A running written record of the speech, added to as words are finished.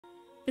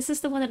this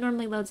is the one that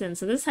normally loads in,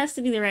 so this has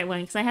to be the right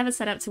one, because I have it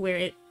set up to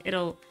where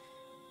it'll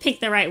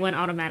pick the right one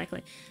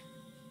automatically.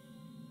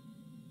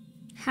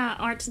 How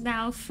art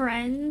thou,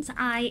 friend?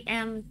 I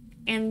am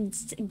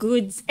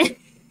good.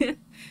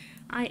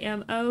 I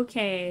am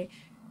okay,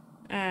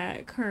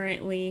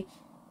 currently.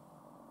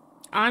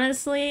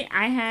 Honestly,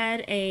 I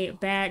had a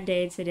bad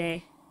day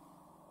today.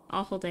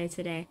 Awful day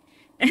today.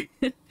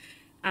 It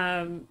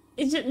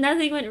just,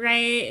 nothing went right.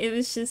 It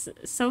was just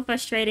so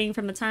frustrating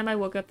from the time I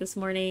woke up this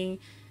morning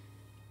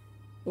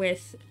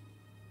with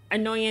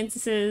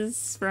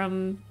annoyances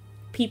from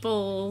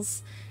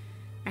people's.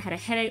 I had a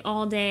headache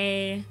all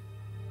day,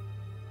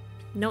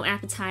 no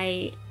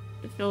appetite,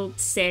 I felt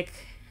sick,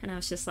 and I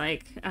was just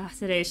like,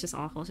 today is just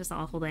awful. It's just an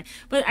awful day.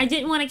 But I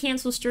didn't want to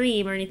cancel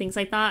stream or anything, so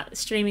I thought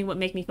streaming would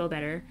make me feel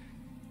better.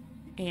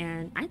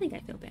 And I think I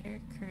feel better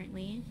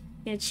currently.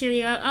 Gonna cheer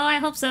you up. Oh, I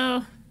hope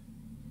so.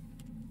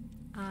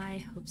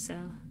 I hope so.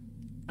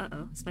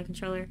 Uh-oh, it's my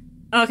controller.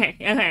 Okay,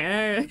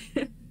 okay.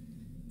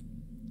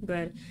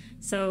 Good.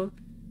 So,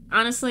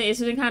 honestly,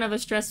 it's been kind of a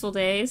stressful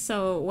day,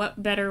 so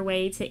what better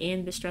way to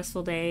end the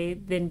stressful day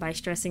than by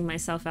stressing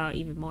myself out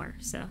even more,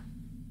 so,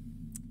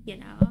 you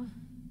know.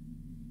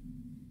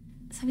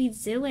 That's how we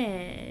do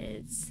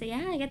it. So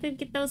yeah, I got to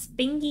get those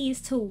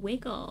fingies to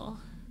wiggle.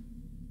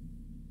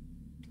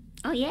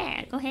 Oh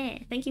yeah, go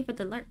ahead. Thank you for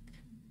the lurk.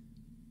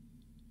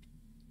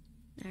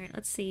 Alright,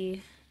 let's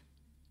see.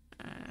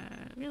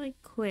 Really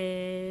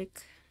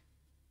quick.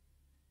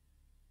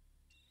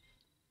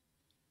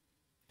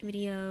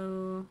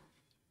 Video.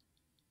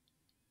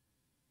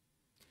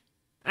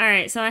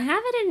 Alright, so I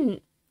have it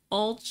in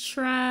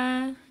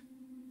Ultra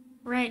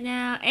right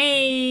now.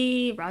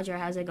 Hey, Roger,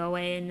 how's it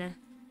going?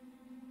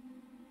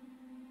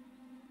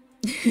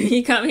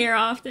 You come here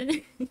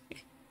often?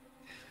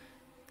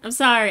 I'm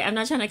sorry, I'm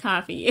not trying to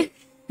copy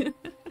you.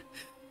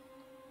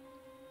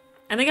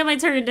 I think I might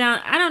turn it down.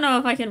 I don't know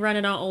if I can run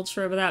it on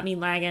Ultra without me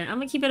lagging. I'm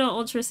gonna keep it on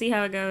Ultra, see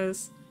how it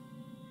goes.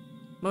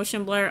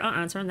 Motion blur,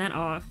 turn that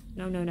off.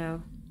 No, no,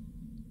 no.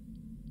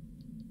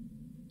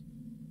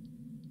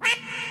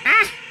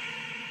 Ah!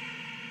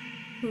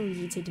 Who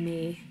yeeted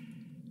me?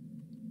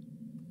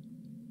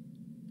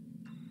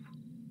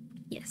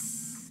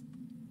 Yes.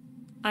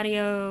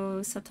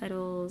 Audio,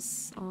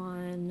 subtitles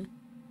on.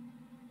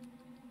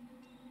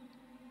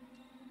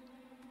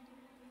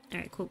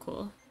 Alright, cool,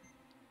 cool.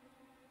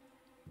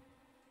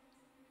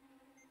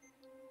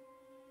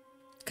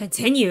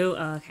 Continue?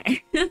 Oh,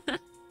 okay.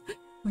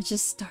 We're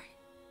just starting.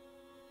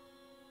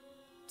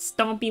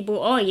 Stompy boo.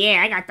 Oh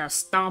yeah, I got the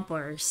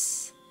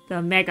stompers. The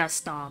mega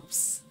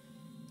stomps.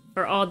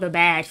 For all the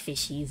bad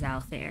fishies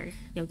out there.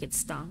 You'll get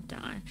stomped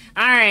on.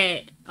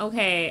 Alright,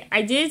 okay.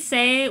 I did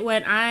say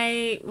when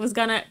I was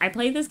gonna... I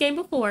played this game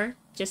before.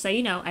 Just so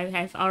you know, I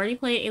have already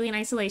played Alien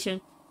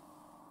Isolation.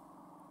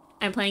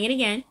 I'm playing it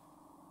again.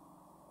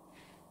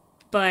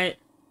 But...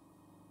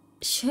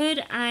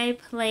 should I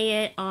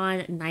play it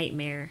on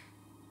Nightmare?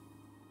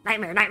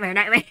 Nightmare, nightmare,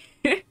 nightmare.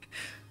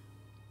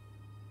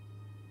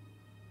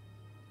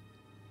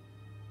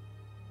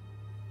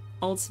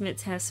 Ultimate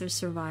test or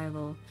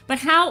survival. But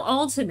how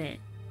ultimate?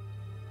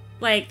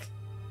 Like,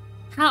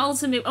 how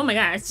ultimate? Oh my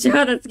gosh,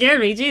 that scared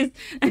me, jeez.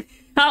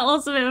 How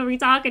ultimate are we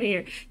talking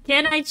here?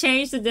 Can I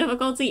change the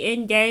difficulty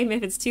in-game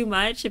if it's too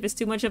much? If it's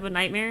too much of a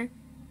nightmare?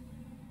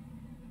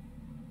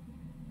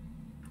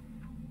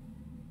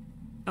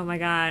 Oh my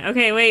god.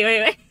 Okay,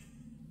 wait.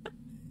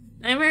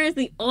 Nightmare is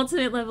the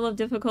ultimate level of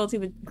difficulty,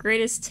 the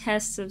greatest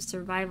test of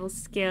survival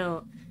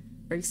skill.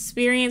 For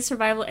experienced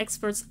survival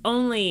experts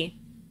only.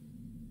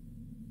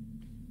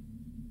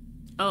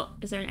 Oh,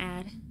 is there an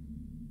ad?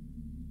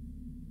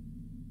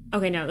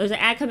 Okay, no, there's an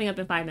ad coming up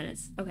in 5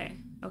 minutes. Okay,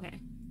 okay.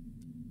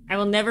 I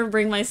will never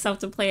bring myself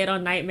to play it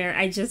on Nightmare.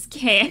 I just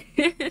can't.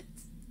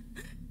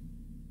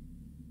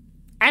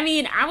 I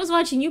mean, I was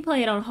watching you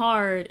play it on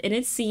hard, and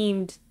it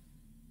seemed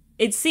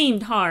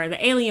hard.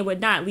 The alien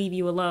would not leave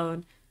you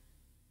alone.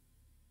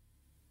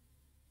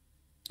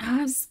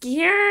 I'm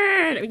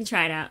scared. We can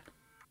try it out.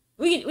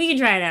 We can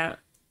try it out.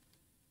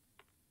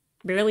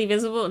 Barely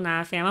visible?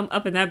 Nah, fam. I'm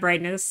up in that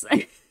brightness.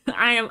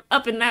 I am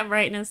up in that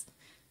brightness.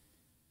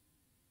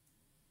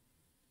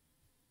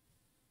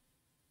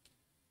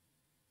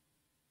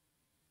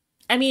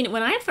 I mean,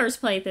 when I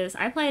first played this,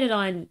 I played it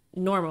on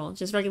normal,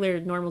 just regular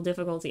normal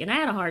difficulty, and I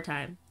had a hard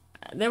time.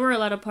 There were a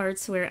lot of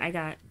parts where I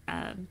got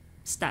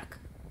stuck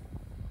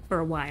for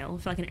a while,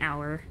 for like an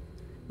hour,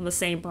 on the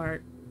same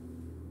part.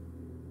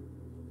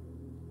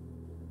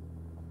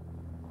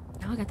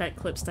 Now I got that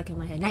clip stuck in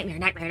my head. Nightmare,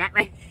 nightmare,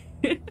 nightmare.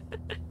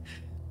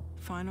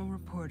 Final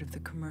report of the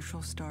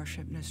commercial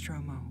starship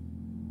Nostromo.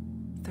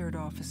 Third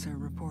officer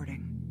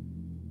reporting.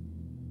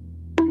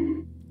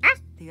 Ah!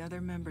 The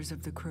other members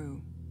of the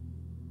crew.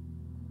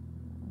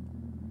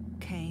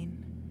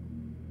 Kane,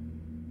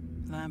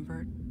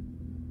 Lambert,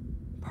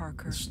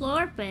 Parker.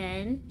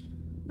 Slurping.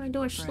 My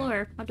door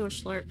slurp. My door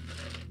slurp.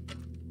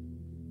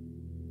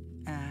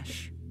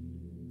 Ash.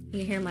 You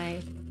can hear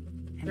my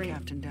and drink.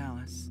 Captain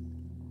Dallas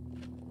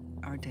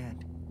are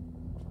dead.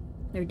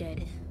 They're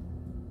dead.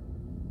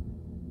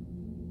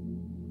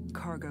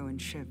 Cargo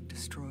and ship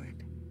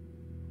destroyed.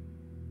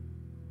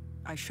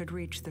 I should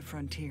reach the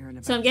frontier in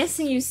about So I'm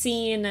guessing 6 you've weeks.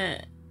 seen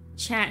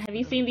chat. Have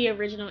you seen the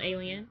original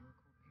Alien?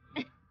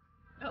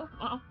 Oh,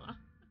 mama.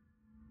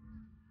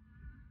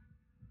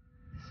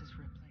 This is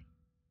Ripley.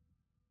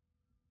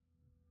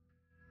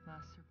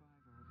 Last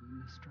survivor of the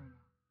Nostromo.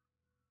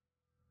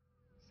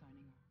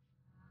 Signing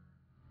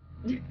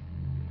off.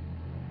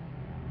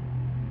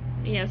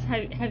 Yes,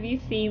 have you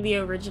seen the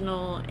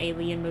original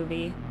Alien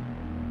movie?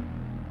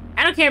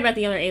 I don't care about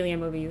the other Alien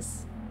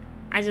movies.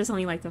 I just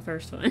only like the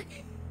first one.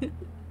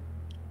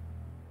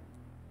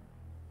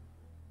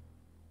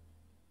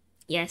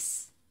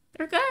 Yes.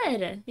 They're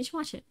good. You should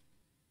watch it.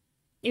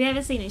 If you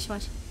haven't seen it, you should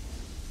watch it.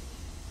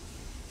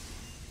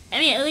 I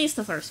mean, at least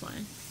the first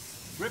one.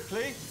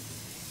 Ripley?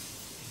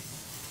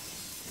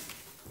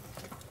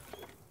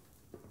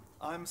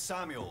 I'm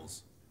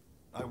Samuels.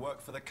 I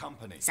work for the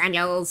company.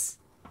 Samuels.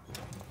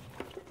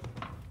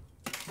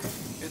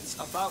 It's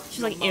about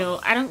She's like, ew,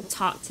 I don't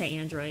talk to We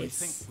androids.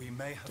 think we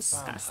may have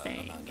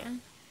Disgusting. found her,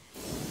 Amanda.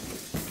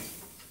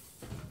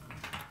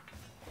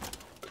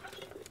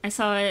 I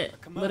saw it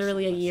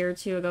literally a year or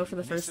two ago for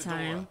the first Isadora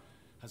time.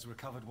 has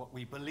recovered what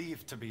we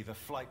believe to be the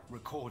flight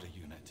recorder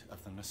unit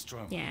of the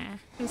Nostromo. Yeah.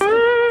 Zeta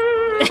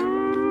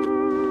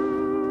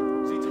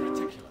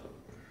Reticula.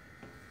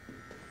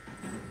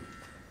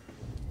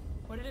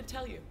 What did it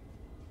tell you?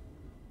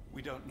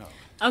 We don't know.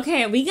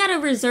 Okay, we gotta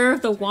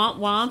reserve the womp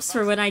womps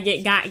for when I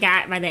get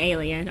got by the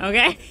alien,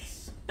 okay?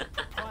 It's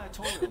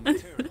proprietary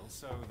material,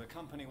 so the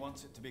company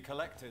wants it to be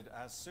collected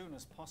as soon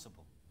as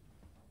possible.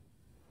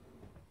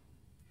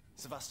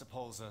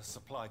 Sevastopol's a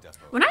supply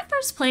depot. When I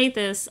first played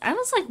this, I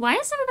was like, why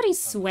is everybody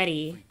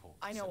sweaty?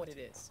 I know what it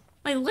is.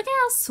 Like, look at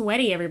how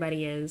sweaty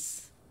everybody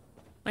is.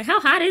 Like, how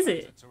hot is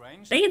it? It's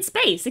arranged. They in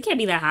space. It can't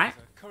be that hot.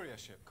 There's a courier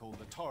ship called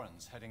the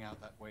Torrens heading out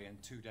that way in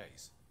 2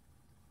 days.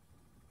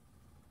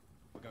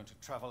 We're going to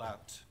travel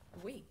out.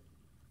 We.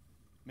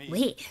 Me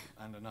We.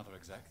 and another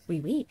exec.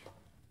 Oui.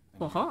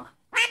 Well, huh.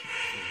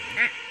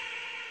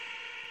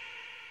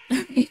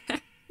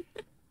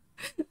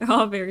 They're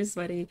all very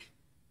sweaty.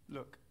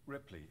 Look,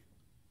 Ripley,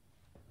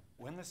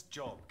 when this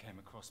job came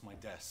across my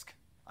desk,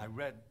 I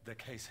read the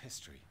case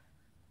history.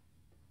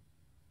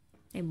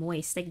 They're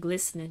moist. They're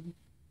glistening.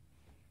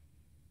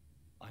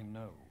 I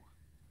know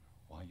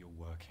why you're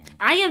working.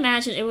 I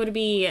imagine it would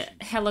be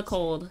hella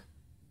cold.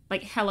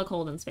 Like, hella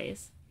cold in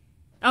space.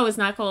 Oh, it's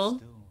not cold?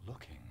 Still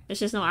looking. There's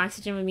just no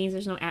oxygen, which means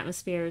there's no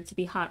atmosphere to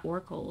be hot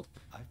or cold.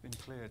 I've been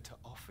cleared to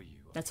offer you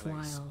a That's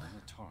place wild. on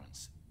the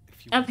Torrens.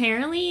 If you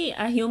Apparently,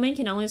 a human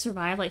can only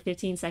survive like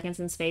 15 seconds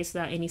in space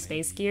without any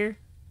space gear.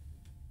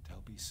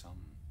 there'll be some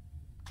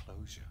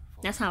closure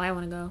for That's how I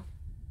want to go.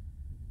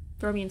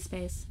 Throw me in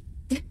space.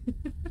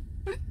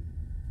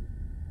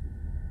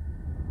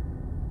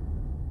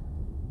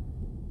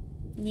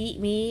 Yeet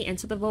me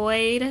into the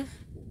void.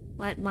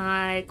 Let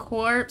my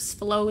corpse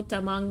float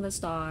among the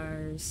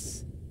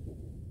stars.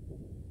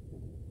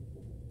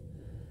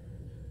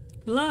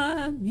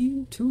 Fly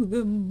me to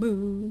the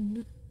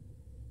moon.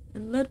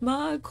 And let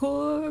my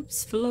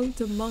corpse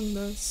float among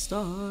the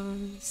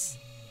stars.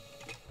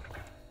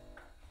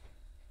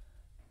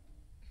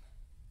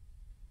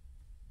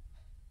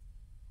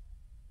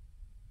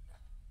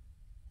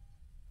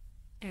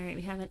 Alright,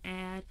 we have an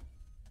ad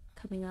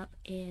coming up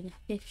in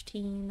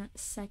 15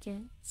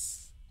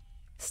 seconds.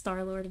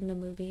 Star-Lord in the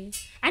movie.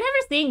 I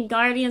never seen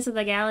Guardians of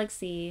the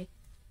Galaxy.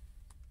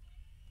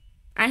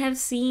 I have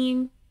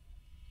seen...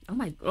 Oh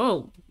my...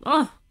 Oh!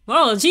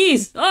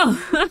 Jeez!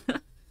 Oh!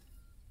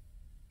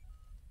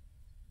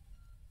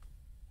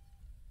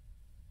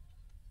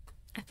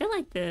 I feel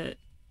like the...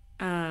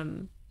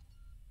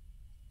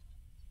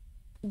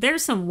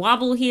 There's some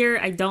wobble here.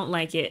 I don't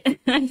like it.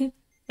 I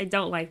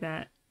don't like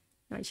that.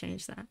 How do I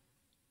change that?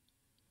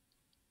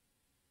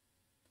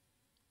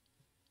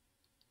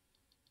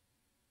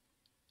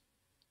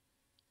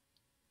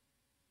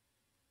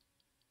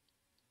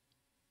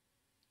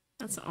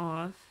 That's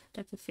off.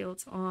 Depth of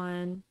field's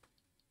on.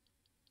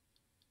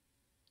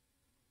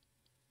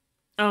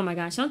 Oh my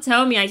gosh, don't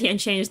tell me I can't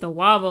change the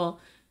wobble.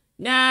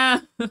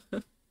 No!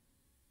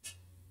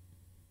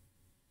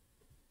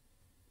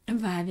 I'm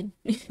vibing.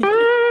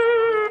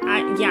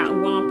 Yeah,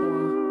 womp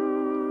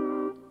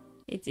womp.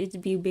 It's a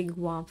big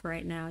womp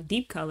right now.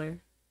 Deep color.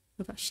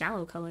 What about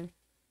shallow color?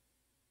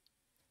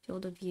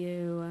 Field of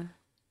view.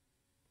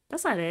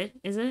 That's not it,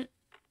 is it?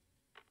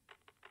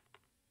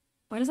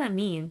 What does that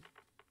mean?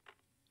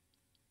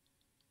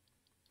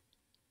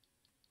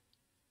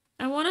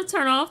 I want to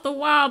turn off the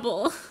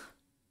wobble.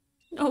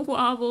 No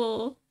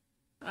wobble.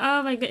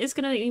 Oh my god, it's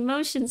gonna make me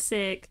motion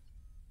sick.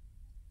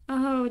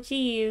 Oh,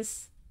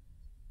 jeez.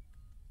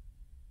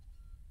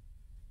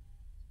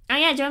 Oh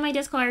yeah, join my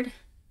Discord.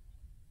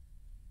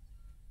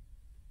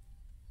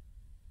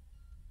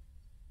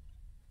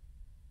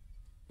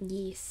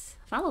 Yes.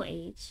 Follow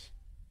age.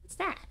 What's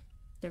that?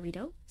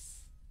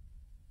 Doritos?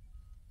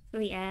 For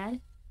the ad?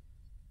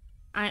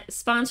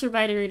 Sponsored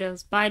by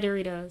Doritos. Buy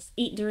Doritos.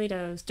 Eat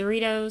Doritos.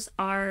 Doritos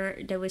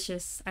are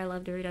delicious. I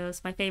love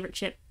Doritos. My favorite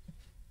chip.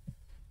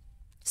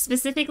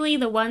 Specifically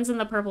the ones in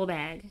the purple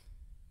bag.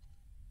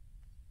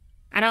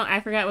 I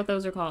forgot what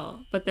those are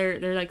called, but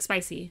they're like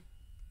spicy.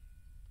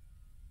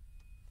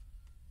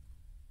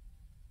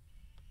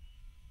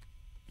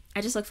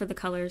 I just look for the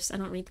colors. I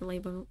don't read the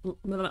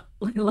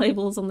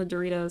labels on the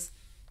Doritos.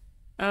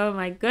 Oh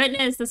my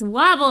goodness, this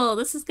wobble!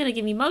 This is gonna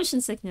give me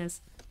motion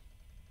sickness.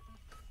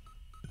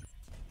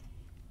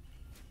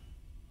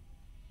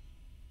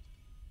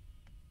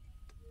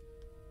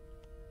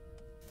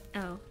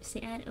 Oh,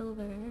 sad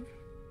over.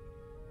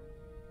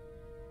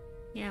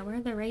 Yeah, where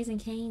are the Raising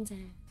Cane's at?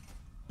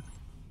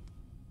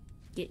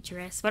 Get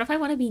dressed. What if I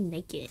want to be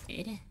naked?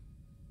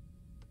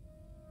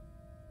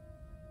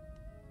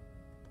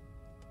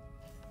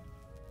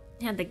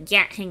 Have the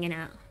gat hanging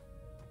out.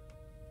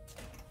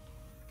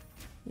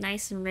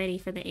 Nice and ready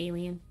for the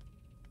alien.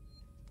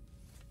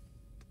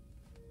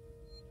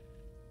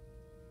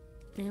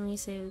 Alien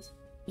says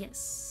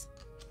yes.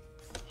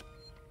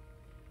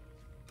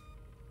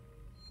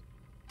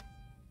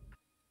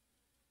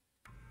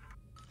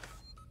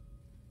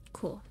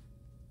 Cool.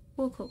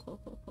 Cool.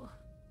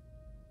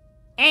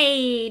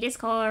 Hey,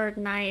 Discord,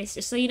 nice.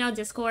 Just so you know,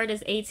 Discord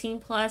is 18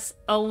 plus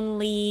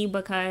only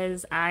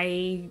because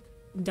I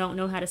don't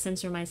know how to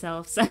censor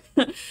myself. So,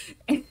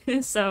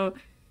 so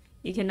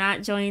you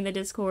cannot join the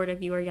Discord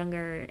if you are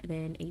younger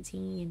than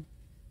 18.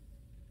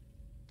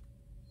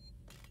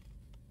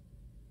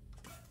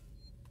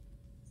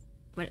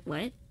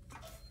 What?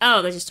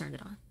 Oh, they just turned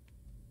it on.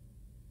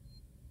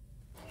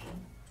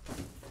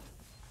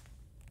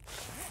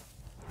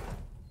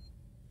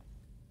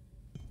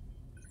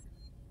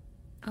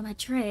 Oh, my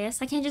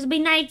dress. I can't just be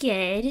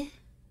naked. I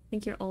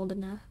think you're old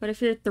enough. But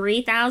if you're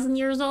 3,000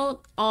 years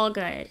old, all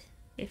good.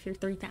 If you're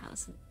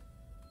 3,000.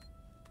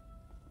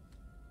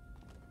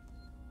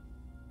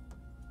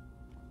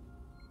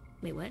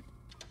 Wait, what?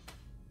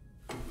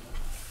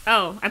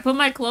 Oh, I put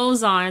my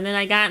clothes on and then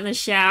I got in the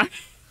shower.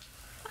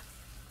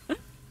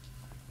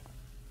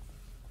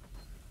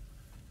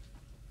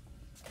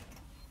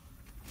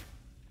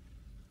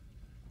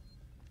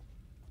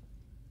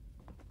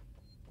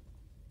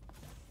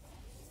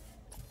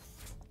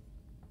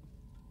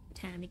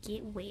 Time to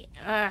get wet.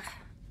 Ugh.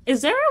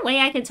 Is there a way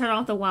I can turn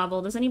off the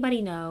wobble? Does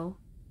anybody know?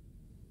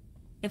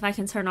 If I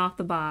can turn off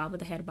the bob,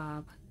 the head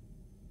bob.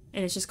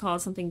 And it's just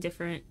called something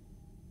different.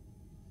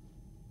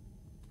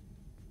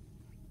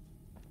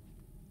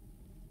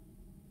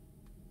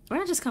 Where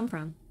did I just come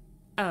from?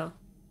 Oh.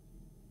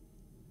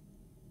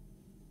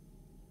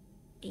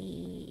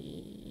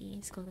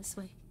 Let's go this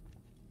way.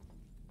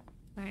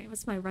 Alright,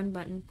 what's my run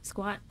button?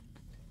 Squat.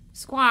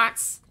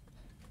 Squats!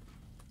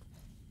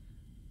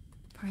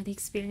 Part of the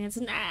experience.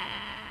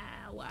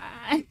 Nah,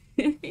 why?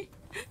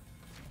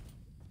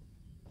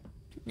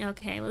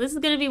 Okay, well this is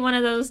gonna be one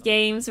of those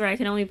games where I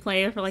can only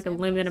play it for like a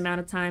limited amount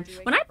of time.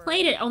 When I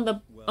played it on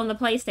the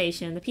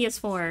PlayStation, the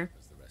PS4,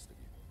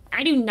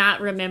 I do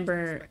not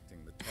remember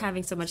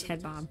having so much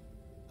head bob.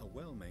 A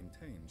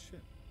well-maintained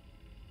ship.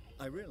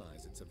 I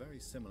realize it's a very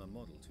similar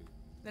model to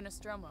The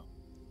Nostromo.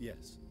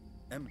 Yes,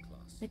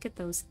 M-class. Look at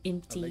those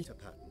empty,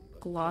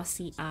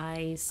 glossy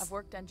eyes. I've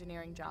worked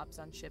engineering jobs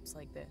on ships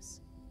like this.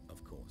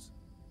 Of course.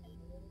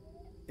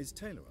 Is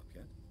Taylor up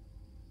yet?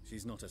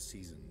 She's not a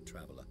seasoned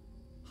traveler.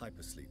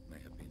 Hypersleep may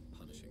have been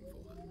punishing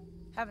for her.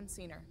 Haven't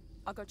seen her.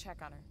 I'll go check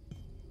on her.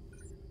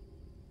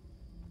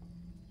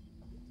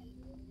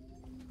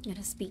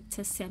 Gotta speak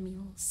to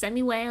Samuel.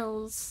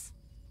 Samuels.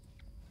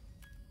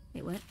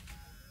 Wait, what?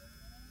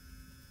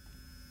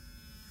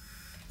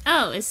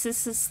 Oh, is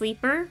this a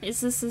sleeper?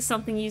 Is this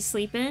something you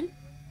sleep in?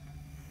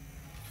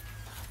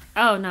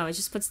 Oh no, it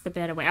just puts the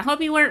bed away. I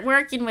hope you weren't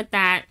working with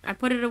that. I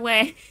put it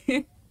away.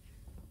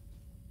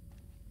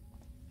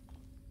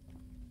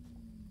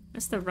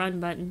 That's the run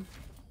button.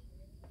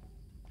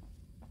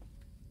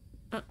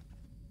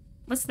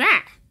 What's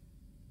that?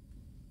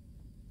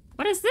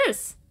 What is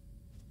this?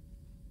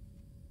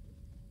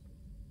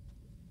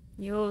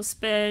 You'll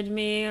spin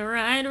me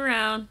right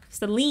around. It's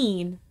the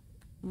lean.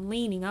 I'm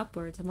leaning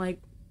upwards. I'm like...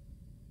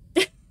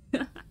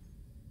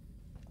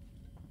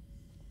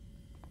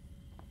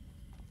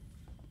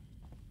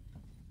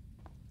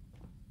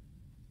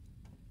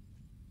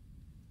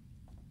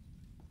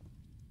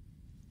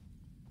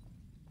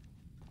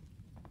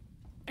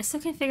 I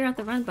still can't figure out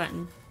the run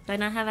button. Do I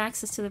not have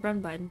access to the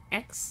run button?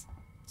 X,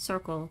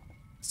 circle,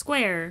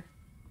 square,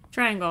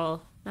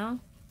 triangle. No?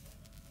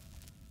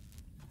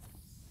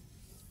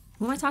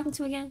 Who am I talking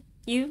to again?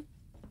 You?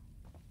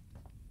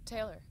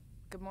 Taylor,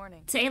 good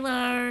morning.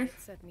 Taylor!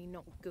 It's certainly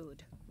not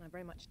good. I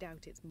very much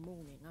doubt it's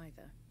morning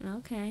either.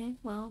 Okay,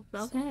 well,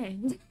 okay.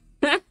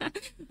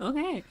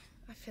 Okay.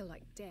 I feel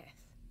like death.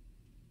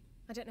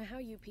 I don't know how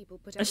you people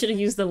put I should have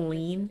used the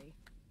lean.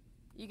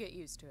 You get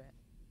used to it.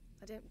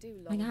 I don't do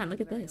long. Oh my god,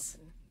 look at very this.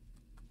 often.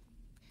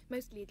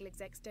 Most legal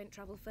execs don't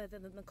travel further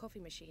than the coffee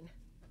machine.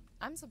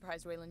 I'm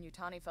surprised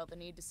Weyland-Yutani felt the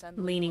need to send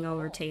Leaning Lulu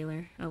over home.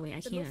 Taylor. Oh wait,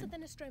 I The loss can't. of the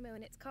Nostromo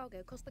and its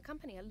cargo cost the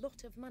company a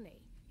lot of money.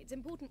 It's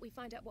important we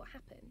find out what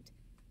happened.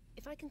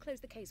 If I can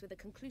close the case with a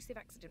conclusive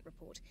accident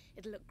report,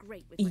 it'll look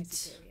great with my Eat.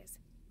 superiors.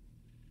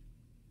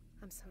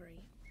 I'm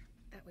sorry.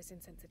 That was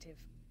insensitive.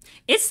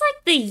 It's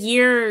like the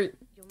year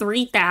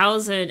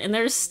 3000 and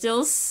there's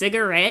still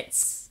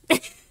cigarettes.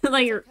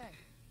 Like, Okay.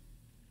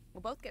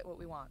 We'll both get what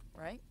we want,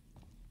 right?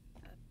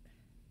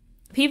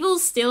 people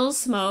still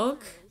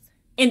smoke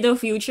in the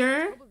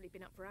future. Probably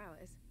been up for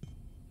hours.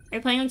 Are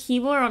you playing on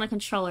keyboard or on a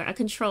controller? A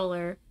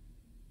controller.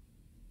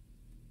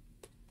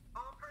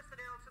 All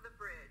personnel to the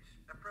bridge.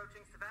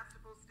 Approaching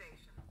Sevastopol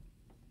Station.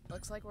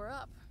 Looks like we're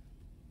up.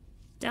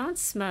 Don't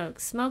smoke.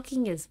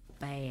 Smoking is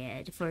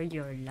bad for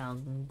your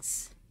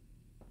lungs.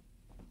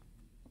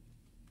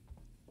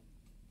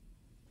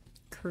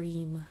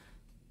 Cream.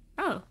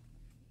 Oh.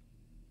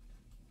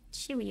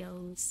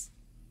 Cheerios.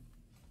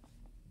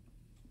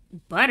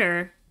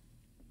 Butter.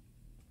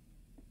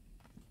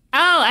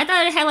 Oh, I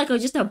thought it had like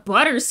just a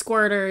butter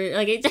squirter.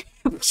 Like it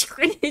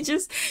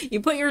just you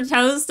put your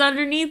toast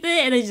underneath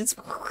it and it just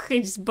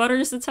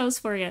butters the toast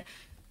for you.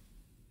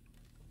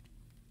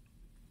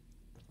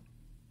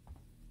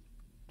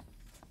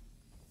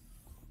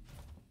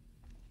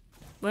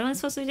 What am I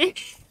supposed to do?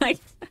 Like,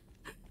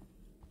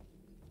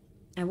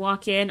 I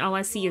walk in, all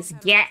I see is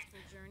get.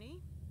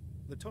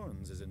 The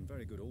Torrens is in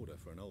very good order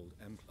for an old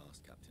M-class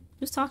captain.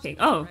 Who's talking?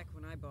 Oh. Wreck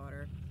when I bought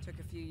her. Took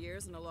a few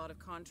years and a lot of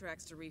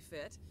contracts to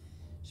refit.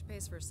 She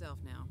pays for herself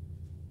now.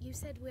 You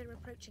said we're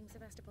approaching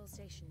Sevastopol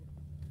Station.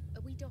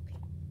 Are we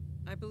docking?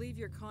 I believe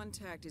your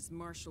contact is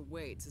Marshal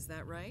Waits, is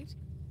that right?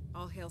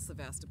 I'll hail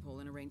Sevastopol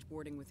and arrange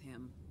boarding with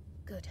him.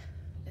 Good.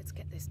 Let's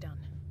get this done.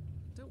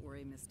 Don't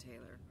worry, Miss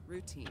Taylor.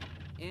 Routine.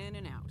 In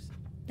and out.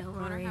 Don't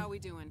Connor, worry. how we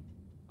doing?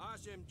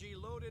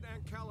 SMG loaded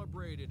and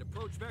calibrated.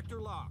 Approach vector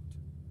locked.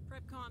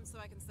 Prep comm so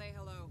I can say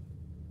hello.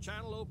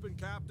 Channel open,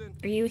 Captain.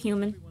 Are you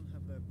human? Everyone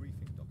have their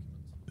briefing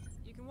documents.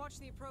 You can watch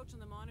the approach on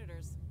the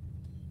monitors.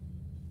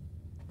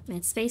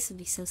 Man, space would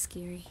be so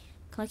scary.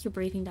 Collect your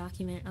briefing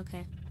document.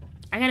 Okay.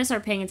 I gotta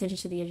start paying attention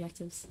to the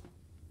objectives.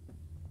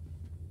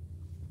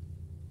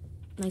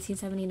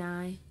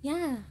 1979.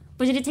 Yeah.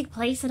 But did it take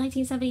place in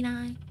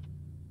 1979?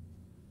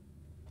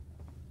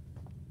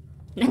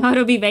 Now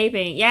it'll be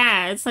vaping.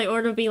 Yeah, it's like, or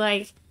it'll be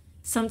like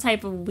some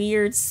type of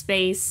weird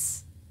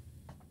space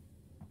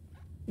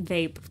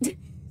vape.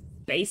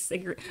 Space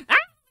cigarette. Ah!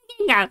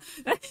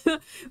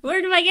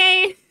 Where did my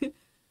game?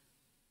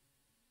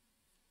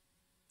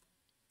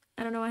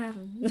 I don't know what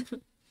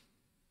happened.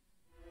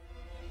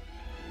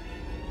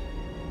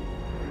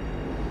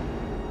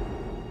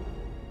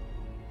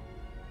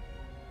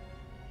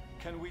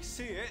 Can we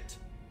see it?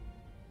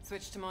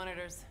 Switch to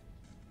monitors.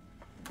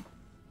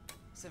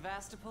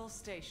 Sevastopol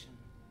Station.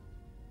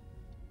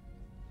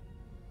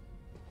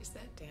 Is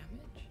that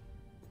damage?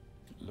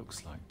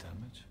 Looks like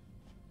damage.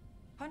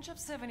 Punch up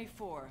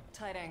 74.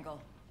 Tight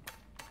angle.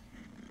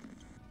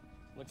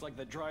 Looks like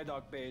the dry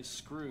dock bay is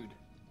screwed.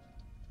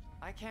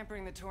 I can't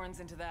bring the Torrens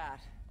into that.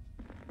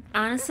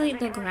 Honestly,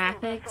 the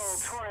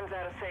graphics.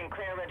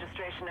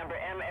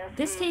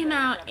 This came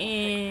out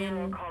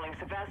in.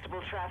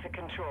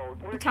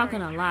 We're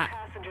talking a lot.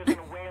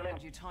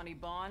 Utani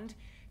Bond,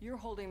 you're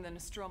holding the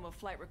Nostromo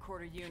flight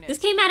recorder unit. This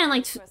came out in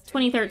like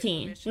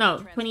 2013. No,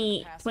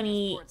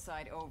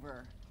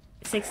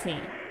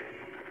 2016.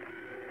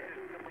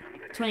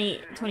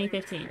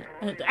 2015.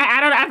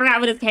 I forgot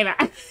when this came out.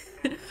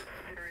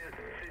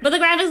 But the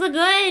graphics look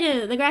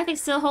good. The graphics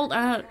still hold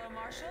up.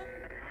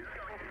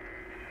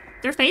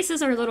 Their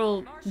faces are a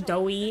little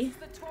doughy.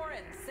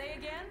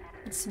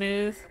 It's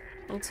smooth.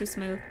 A little too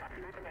smooth.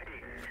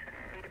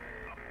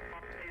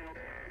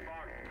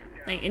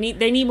 Like,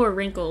 they need more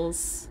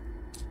wrinkles.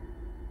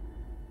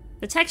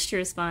 The texture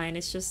is fine.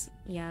 It's just,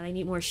 yeah, they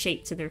need more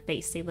shape to their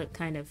face. They look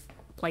kind of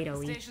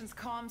Play-Doh-y. Station's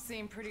comms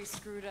seem pretty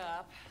screwed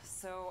up,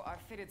 so I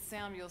fitted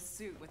Samuel's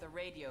suit with a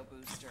radio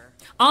booster.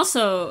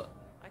 Also,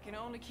 I can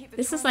only keep the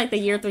this is like the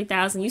year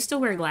 3000. You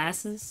still wear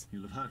glasses?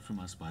 You'll have heard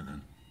from us by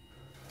then.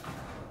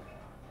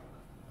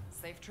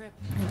 Safe trip.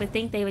 I would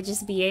think they would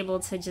just be able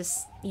to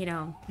just, you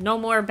know, no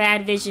more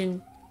bad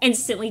vision.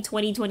 Instantly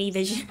 20/20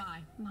 vision.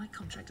 My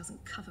contract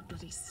doesn't cover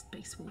bloody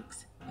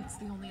spacewalks. It's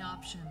the only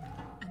option,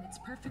 and it's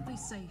perfectly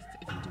safe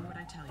if you do what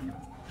I tell you.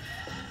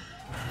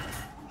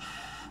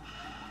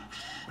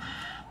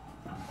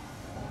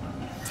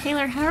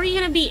 Taylor, how are you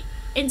gonna be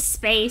in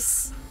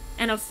space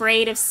and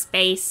afraid of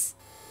space?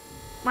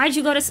 Why'd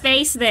you go to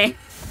space then?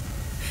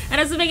 That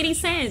doesn't make any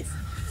sense.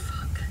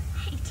 Fuck,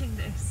 hating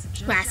this.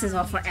 Glasses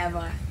off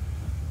forever.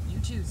 You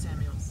too,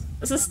 Samuels.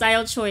 It's a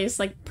style choice,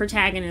 like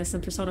protagonist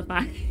in Persona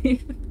 5.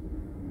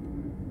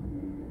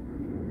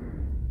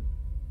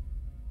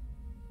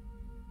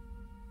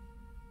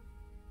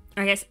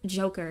 I guess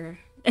Joker.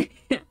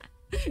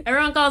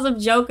 Everyone calls him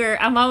Joker.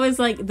 I'm always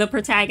like the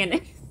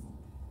protagonist.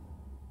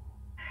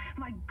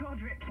 My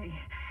God, Ripley.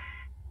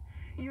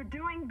 You're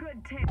doing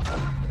good, Taylor.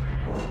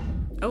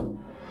 Oh.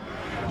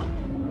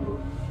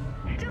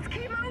 Just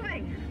keep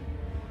moving.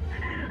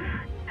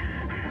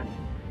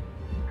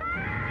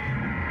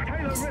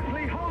 Taylor,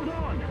 Ripley, hold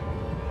on.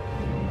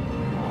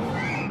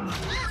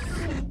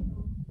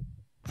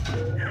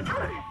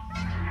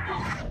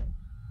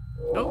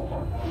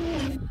 Oh.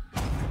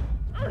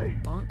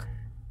 Bonk.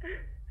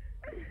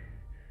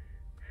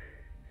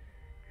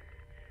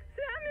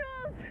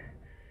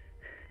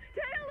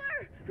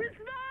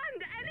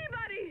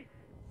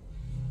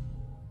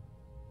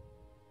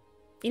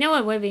 You know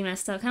what would be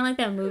messed up? Kind of like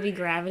that movie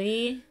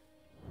Gravity.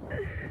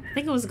 I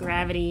think it was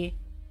Gravity.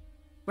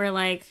 Where,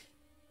 like...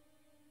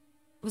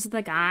 Was it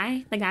the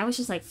guy? The guy was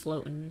just, like,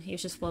 floating. He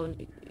was just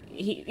floating.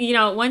 He, you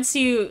know, once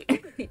you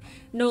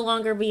no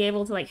longer be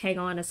able to, like, hang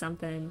on to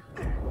something,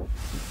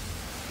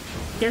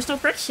 there's no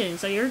friction,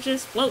 so you're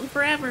just floating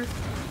forever.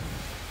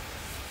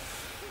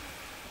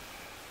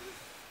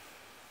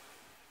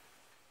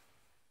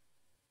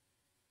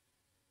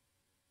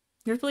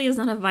 Ripley is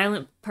not a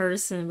violent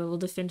person, but will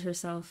defend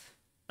herself.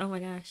 Oh my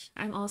gosh.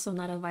 I'm also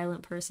not a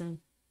violent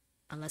person.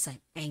 Unless I'm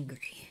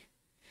angry.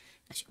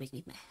 That should make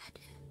me mad.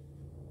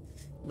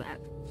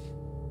 But...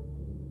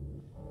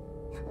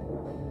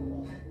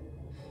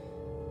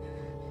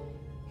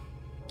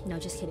 No,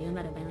 just kidding. I'm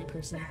not a violent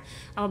person.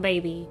 Oh,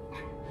 baby.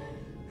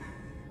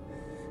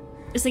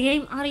 Is the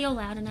game audio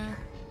loud enough?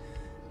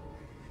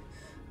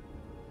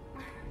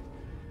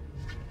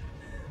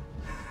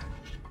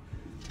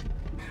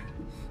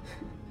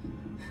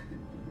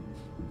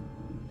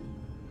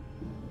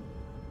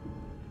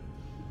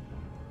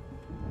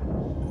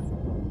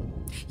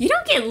 You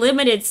don't get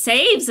limited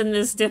saves in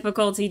this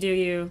difficulty, do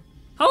you?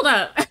 Hold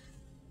up.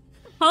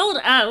 Hold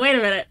up. Wait a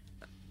minute.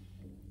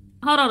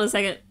 Hold on a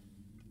second.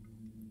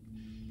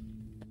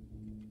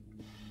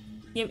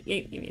 Give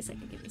me a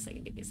second. Give me a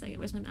second. Give me a second.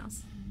 Where's my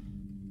mouse?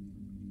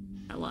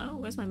 Hello?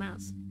 Where's my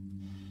mouse?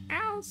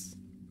 Mouse.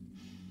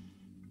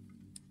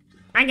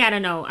 I gotta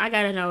know. I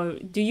gotta know.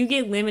 Do you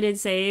get limited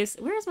saves?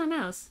 Where's my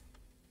mouse?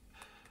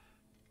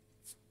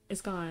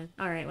 It's gone.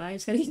 Alright, well, I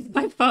just gotta use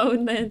my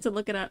phone then to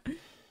look it up.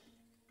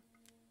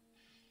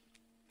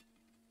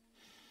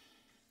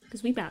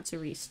 Because we about to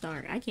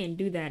restart. I can't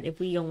do that if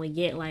we only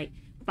get like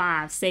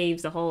 5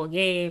 saves the whole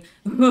game.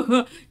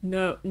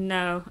 No.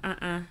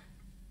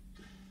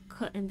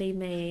 Couldn't be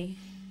me.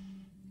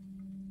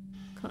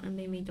 Couldn't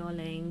be me,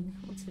 darling.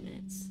 2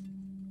 minutes.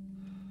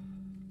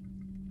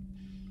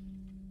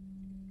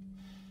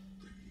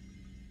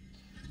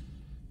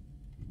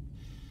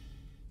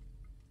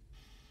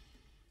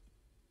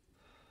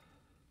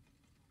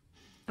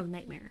 Oh,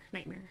 nightmare.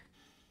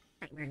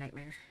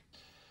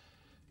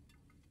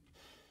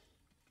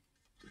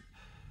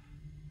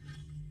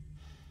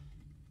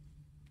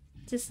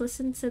 Just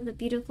listen to the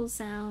beautiful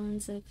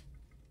sounds of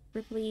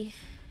Ripley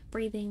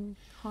breathing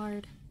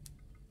hard.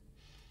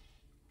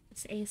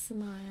 It's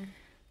ASMR.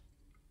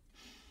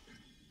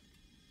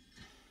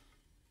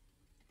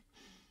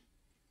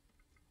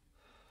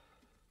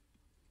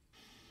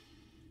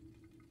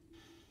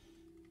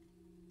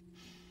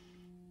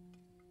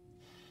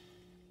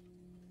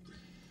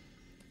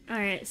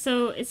 Alright,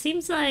 so it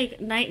seems like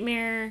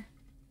Nightmare,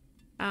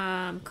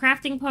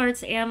 crafting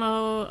parts,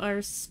 ammo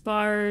are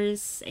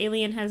sparse,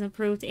 Alien has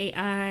improved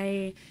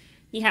AI,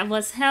 you have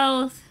less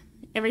health,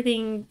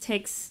 everything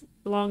takes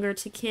longer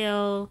to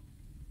kill,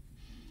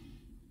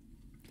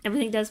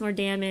 everything does more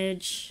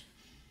damage,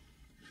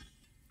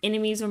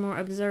 enemies are more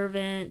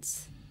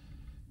observant,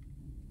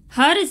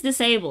 HUD is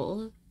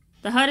disabled,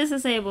 the HUD is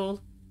disabled,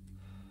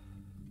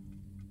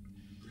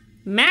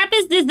 map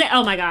is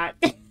oh my god.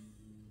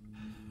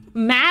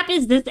 Map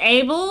is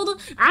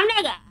disabled?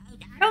 I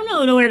don't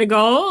know nowhere to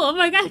go. Oh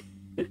my god.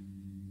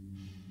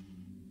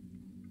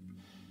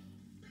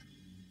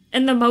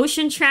 And the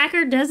motion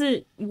tracker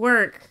doesn't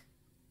work.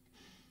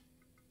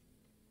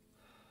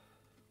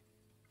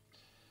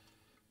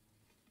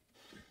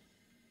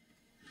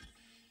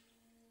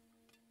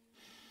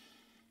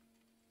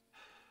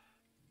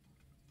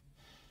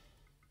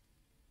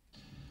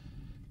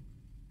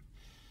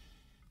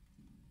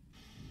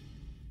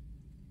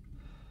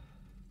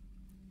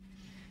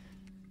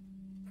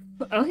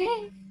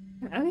 Okay.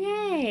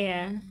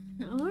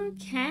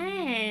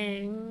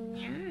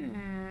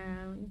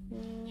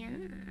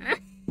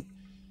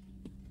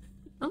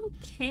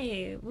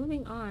 Okay,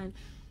 moving on.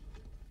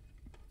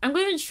 I'm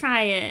gonna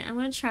try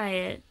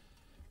it.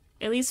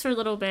 At least for a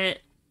little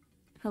bit.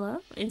 Hello?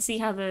 And see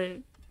how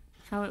it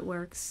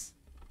works.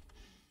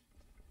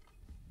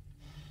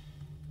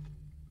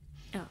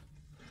 Oh.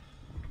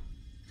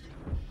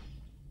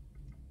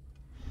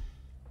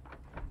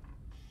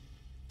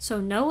 So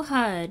no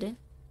HUD.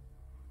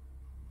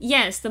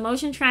 Yes, the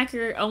motion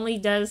tracker only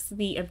does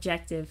the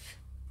objective.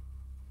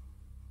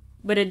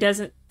 But it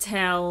doesn't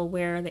tell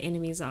where the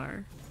enemies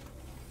are.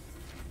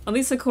 At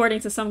least according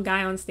to some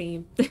guy on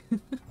Steam.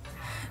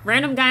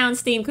 Random guy on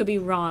Steam could be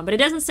wrong, but it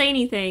doesn't say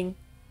anything.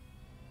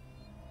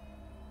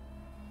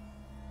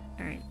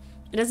 Alright.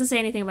 It doesn't say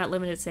anything about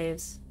limited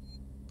saves.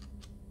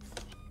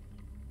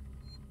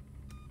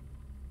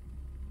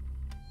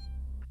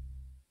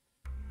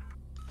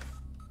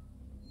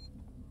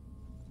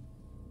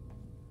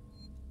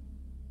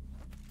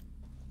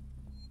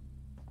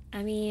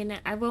 I mean,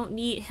 I won't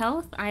need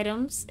health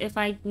items if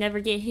I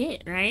never get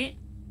hit, right?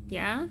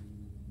 Yeah?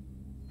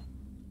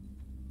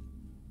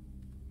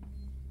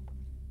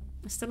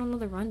 I still don't know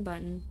the run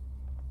button.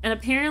 And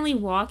apparently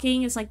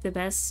walking is like the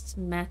best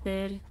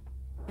method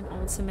in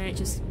Ultimate.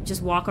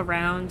 Just walk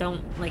around,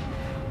 don't like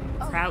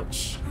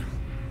crouch.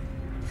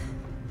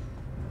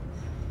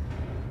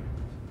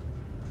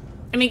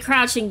 I mean,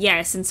 crouching,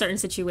 yes, in certain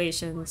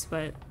situations,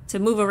 but to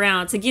move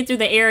around, to get through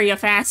the area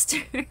faster,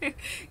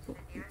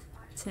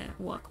 to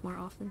walk more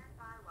often.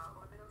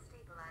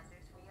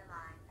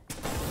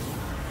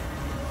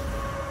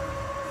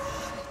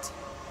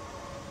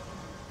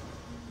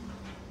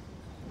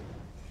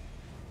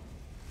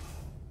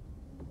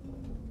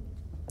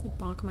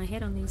 Bonk my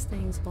head on these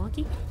things,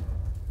 Bonky.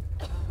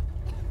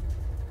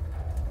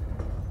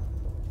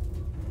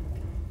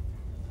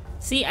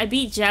 See, I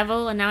beat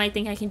Javel, and now I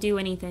think I can do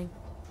anything.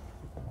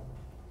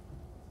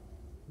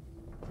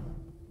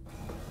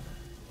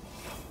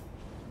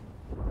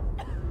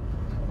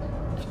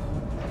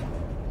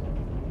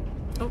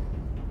 Oh.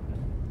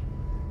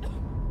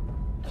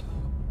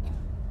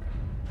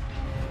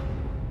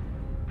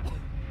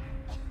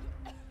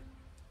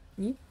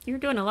 You're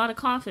doing a lot of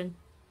coughing.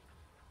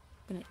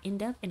 I'm gonna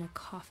end up in a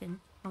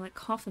coffin. All that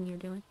coughing you're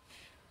doing.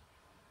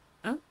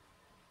 Oh.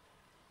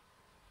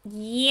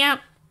 Yep.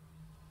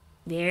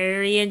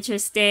 Very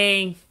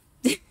interesting.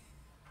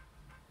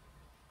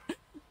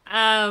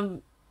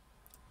 The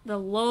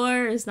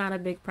lore is not a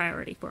big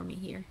priority for me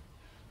here.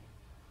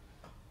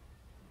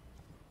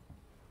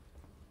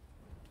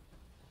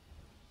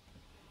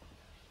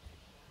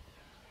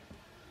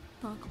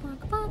 Bonk,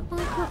 bonk, bonk,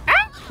 bonk, bonk.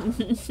 Ah!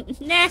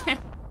 Nah.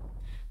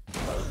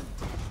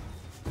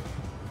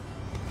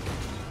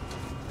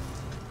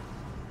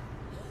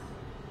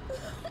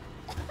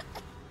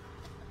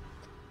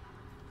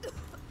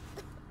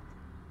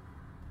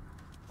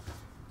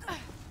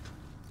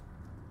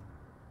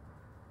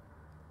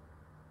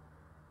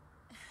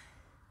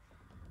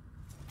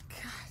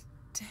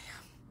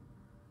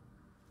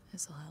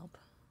 This'll help.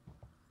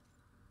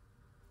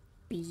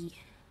 B.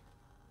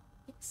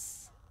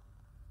 Yes.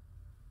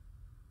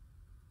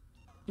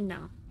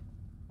 No.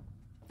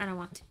 I don't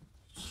want to.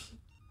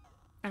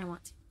 I don't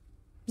want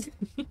to.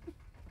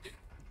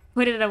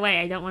 Put it away.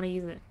 I don't want to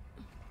use it.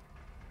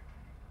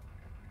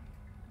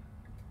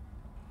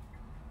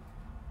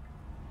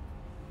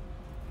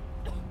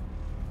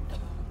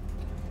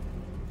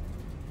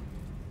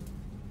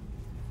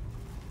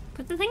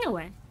 Put the thing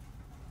away.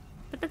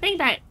 Put the thing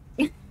back.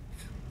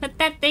 Put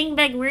that thing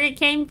back where it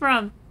came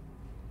from.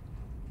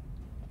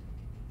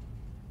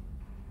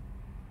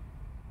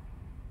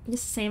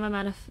 It's the same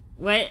amount of...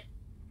 What?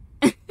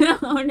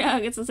 Oh no,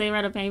 it's the same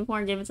amount of pain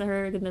porn given to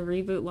her than the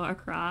reboot Lara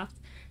Croft.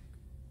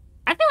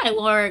 I feel like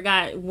Lara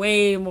got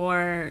way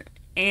more,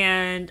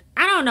 and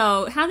I don't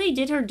know how they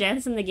did her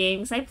deaths in the game,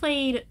 because I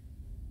played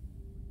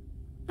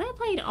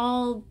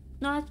all...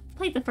 No, I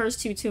played the first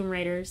two Tomb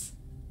Raiders.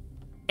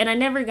 And I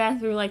never got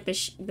through, like,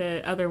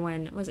 the other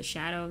one. Was it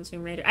Shadow of the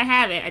Tomb Raider? I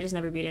have it. I just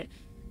never beat it.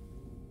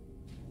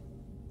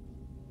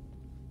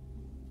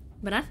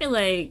 But I feel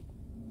like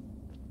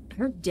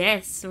her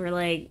deaths were,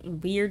 like,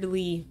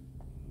 weirdly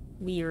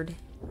weird.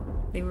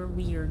 They were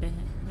weird.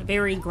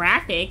 Very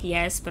graphic,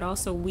 yes, but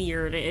also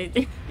weird.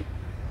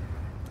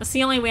 That's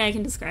the only way I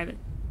can describe it.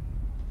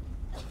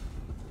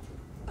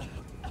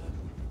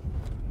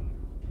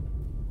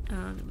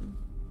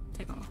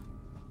 Take off.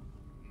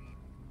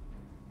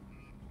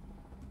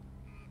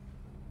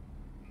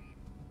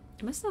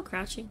 Am I still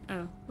crouching?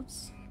 Oh,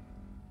 oops.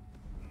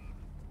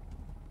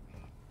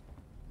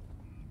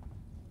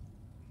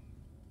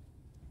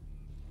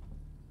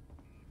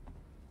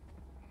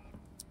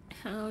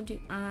 How do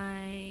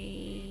I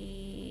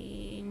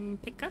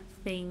pick up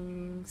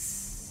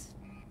things?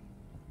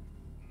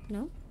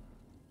 No?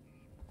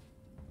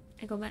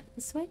 I go back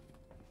this way?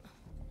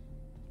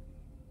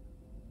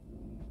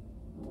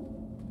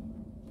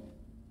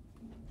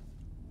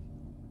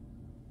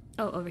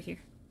 Oh, over here.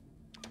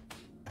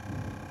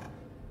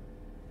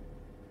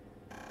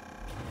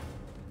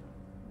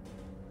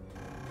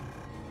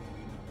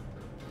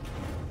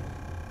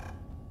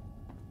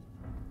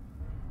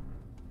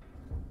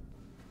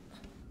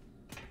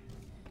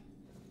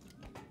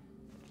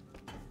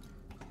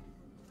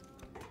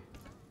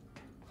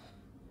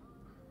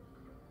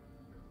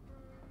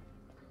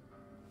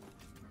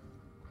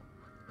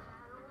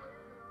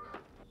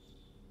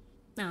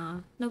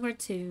 Aw, no more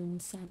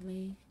tunes,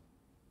 sadly.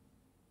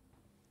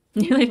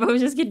 They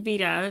both just get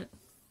beat out.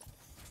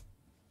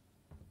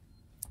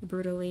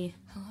 Brutally.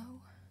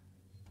 Hello?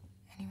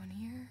 Anyone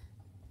here?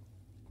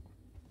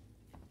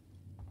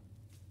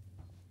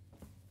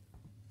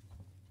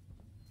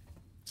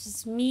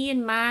 Just me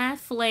and my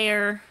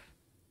flare.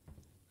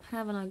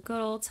 Having a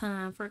good old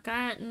time.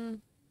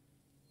 Forgotten.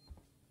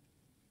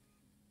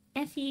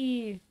 F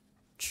you.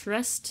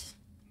 Trust.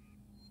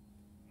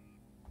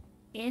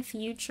 F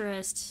you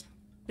trust.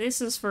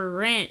 This is for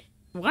rent.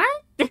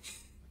 What?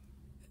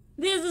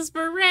 This is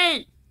for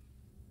rent.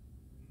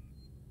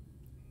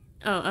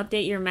 Oh,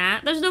 update your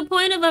map? There's no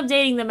point of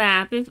updating the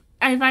map if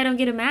I don't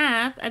get a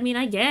map. I mean,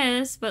 I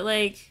guess, but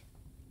like,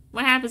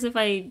 what happens if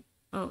I...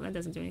 Oh, that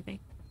doesn't do anything.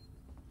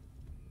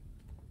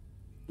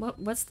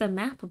 What's the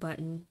map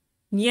button?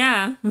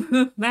 Yeah,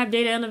 map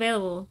data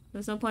unavailable.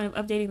 There's no point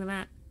of updating the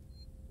map.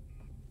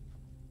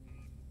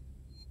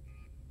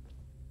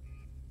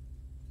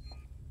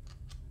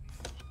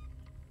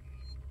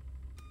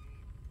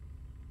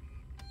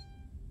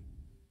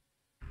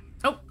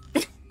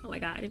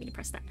 god, I didn't mean to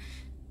press that.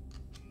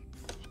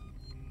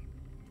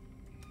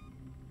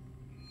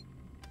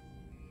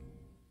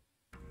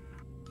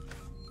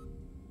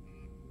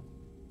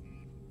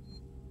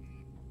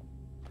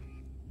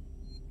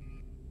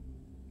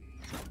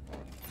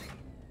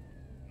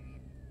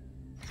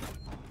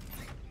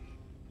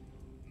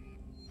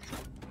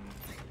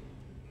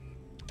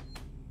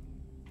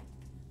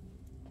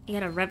 You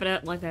gotta rev it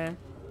up like a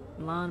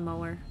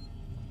lawnmower.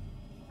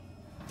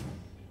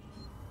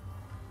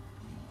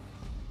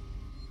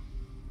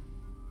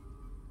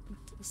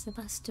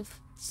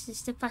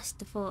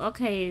 Sebastopol.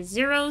 Okay,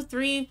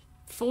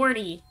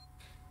 0340.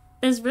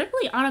 Does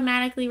Ripley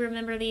automatically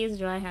remember these? Or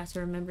do I have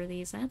to remember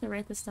these? I have to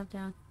write this stuff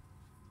down.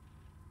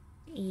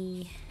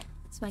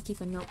 That's why I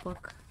keep a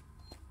notebook.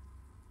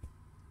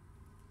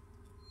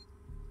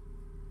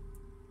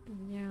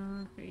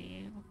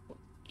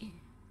 0340.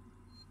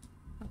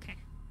 Okay.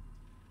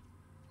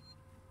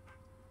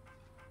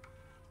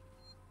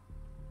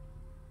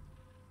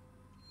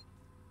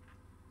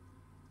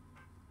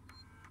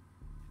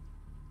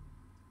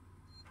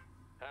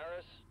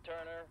 Harris,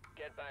 Turner,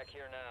 get back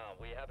here now.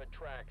 We have a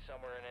track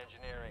somewhere in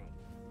engineering.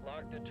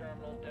 Lock the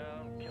terminal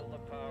down, kill the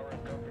power,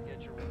 and don't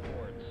forget your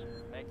reports.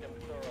 Make them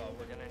thorough.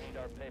 We're gonna need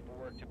our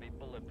paperwork to be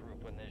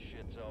bulletproof when this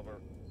shit's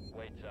over.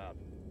 Waits up.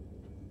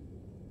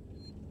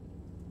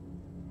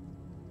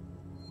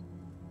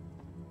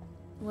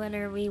 What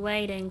are we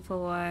waiting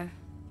for?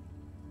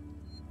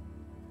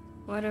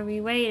 What are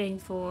we waiting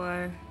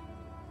for?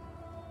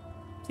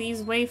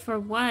 Please wait for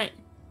what?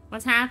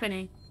 What's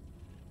happening?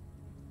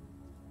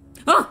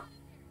 Oh!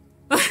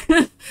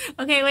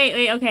 Okay,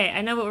 wait, okay.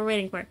 I know what we're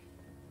waiting for.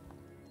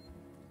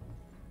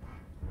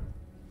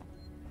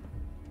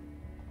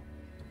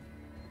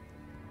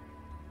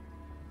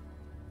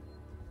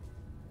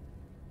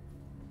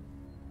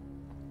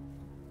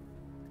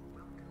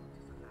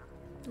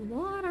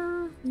 What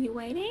are you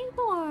waiting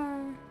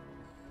for?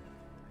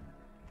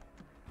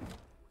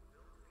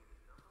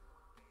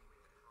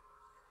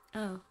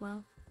 Oh,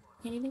 well,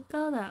 can't even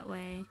go that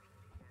way.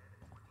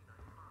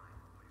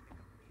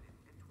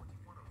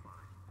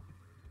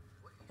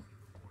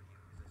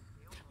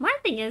 My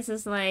thing is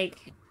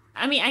like,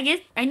 I mean, I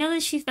guess, I know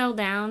that she fell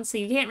down, so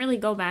you can't really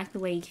go back the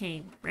way you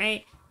came,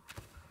 right?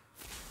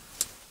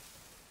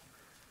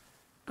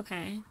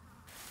 Okay.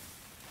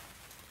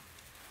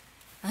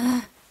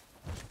 Ugh.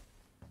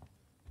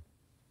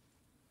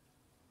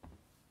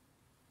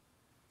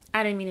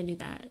 I didn't mean to do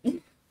that.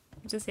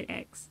 Just hit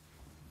X.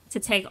 To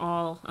take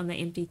all on the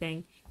empty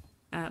thing.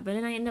 But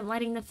then I end up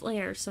lighting the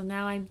flare, so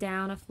now I'm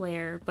down a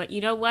flare. But you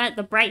know what?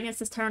 The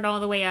brightness is turned all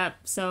the way up,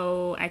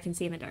 so I can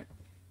see in the dark.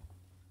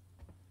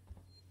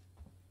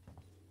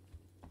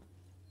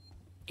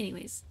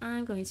 Anyways,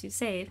 I'm going to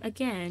save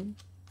again.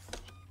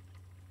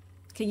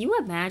 Can you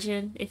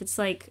imagine if it's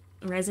like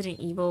Resident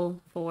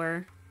Evil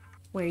 4,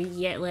 where you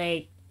get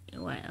like,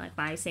 what, like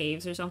 5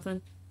 saves or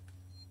something?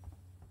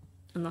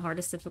 On the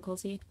hardest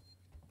difficulty?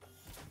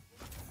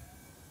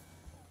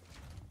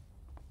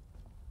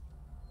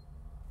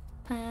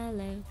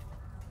 Palo.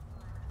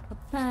 A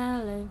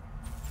palo.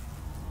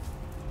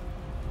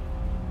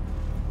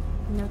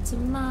 No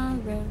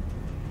tomorrow.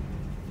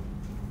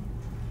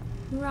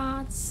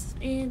 Rots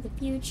in the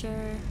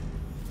future.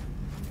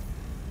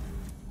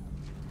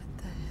 What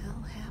the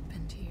hell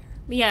happened here?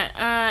 But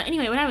yeah,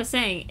 anyway, what I was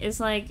saying is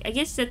like, I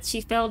guess that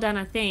she fell down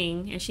a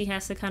thing and she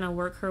has to kind of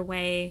work her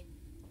way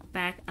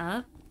back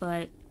up,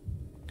 but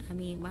I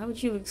mean, why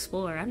would you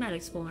explore? I'm not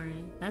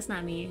exploring. That's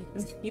not me.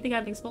 You think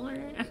I'm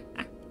exploring?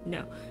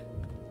 No.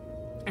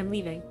 I'm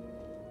leaving.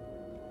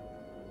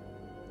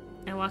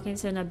 I walk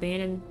into an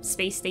abandoned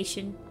space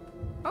station.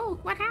 Oh,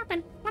 what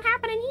happened? What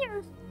happened in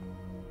here?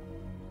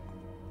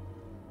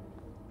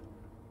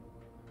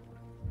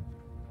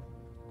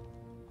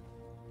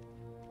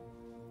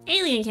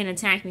 Alien can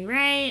attack me,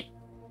 right?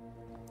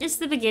 It's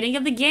the beginning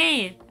of the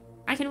game.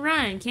 I can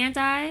run, can't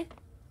I?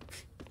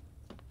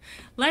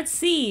 Let's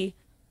see.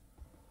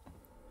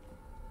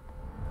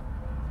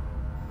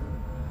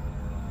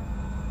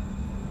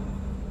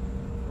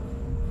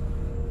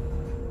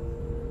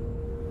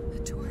 The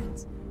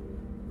Torrens.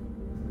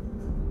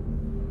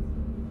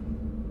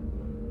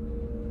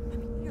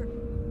 I'm here.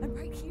 I'm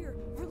right here.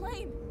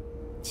 Verlaine.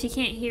 She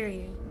can't hear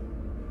you.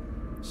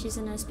 She's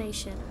in a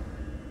spaceship.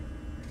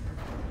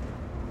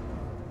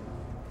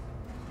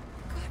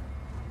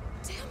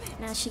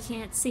 Now she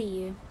can't see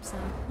you, so,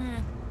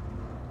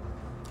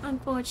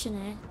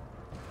 unfortunate.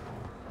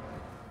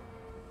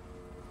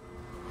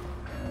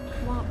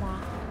 Wah wah.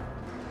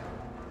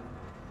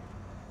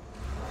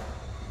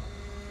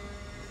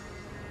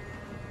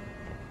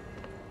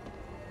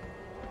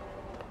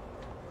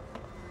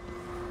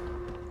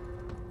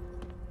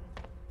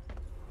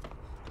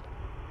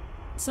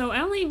 So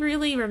I only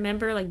really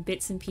remember like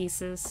bits and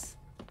pieces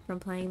from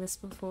playing this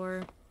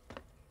before.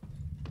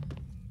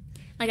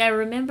 Like, I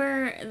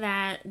remember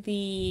that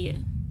the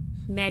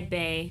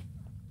medbay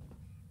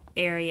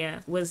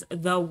area was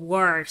the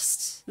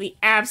worst. The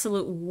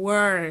absolute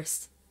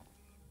worst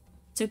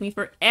took me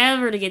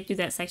forever to get through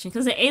that section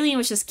because the alien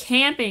was just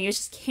camping. It was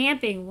just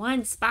camping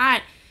one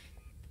spot.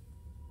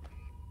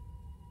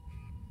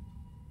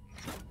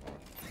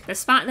 The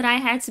spot that I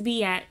had to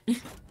be at.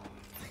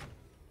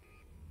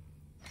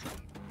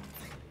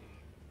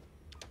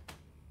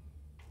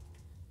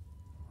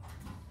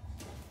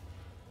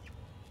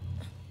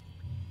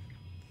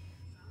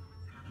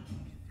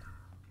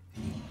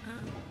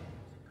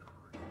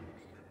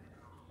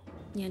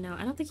 Yeah, no,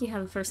 I don't think you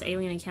have the first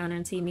alien encounter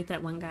until you meet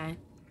that one guy.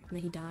 And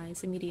then he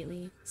dies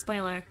immediately.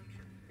 Spoiler.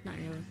 Not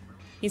really.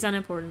 He's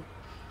unimportant.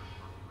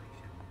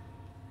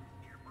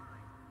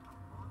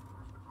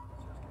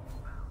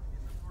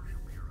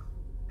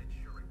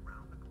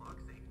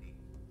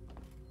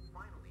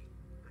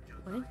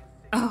 What?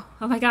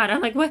 Oh my god,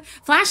 I'm like, what?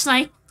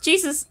 Flashlight?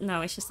 Jesus!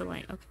 No, it's just a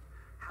light. Okay.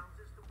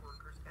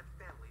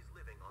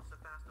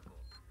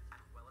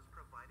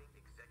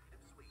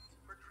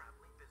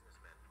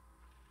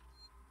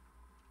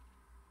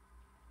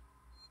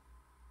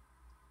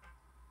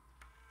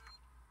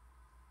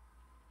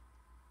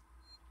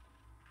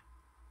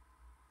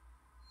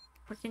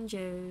 Frickin'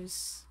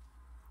 Joes.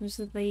 Those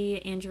are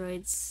the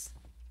androids.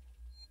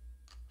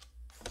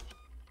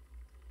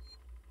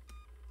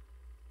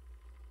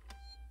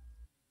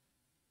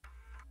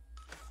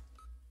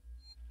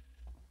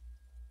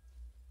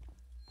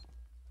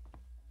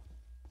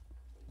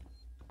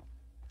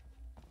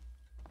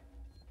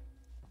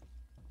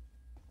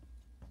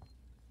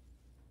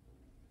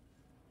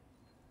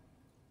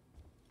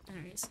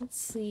 Alright, so let's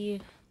see.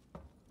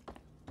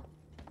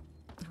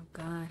 Oh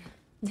god.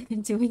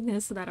 Doing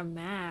this without a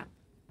map.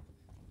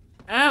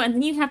 Oh, and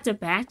then you have to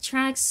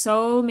backtrack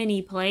so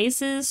many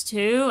places,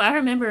 too. I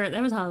remember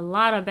there was a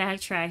lot of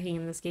backtracking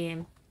in this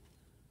game.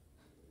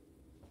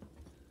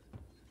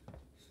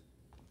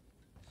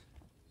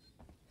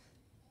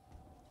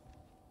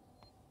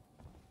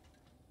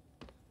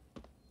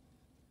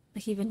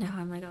 Like, even now,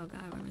 I'm like, oh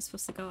god, where am I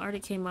supposed to go? I already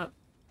came up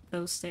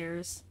those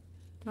stairs.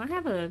 Do I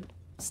have a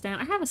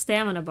I have a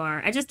stamina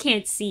bar. I just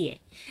can't see it.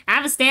 I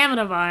have a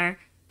stamina bar.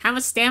 How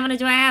much stamina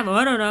do I have? Oh,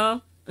 I don't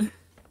know.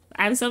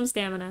 I have some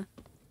stamina.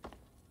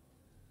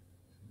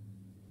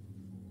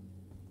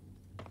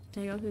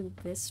 Did I go through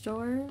this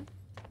door?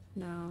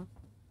 No.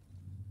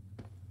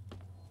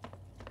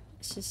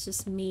 It's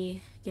just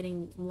me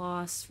getting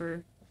lost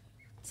for...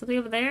 Something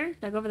over there?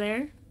 Did I go over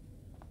there?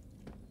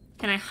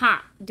 Can I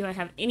hop? Do I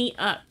have any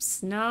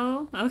ups?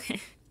 No? Okay.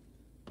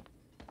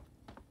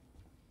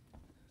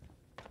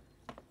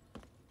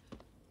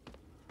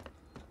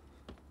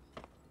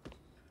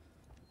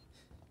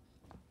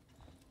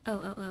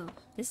 Oh.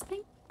 This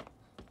thing?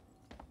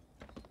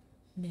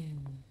 No.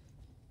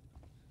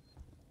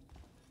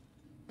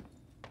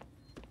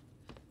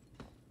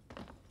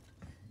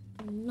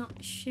 I'm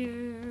not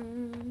sure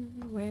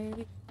where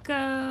to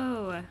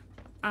go.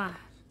 Ah,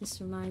 this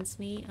reminds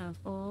me of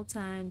old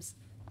times.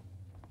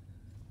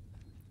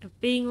 Of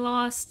being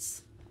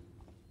lost.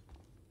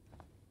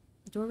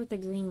 The door with the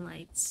green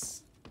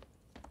lights.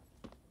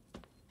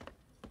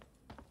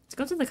 Let's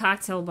go to the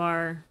cocktail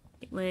bar.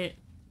 Get lit.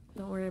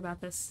 Don't worry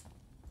about this.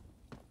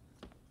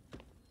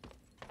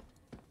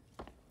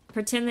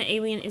 Pretend the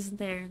alien isn't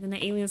there. Then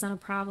the alien's not a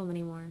problem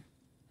anymore.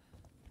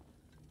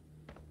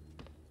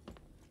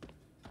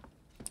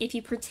 If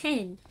you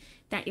pretend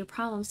that your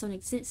problems don't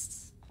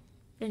exist,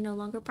 they're no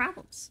longer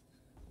problems.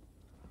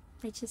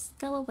 They just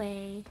go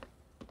away.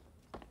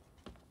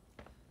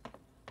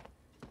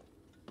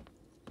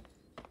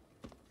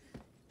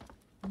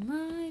 Am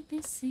I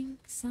missing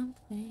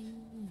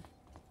something?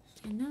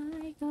 Can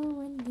I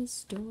go in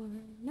this door?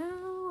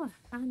 No,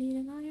 I need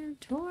an iron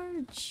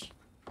torch.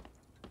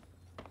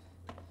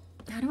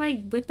 How do I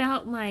whip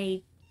out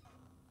my...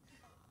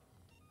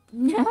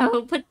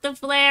 No, put the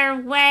flare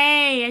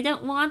away! I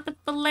don't want the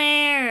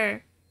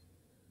flare!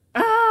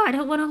 Oh, I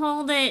don't want to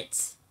hold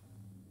it!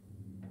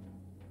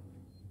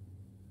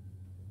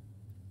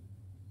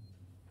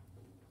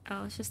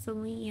 Oh, it's just a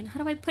lean.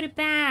 How do I put it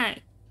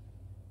back?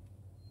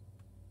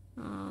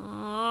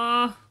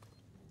 Oh.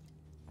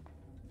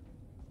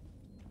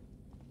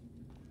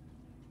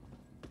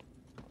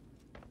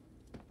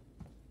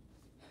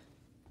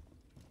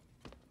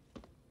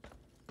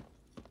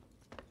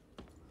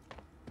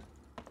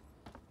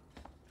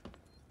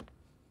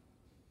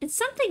 It's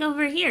something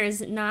over here,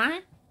 is it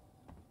not?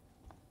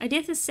 I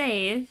did the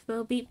save,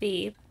 little beep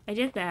beep. I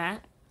did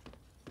that.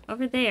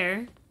 Over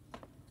there.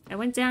 I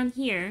went down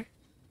here.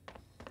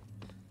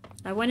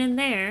 I went in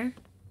there.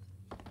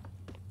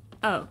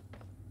 Oh.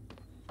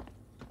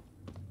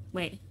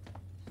 Wait.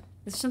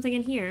 Is there something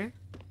in here?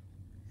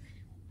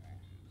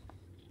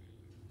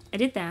 I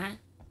did that.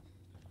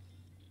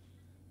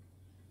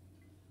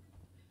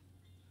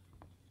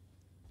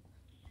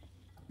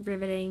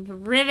 Riveting.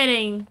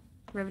 Riveting!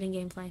 Riveting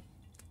gameplay.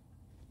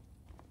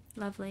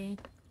 Lovely.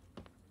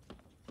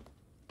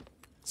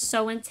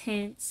 So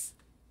intense.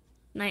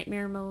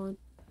 Nightmare mode.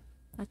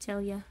 I tell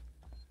ya.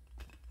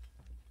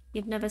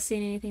 You've never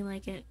seen anything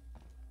like it.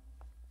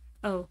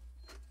 Oh.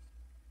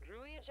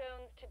 Druia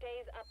Jones,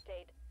 today's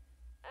update.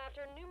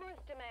 After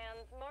numerous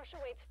demands, Marshal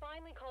Waits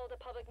finally called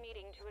a public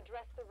meeting to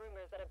address the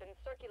rumors that have been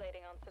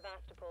circulating on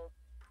Sevastopol.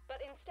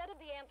 But instead of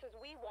the answers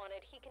we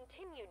wanted, he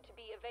continued to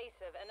be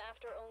evasive, and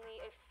after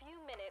only a few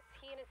minutes,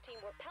 he and his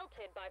team were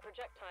pelted by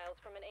projectiles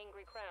from an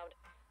angry crowd.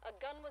 A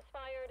gun was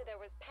fired,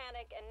 there was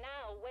panic, and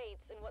now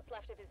Waits and what's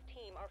left of his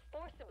team are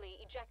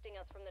forcibly ejecting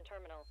us from the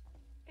terminal.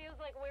 Feels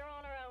like we're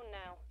on our own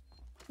now.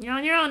 You're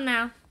on your own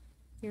now.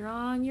 You're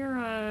on your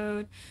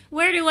own.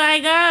 Where do I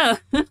go?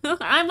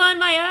 I'm on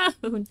my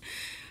own.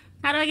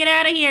 How do I get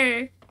out of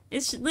here?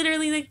 It's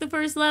literally like the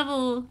first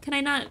level. Can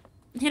I not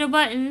hit a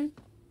button?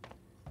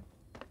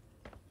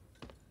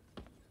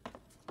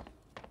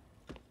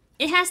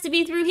 It has to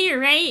be through here,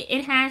 right?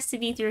 It has to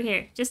be through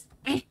here. Just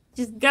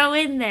go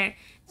in there.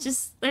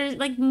 Just, there's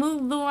like,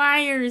 move the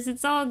wires.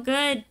 It's all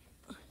good.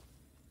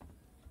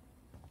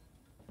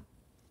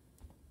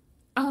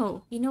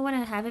 Oh, you know what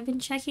I haven't been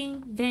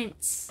checking?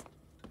 Vents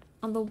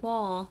on the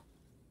wall.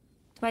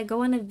 Do I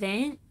go in a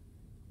vent?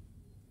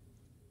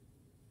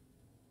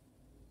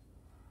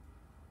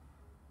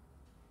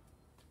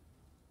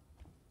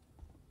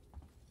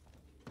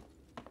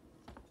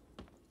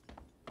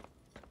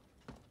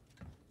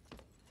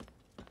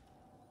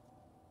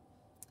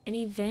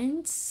 Any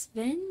vents?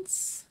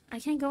 Vents? I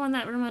can't go in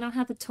that room. I don't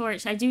have the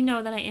torch. I do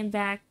know that I end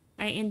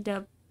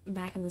up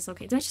back in this.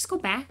 Okay, do I just go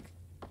back?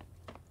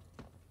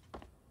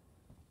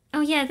 Oh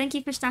yeah, thank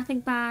you for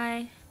stopping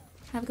by.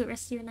 Have a good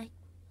rest of your night.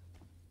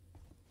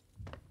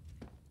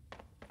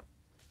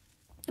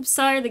 I'm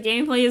sorry, the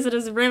gameplay isn't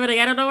as riveting.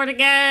 I don't know where to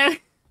go.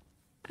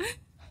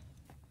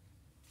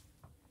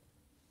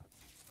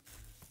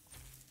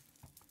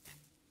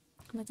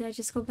 But did I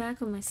just go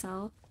back on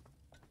myself?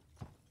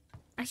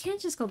 I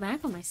can't just go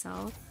back on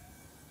myself.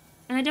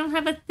 And I don't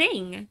have a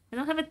thing. I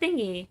don't have a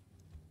thingy.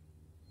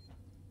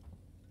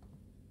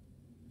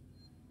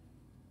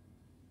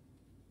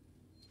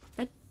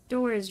 That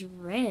door is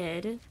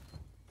red.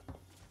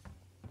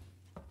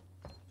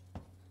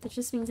 That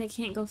just means I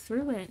can't go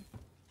through it.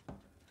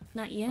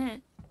 Not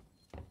yet.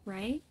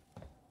 Right?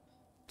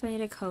 Do I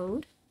need a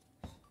code?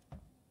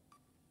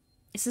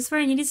 Is this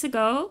where I needed to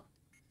go?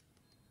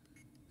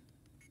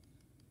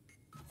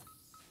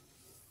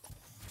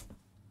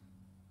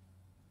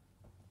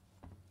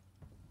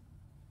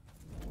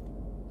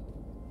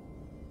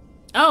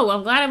 Oh,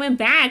 I'm glad I went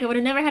back. I would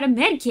have never had a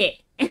med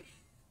kit. Have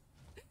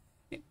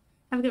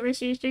a good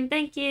rest of your stream.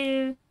 Thank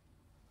you.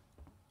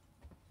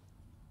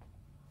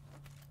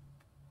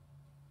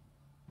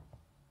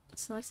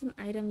 Select an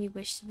item you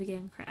wish to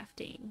begin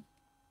crafting.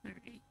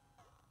 Alright.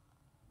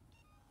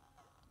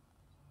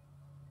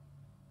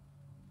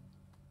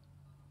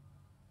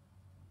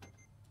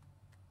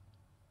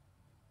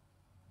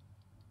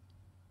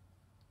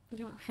 I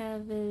don't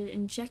have an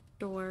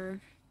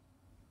injector.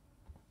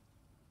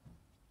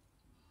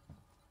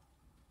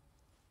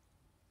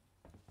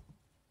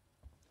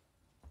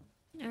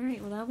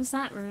 Alright, well that was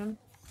that room.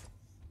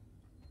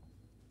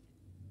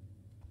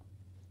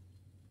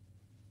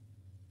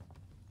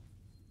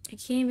 I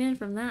came in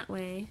from that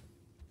way.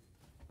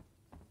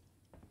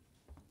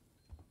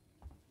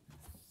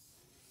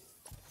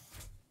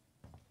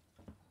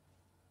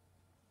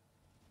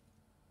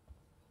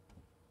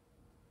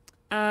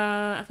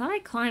 I thought I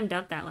climbed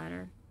up that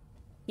ladder.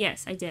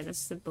 Yes, I did.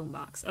 This is the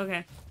boombox.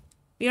 Okay.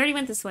 We already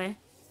went this way.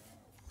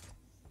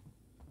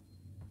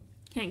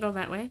 Can't go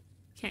that way.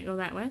 Can't go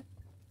that way.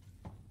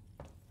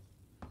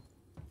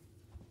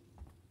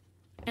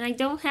 And I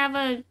don't have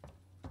a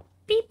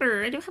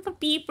beeper. I don't have a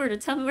beeper to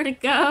tell me where to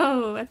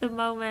go at the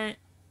moment.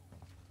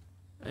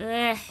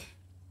 Ugh.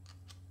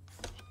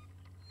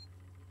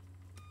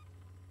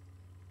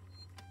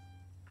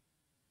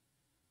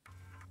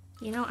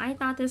 You know, I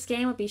thought this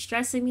game would be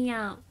stressing me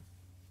out.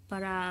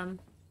 But,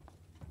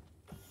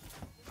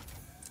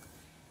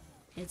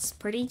 it's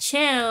pretty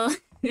chill.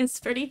 It's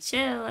pretty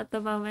chill at the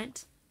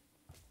moment.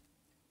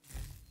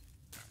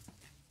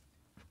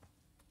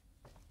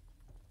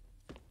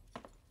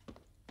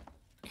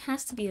 It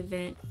has to be a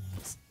vent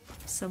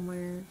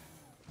somewhere.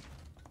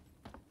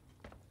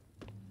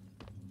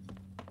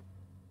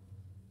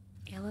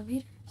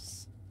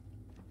 Elevators?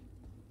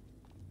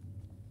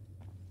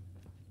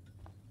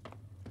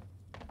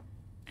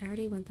 I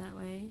already went that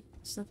way.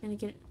 There's nothing to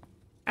get.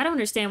 I don't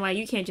understand why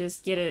you can't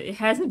just get it. It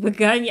hasn't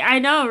begun yet. I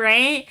know,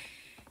 right?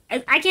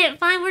 I can't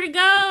find where to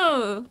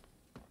go.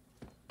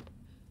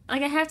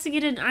 Like, I have to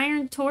get an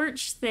iron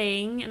torch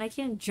thing, and I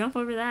can't jump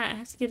over that. I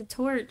have to get a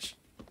torch.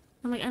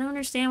 I'm like, I don't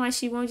understand why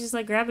she won't just,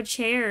 like, grab a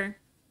chair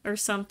or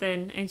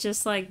something and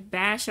just, like,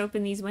 bash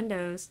open these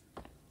windows.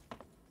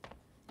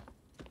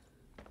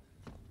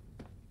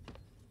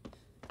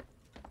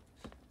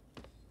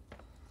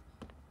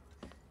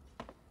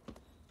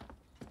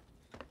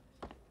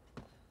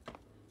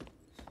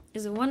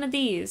 Is it one of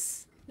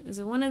these? Is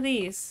it one of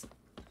these?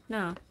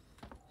 No.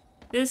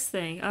 This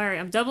thing. Alright,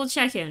 I'm double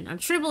checking. I'm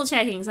triple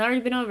checking. It's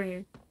already been over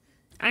here.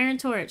 Iron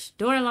torch.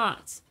 Door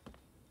locked.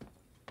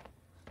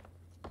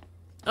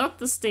 Up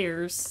the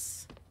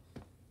stairs.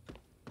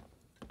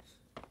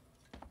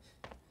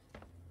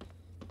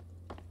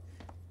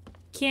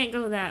 Can't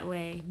go that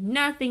way.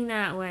 Nothing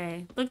that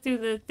way. Look through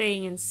the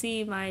thing and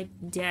see my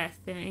death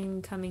and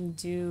incoming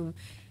doom.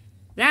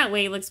 That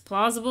way looks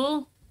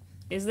plausible.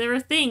 Is there a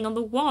thing on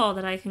the wall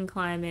that I can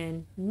climb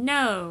in?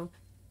 No.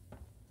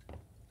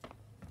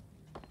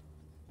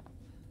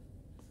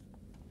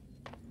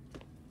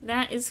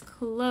 That is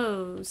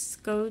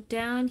closed. Go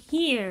down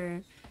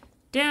here.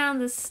 Down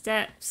the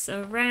steps.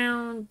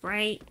 Around.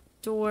 Bright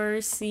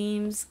door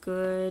seems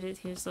good.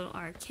 Here's a little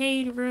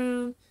arcade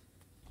room.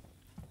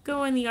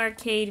 Go in the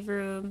arcade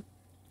room.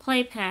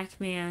 Play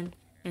Pac-Man.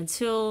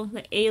 Until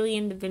the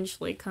alien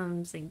eventually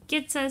comes and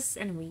gets us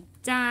and we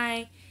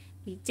die.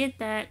 We did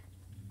that.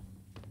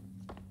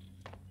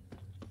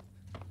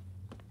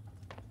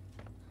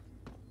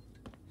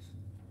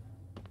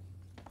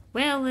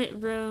 Well-lit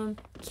room,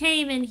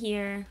 came in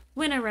here,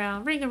 went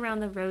around, ring around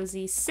the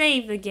rosy,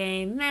 save the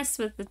game, mess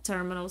with the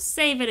terminal,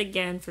 save it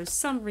again for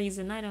some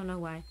reason, I don't know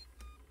why.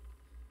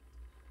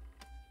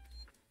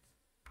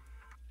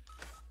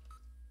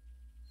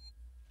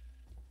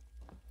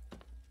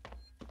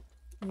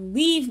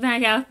 Leave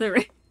back out the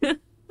ring.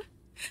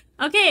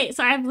 Okay,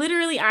 so I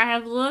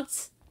have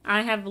looked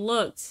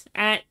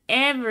at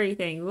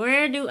everything.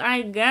 Where do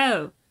I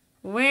go?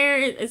 Where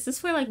is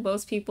this? Where like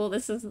most people,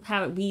 this is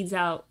how it weeds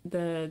out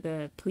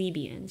the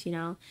plebeians, you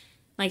know,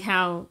 like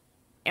how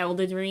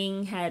Elden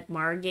Ring had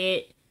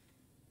Margit,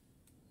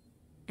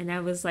 and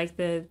that was like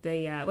the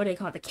what do they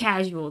call it? The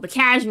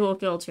casual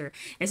filter.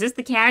 Is this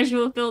the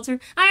casual filter?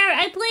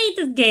 I played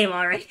this game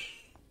already.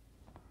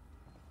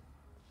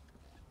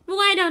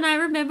 Why don't I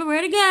remember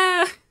where to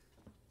go?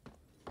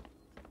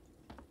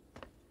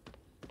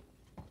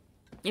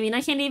 I mean,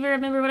 I can't even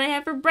remember what I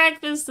had for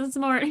breakfast this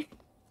morning.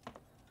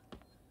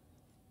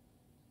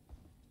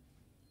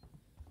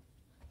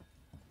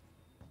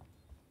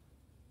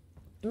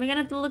 Am I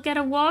gonna have to look at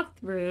a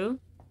walkthrough?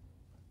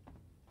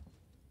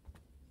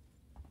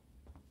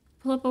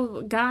 Pull up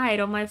a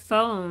guide on my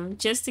phone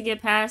just to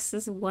get past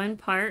this one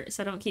part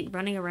so I don't keep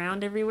running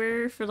around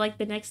everywhere for like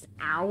the next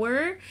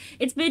hour?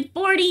 It's been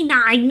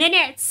 49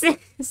 minutes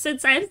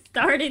since I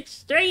started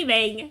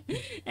streaming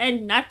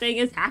and nothing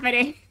is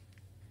happening.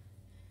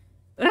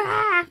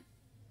 Ah!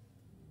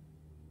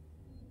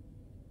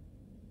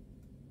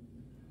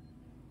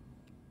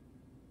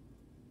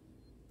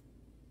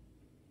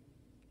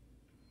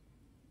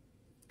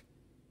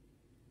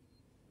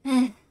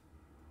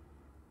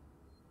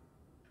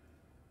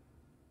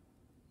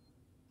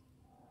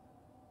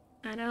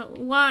 I don't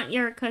want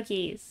your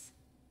cookies.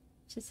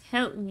 Just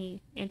help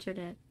me,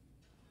 internet.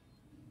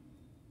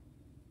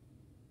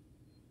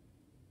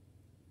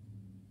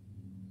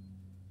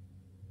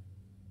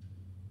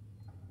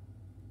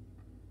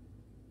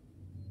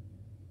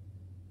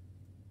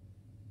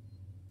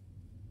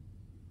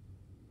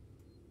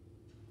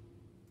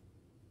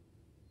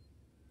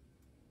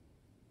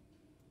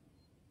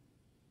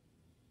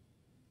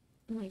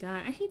 Oh my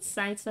god, I hate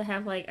sites that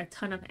have like a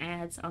ton of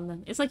ads on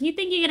them. It's like, you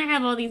think you're gonna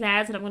have all these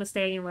ads and I'm gonna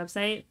stay on your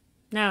website?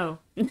 No.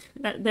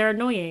 They're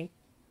annoying.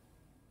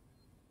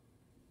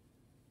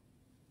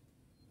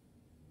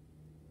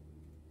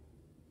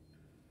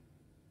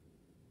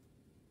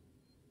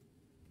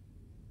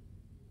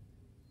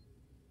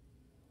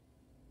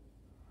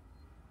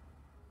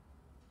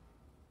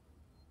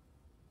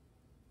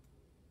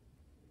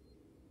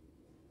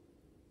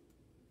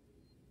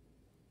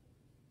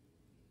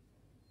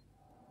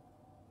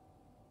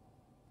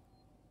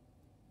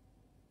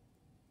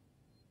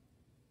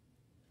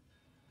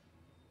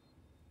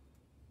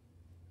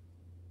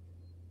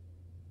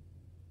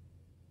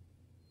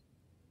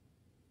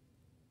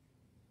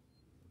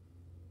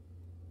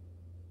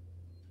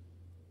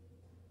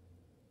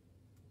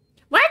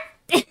 What?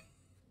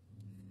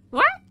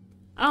 What?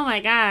 Oh my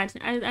god.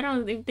 I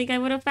don't even think I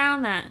would have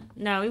found that.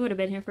 No, we would have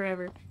been here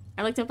forever.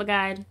 I looked up a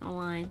guide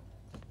online.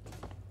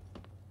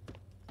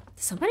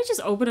 Did somebody just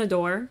open a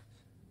door?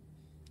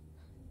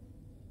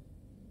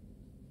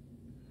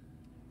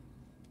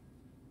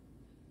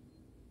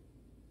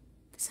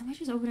 Did somebody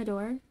just open a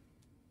door?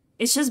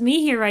 It's just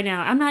me here right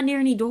now. I'm not near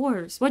any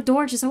doors. What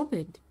door just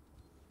opened?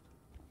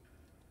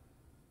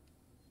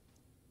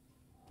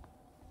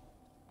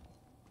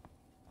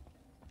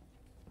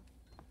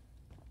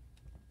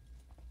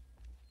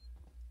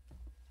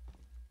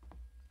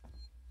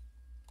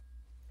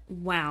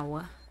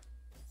 Wow.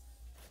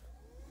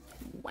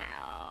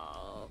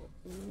 Wow.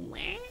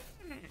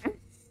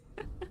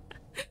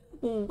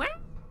 Wow.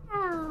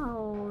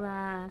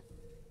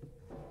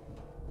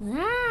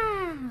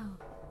 Wow.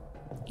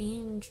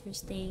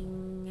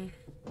 Interesting.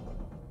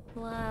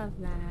 Love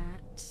that.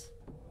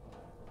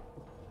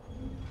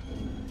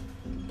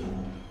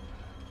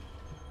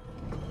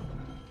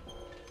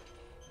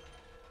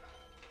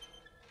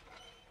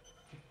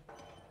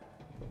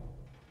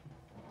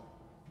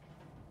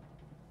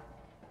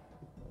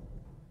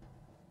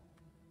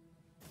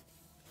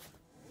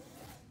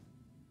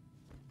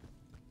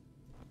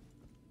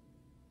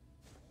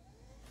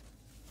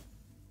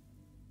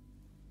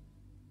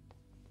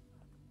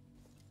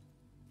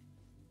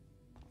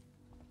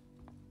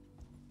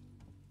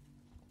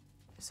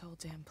 This whole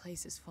damn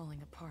place is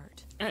falling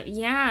apart.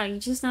 Yeah, you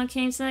just now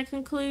came to that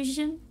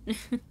conclusion.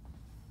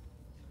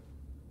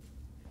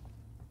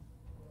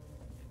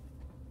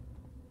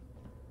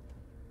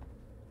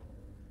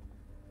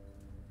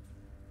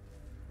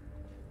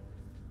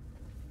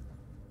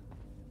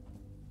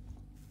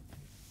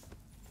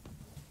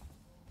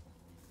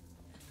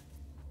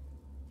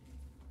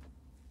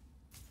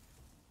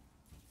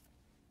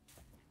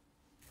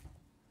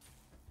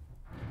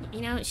 You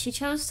know, she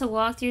chose to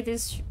walk through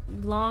this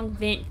long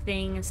vent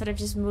thing instead of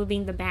just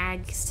moving the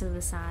bags to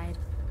the side.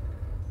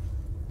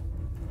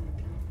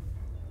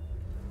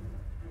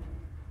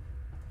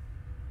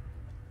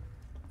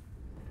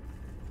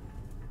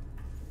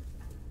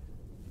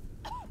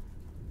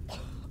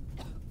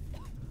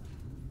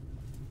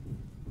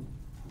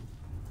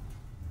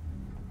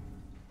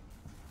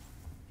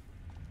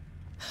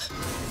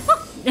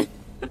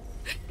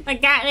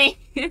 That got me.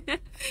 I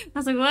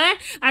was like, what?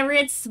 I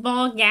read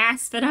small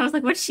gasp, and I was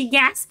like, what's she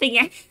gasping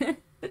at?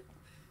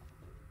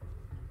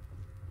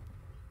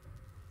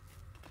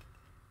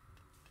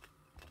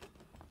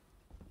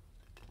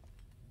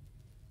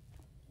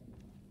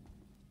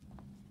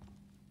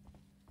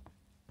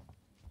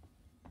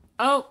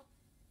 Oh.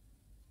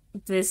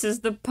 This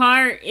is the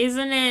part,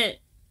 isn't it?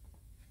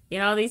 You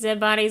know, all these dead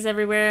bodies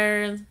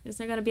everywhere. Is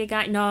there gonna be a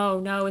guy? No,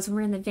 no, it's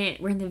we're in the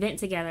vent. We're in the vent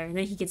together, and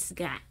then he gets the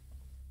guy.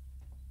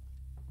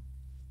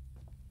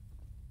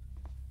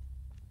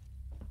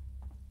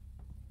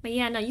 But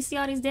yeah, no, you see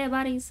all these dead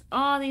bodies?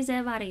 All these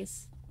dead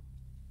bodies.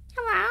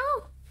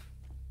 Hello?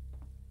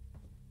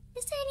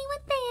 Is there anyone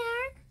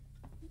there?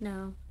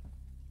 No.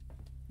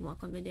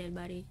 Walk on the dead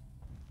body.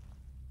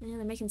 Yeah,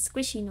 they're making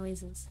squishy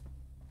noises.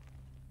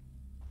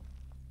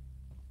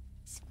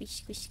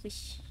 Squish, squish,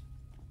 squish.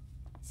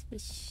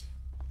 Squish.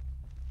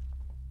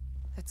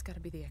 That's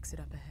gotta be the exit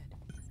up ahead.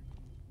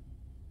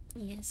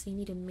 Yeah, so you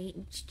need a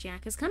maintenance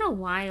jack. It's kind of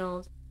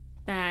wild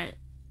that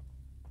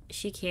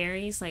she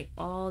carries like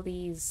all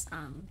these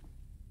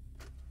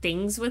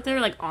things with her,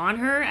 like on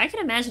her. I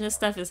can imagine this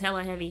stuff is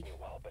hella heavy.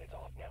 Well, but it's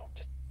off now.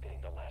 Just fitting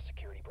the last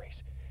security brace.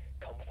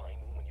 Come find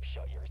me when you've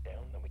shut yours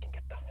down, then we can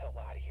get the hell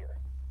out of here.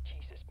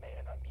 Jesus,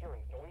 man, I'm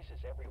hearing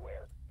noises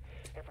everywhere.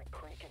 Every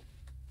creaking.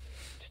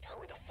 Just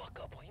hurry the fuck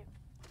up, will you?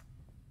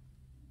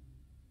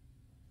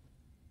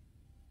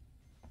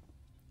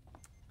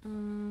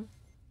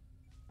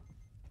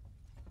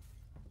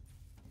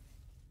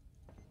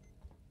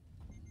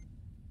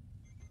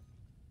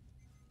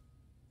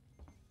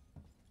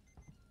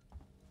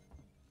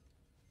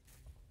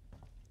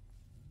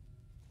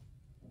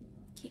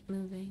 Keep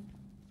moving.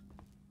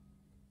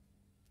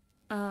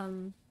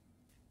 I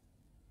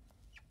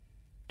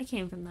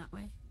came from that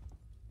way.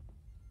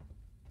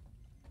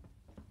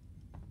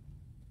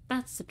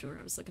 That's the door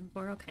I was looking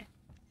for. Okay.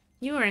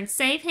 You are in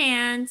safe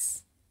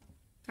hands.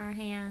 Our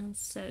hands,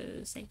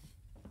 so safe.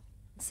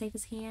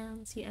 Safest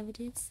hands you ever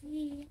did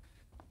see.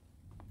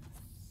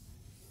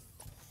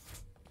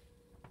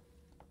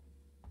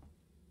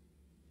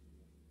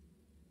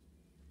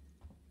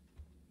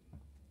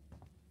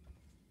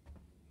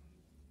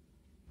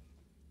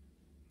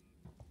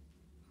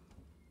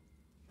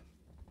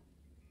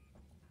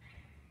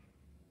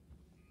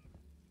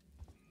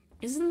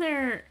 Isn't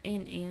there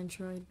an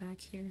android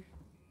back here?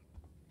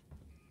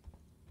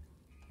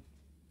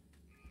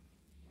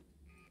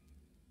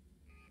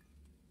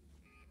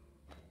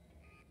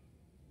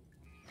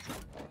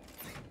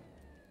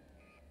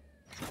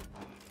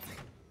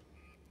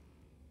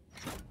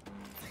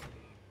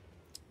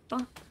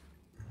 Oh.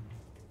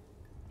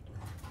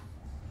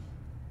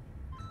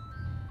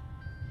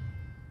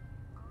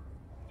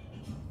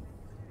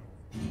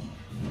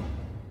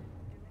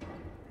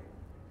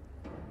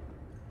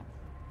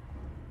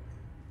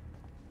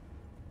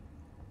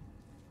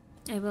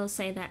 I will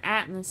say the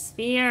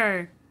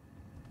atmosphere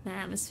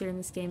in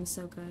this game is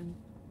so good.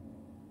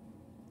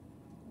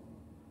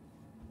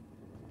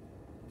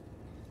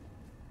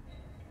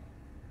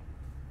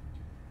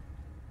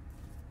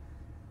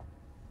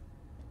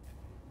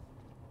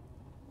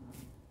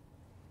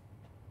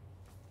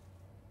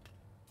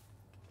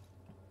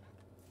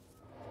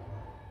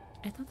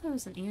 I thought that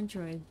was an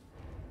android.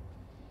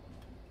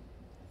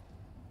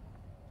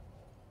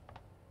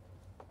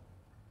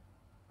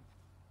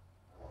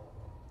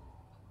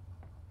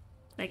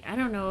 Like, I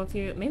don't know if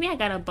you... Maybe I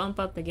gotta bump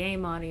up the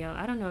game audio.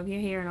 I don't know if you're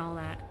hearing all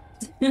that.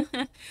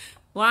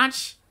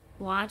 Watch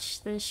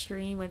the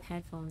stream with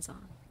headphones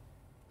on.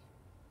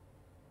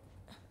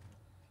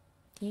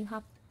 Can you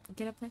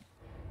get up there?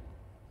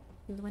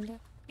 Through the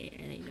window? Yeah,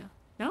 there you go.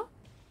 No?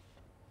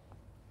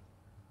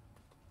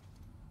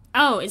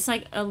 Oh, it's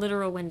like a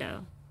literal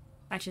window.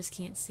 I just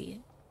can't see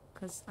it.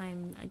 Because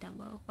I'm a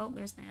Dumbo. Oh,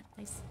 there's that.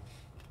 Nice.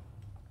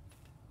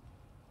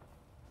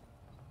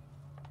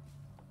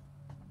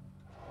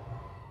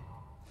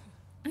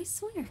 I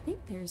swear, I think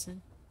there's a...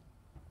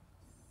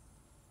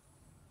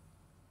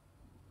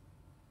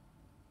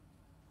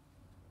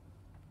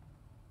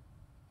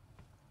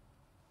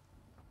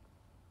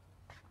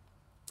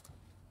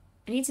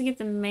 I need to get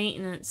the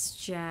maintenance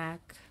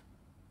jack.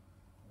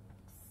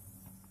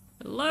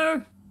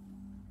 Hello?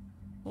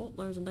 Oh,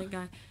 there's a big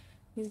guy.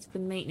 He's the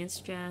maintenance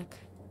jack.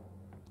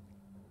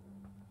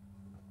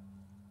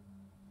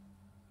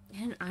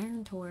 And an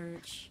iron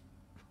torch.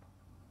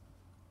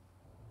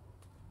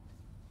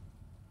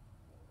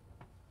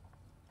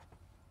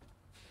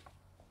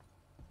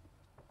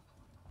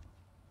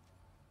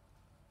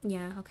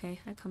 Yeah, okay,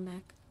 I come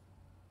back.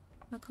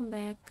 I'll come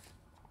back.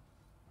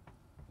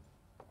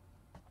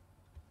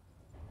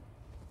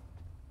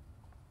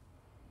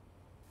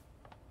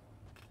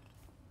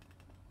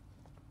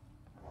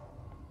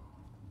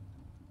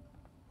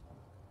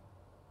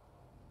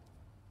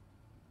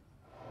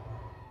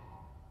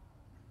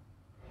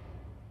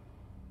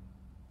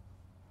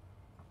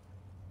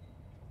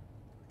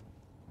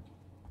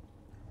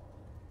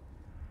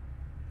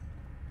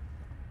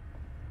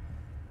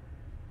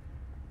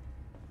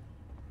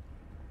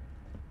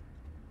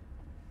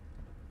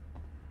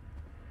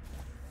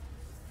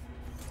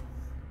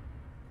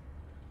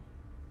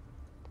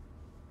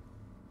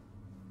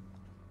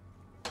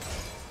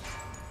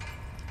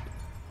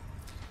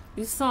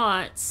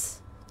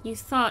 You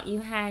thought you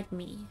had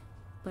me,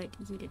 but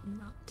you did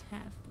not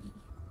have me.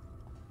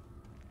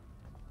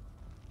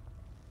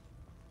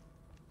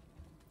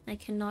 I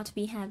cannot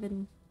be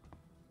having.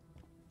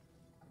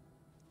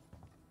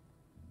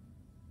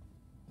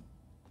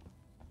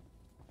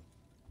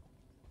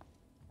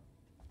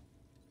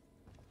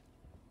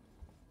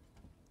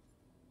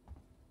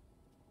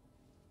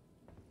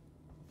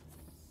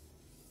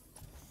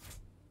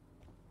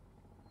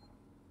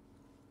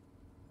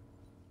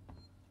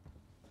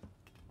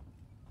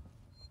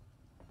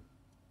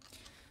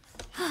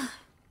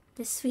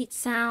 The sweet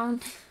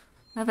sound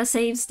of a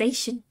save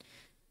station.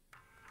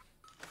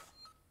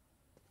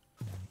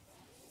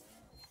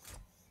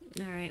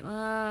 Alright,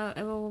 well,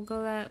 I will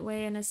go that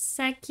way in a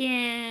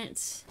second.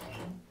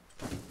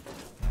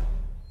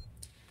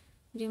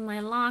 Do my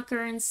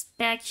locker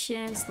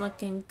inspections,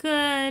 looking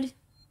good.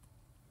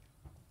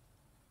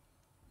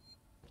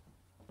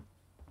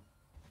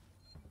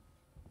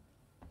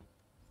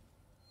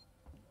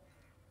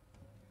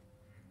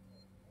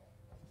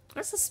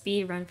 What's the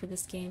speed run for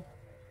this game?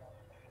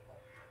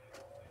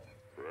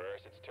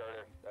 First, it's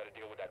Turner. Gotta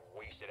deal with that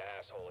wasted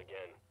asshole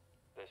again.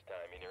 This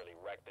time he nearly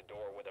wrecked the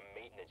door with a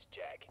maintenance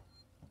jack.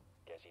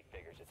 Guess he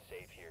figures it's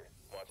safe here.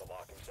 Wants to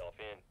lock himself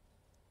in.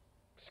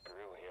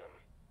 Screw him.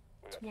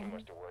 We got too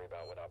much to worry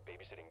about without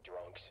babysitting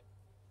drunks.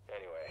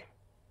 Anyway,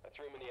 I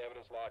threw him in the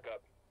evidence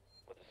lockup.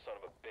 Let the son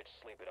of a bitch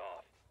sleep it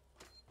off.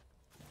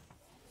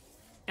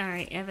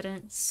 Alright,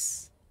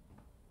 evidence.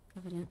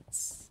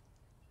 Evidence.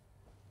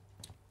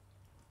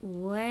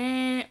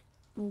 What?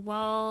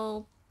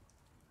 Well...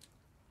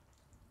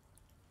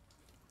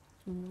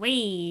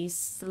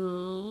 Waste.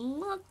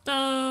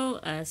 Lotto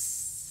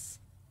us.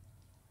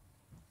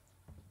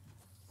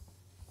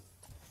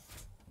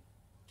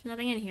 There's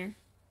nothing in here.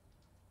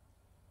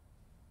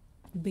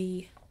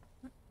 B.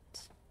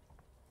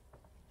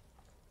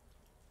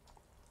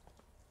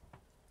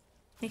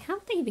 I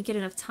don't think we get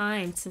enough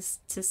time to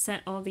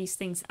set all these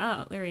things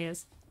up. There he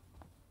is.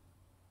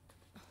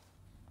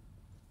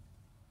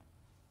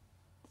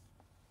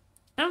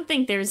 I don't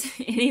think there's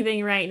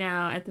anything right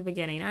now at the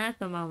beginning. Not at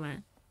the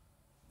moment.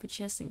 But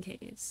just in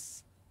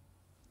case.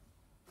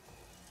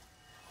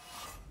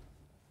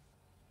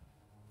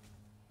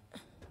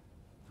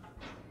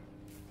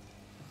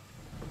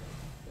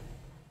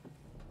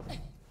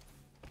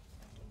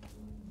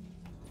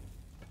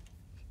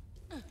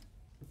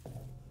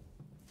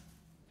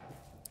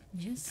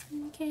 Just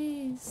in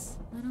case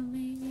I don't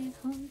make it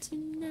home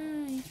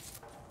tonight.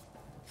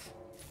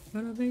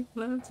 Gonna make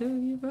love to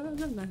you for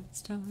the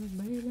last time,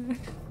 baby.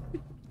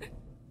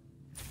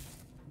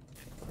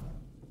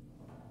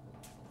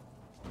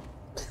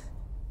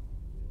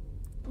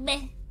 Meh.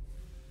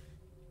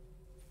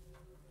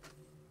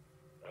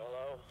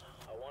 Hello,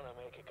 I want to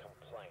make a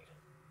complaint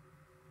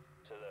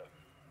to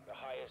the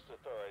highest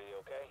authority,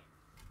 okay?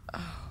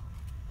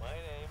 My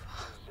name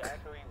is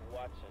Zachary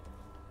Watson.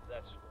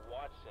 That's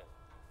Watson.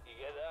 You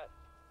get that?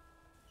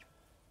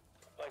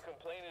 My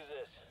complaint is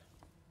this.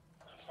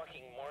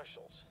 Fucking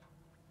marshals.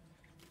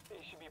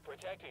 They should be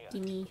protecting us.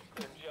 Give me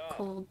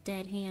cold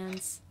dead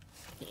hands.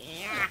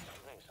 Yeah.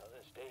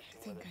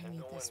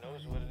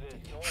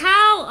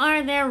 How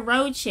are there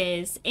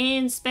roaches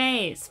in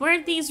space?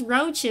 Where'd these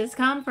roaches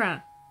come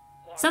from?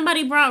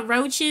 Somebody brought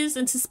roaches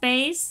into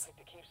space?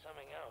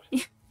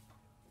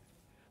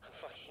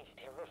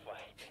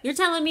 You're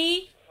telling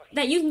me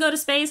that you can go to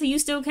space and you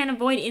still can't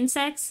avoid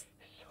insects?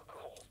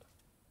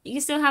 You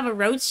can still have a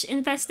roach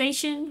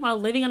infestation while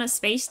living on a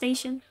space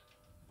station?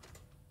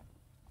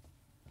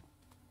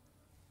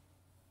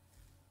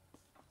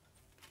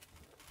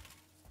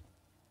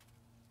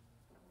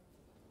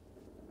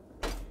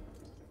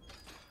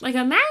 Like,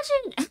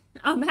 imagine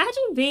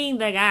being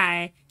the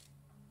guy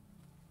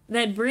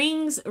that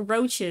brings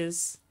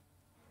roaches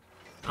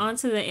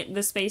onto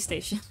the space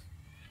station.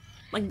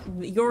 Like,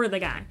 you're the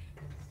guy.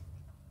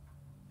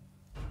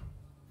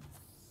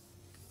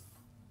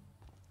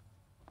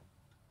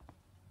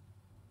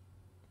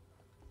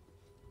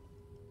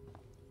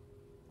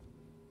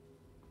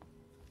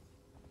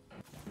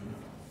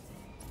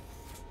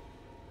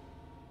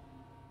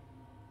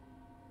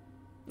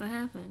 What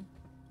happened?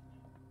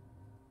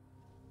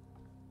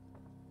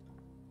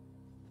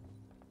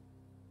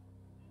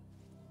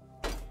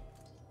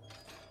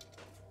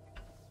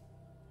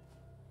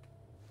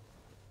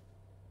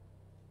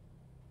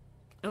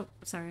 Oh,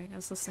 sorry, I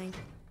was listening.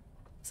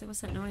 So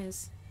what's that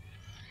noise?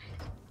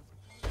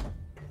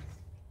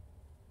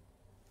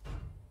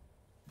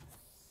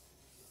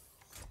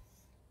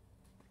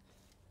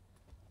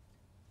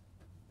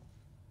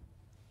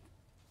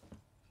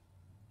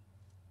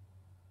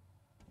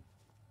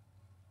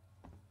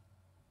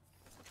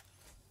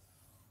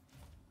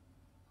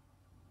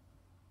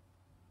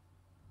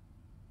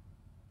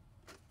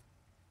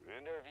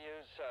 Interview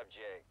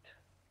subject.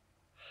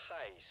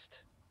 Heist.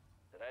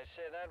 Did I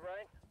say that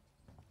right?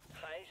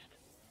 Heist?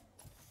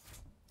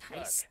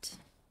 Heist.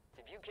 Look,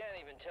 if you can't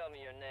even tell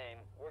me your name,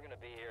 we're gonna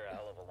be here a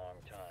hell of a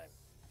long time.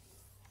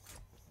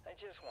 I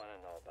just want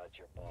to know about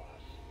your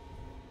boss.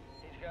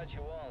 He's got you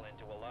all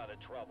into a lot of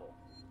trouble.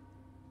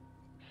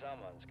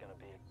 Someone's gonna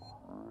be...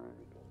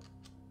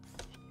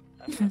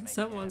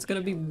 Someone's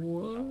gonna be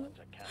what?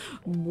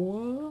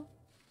 What?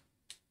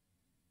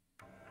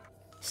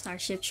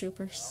 Starship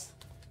Troopers.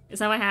 Is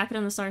that what happened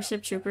in the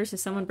Starship Troopers? Did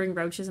someone bring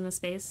roaches into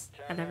space?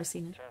 I've never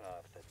seen it. Turn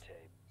off the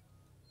tape.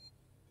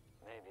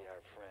 Maybe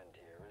our friend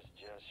here is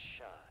just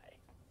shy.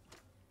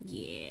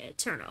 Yeah,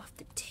 turn off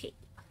the tape.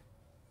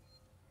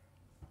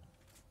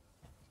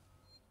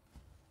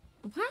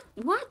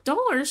 What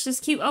doors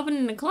just keep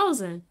opening and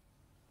closing?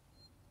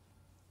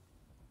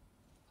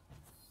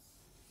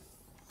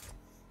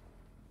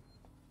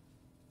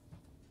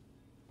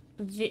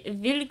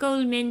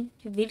 Vilgolmen.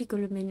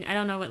 I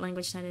don't know what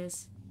language that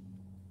is.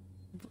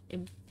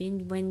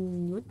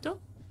 Benvenuto?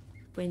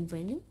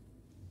 Benvenu?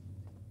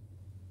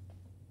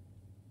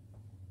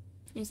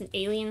 There's an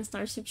alien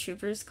Starship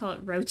Troopers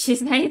called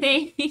roaches, I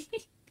think.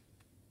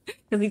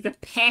 Because he's a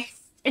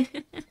pest.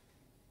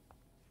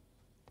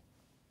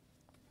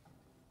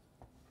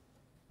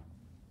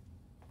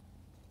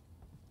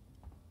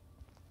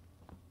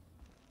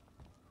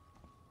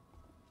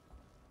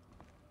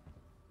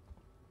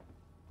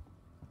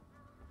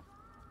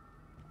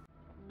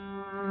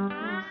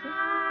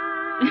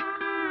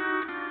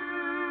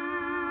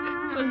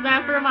 Was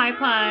that for my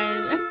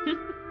pun?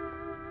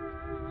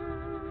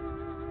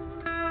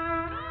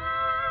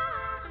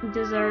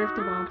 Deserved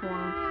womp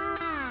womp.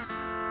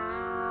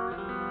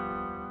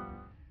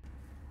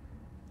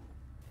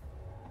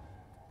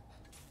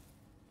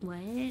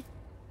 What?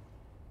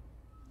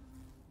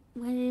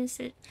 What is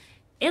it?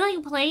 It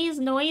like plays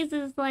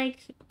noises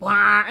like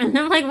wah, and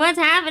I'm like, what's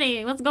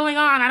happening? What's going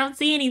on? I don't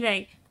see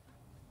anything.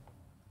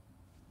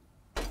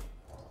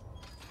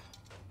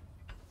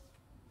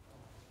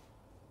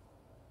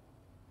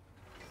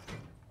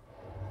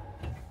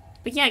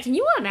 But yeah, can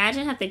you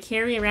imagine have to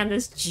carry around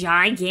this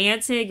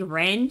gigantic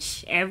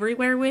wrench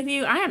everywhere with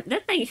you?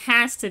 That thing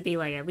has to be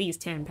like at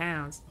least 10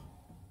 pounds.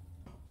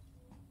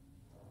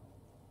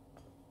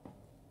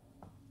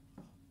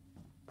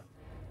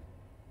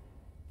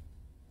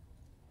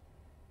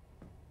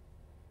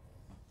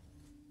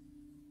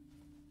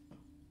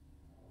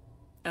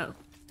 Oh,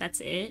 that's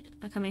it?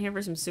 I come in here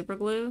for some super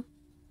glue?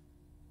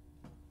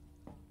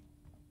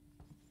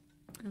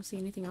 I don't see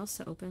anything else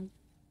to open.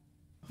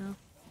 No.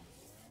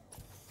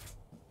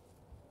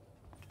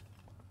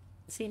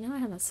 See, now I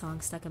have that song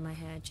stuck in my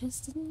head.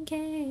 Just in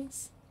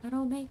case I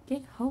don't make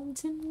it home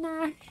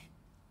tonight.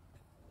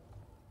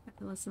 I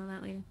can listen to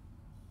that later.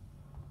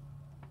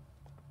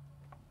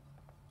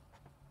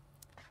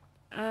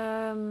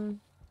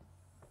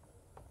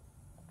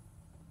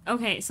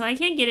 Okay, so I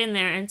can't get in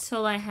there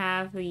until I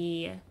have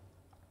the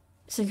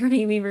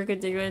Sigourney Weaver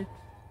could do it.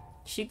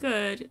 She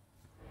could.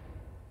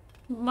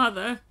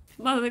 Mother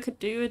could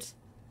do it.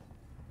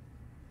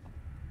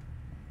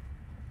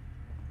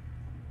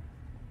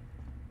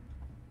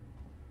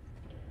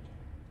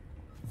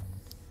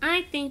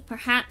 I think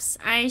perhaps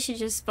I should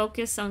just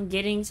focus on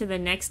getting to the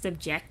next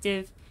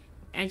objective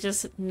and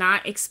just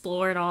not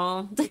explore at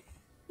all.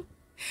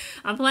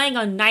 I'm playing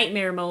on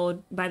nightmare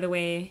mode, by the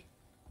way.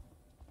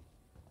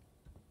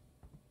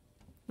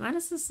 Why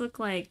does this look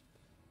like...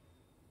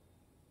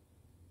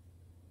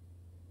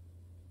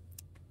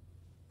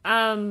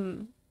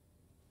 the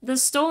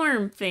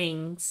storm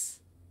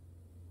things.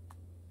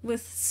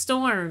 With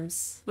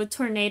storms. With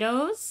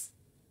tornadoes.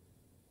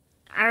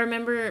 I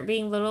remember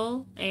being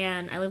little,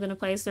 and I lived in a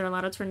place where there were a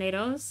lot of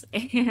tornadoes,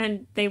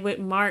 and they would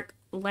mark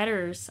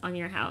letters on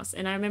your house.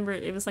 And I remember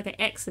it was like an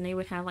X, and they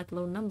would have like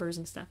little numbers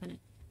and stuff in it.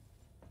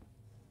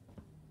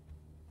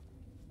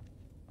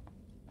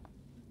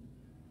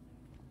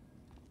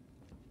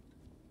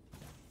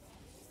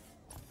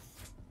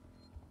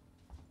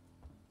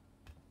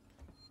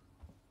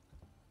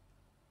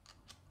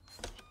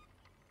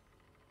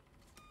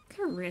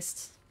 Her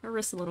wrist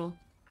a little.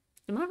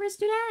 Did my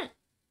wrist do that?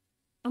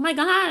 Oh my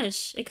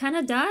gosh, it kind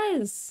of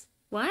does.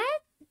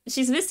 What?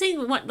 She's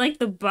missing what, like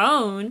the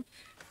bone.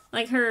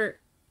 Like her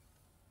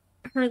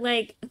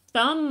like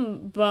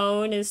thumb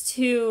bone is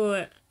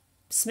too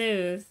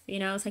smooth, you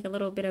know? It's like a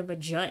little bit of a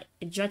jut.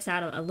 It juts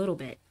out a little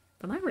bit.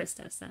 But my wrist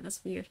does that.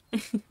 That's weird.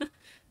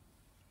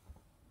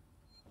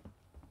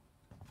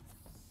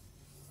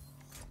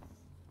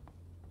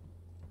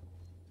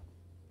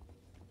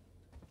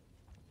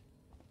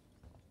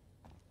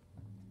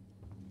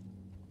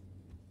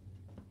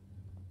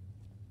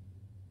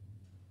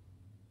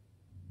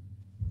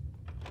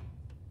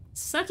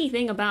 Sucky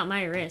thing about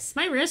my wrists.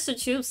 My wrists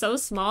are so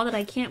small that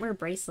I can't wear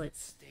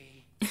bracelets.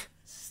 Stay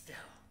still.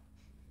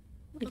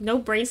 Like, no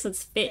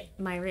bracelets fit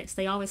my wrists.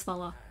 They always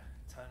fall off.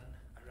 Turn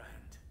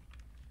around.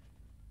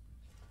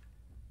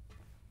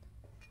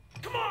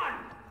 Come on!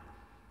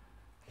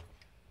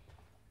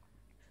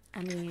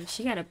 I mean,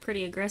 she got a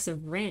pretty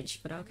aggressive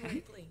wrench, but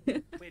okay.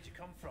 Where'd you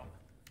come from?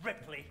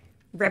 Ripley.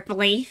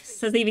 Ripley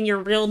says even your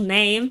real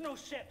name. No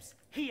ships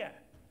here.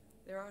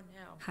 There are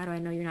now. How do I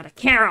know you're not a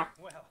Carol?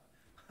 Well,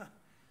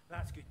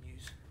 that's good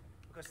news,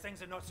 because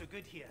things are not so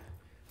good here.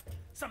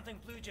 Something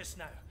blue just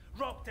now.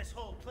 Rocked this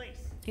whole place.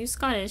 Are you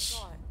Scottish?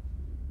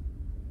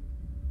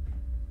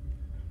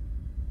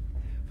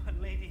 But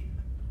lady,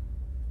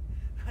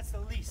 that's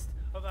the least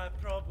of our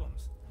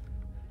problems.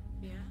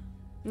 Yeah?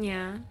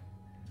 Yeah.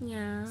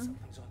 Yeah.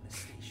 Something's on this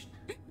station.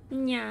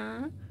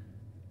 Yeah.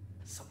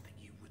 Something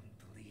you wouldn't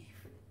believe.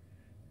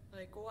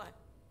 Like what?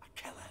 A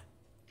killer.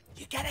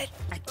 You get it?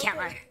 A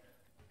killer.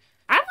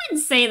 I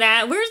wouldn't say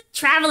that. We're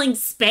traveling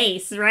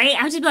space, right?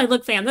 I would just be like,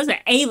 look, fam, there's an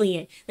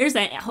alien. There's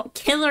a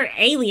killer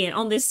alien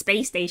on this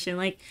space station.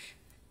 Like,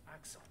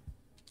 Axel.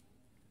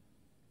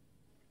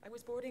 I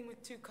was boarding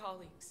with 2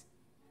 colleagues.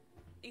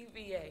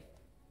 EVA.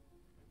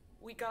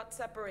 We got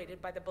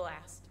separated by the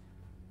blast.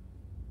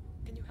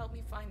 Can you help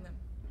me find them?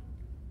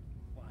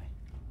 Why?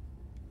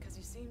 Because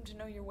you seem to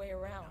know your way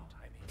around. No,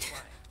 I mean, why?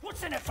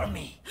 What's in it for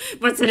me?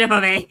 what's in it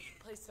for me?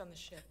 Placed on the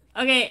ship.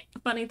 Okay,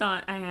 funny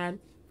thought I had.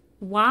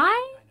 Why?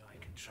 I know I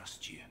can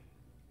trust you.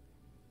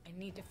 I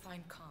need to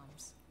find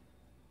comms.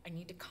 I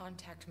need to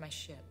contact my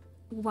ship.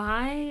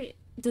 Why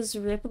does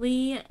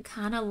Ripley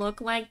kind of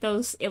look like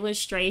those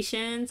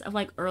illustrations of,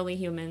 like, early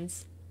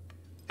humans?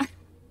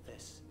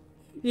 This.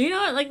 You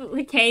know what, like,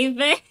 the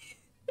caveman?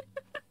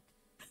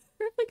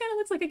 Ripley kind of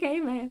looks like a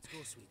caveman. Let's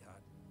go,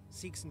 sweetheart.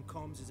 Seeks and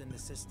comms is in the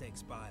Cystic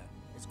Spire.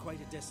 It's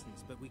quite a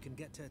distance, but we can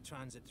get to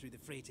transit through the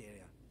freight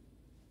area.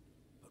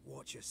 But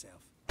watch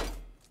yourself.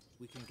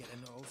 We can get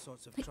into all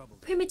sorts of trouble.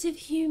 Primitive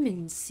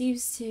humans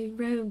used to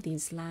roam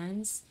these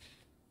lands,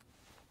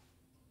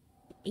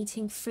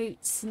 eating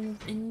fruits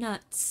and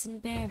nuts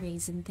and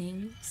berries and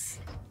things.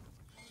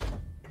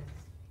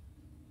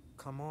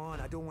 Come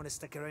on, I don't want to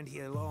stick around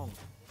here long.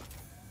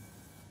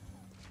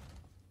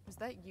 Was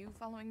that you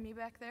following me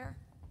back there?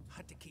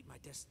 Had to keep my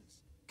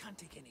distance. Can't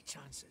take any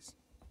chances.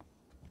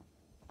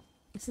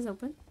 This is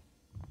open.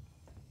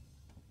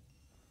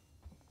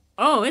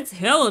 Oh, it's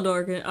hella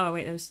dark. Oh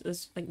wait,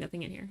 there's like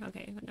nothing in here.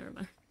 Okay, never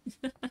mind.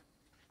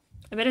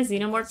 I bet a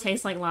xenomorph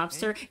tastes like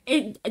lobster.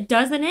 It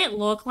doesn't it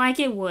look like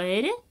it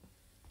would?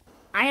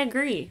 I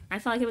agree. I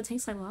feel like it would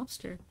taste like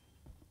lobster.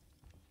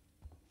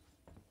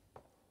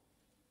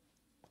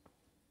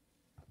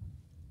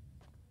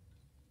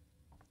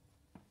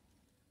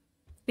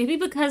 Maybe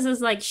because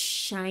it's like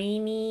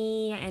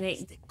shiny and it.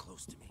 Stick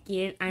close to me.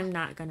 Yeah, I'm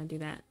not gonna do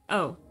that.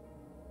 Oh,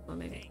 well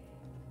maybe.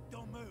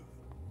 Don't move.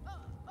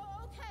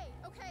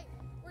 Okay.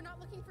 We're not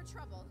looking for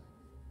trouble.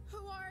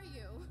 Who are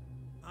you?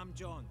 I'm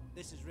John.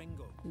 This is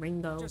Ringo.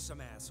 Ringo. Just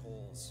some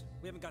assholes.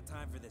 We haven't got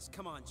time for this.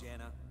 Come on,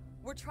 Jana.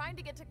 We're trying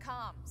to get to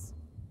comms.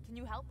 Can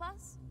you help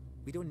us?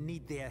 We don't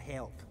need their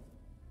help.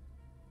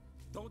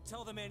 Don't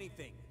tell them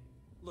anything.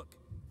 Look,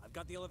 I've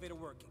got the elevator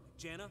working.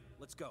 Jana,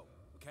 let's go,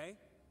 okay?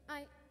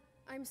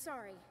 I'm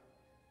sorry.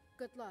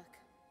 Good luck.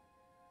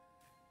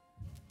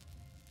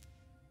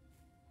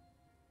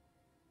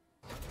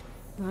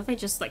 What if they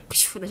just like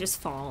they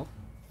just fall?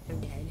 They're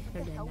dead.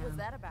 They're What the dead hell now. was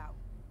that about?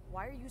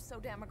 Why are you so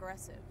damn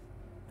aggressive?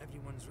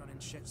 Everyone's running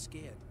shit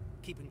scared,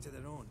 keeping to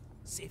their own.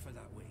 Safer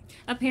that way.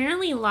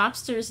 Apparently,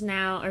 lobsters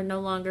now are no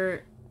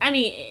longer. I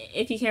mean,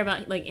 if you care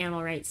about like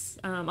animal rights,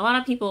 a lot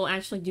of people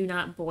actually do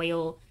not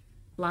boil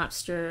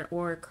lobster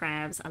or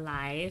crabs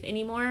alive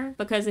anymore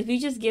because if you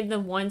just give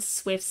them one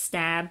swift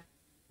stab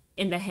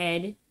in the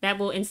head, that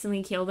will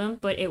instantly kill them,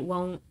 but it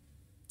won't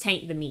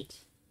taint the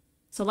meat.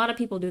 So a lot of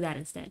people do that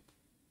instead.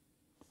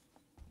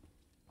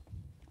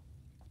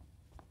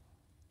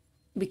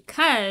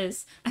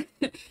 Because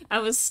I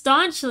was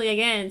staunchly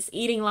against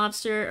eating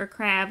lobster or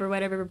crab or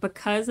whatever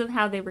because of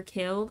how they were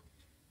killed.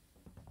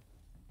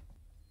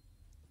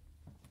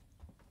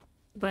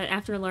 But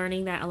after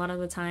learning that a lot of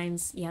the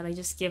times, yeah, they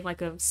just give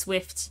like a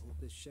swift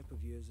This ship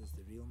of yours is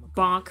the real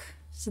bonk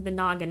to the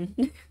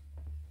noggin.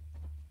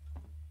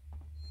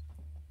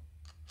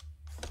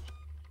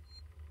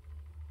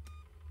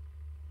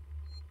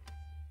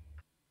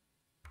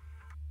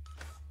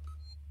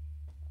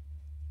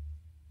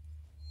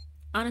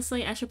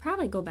 Honestly, I should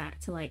probably go back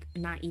to like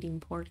not eating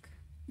pork.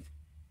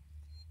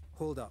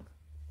 Hold up.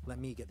 Let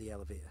me get the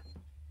elevator.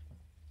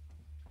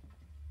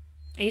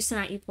 I used to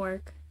not eat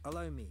pork.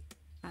 Allow me.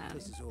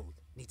 This is old.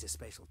 Needs a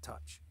special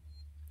touch.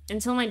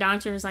 Until my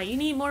doctor was like, you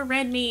need more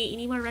red meat. You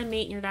need more red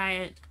meat in your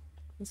diet.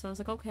 And so I was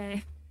like,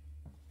 okay.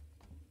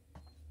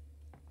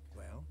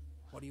 Well,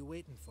 what are you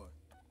waiting for?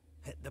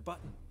 Hit the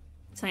button.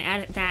 So I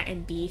added that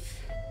and beef.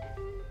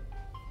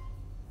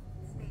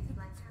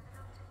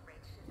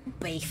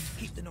 Beef.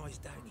 Keep the noise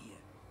down here.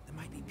 There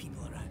might be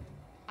people around.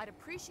 I'd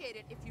appreciate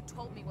it if you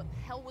told me what the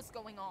hell was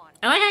going on.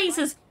 I like how he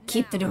says,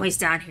 keep the noise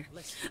down here.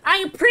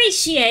 I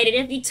appreciate it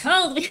if you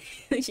told me.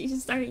 She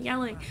just started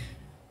yelling.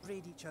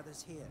 Raid each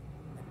other's hair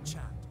and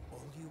chat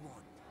all you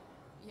want.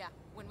 Yeah,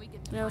 when we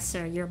get to No, find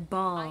sir, you, you're I need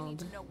bald.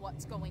 to know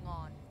what's going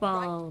on.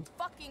 Bald.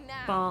 Right fucking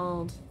now.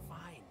 Bald. Fine.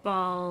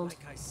 Bald.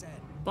 Like I said,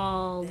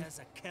 Bald. there's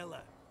a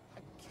killer.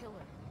 A killer.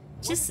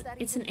 What Just, does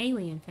that it's even an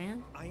alien,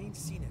 fan. I ain't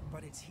seen it,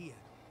 but it's here.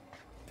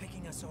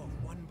 Picking us off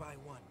one by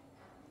one.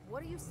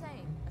 What are you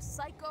saying? A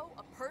psycho?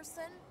 A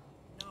person?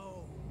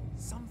 No,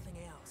 something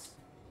else.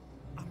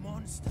 A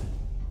monster.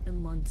 A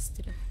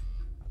monster.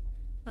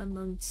 A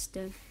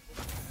monster.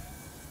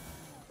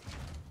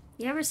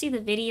 You ever see the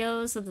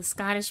videos of the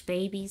Scottish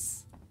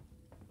babies?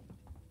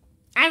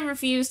 I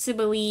refuse to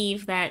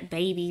believe that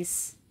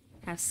babies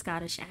have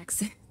Scottish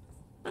accents.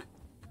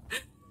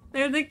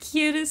 They're the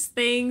cutest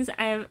things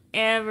I've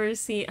ever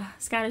seen. Ugh,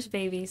 Scottish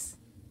babies.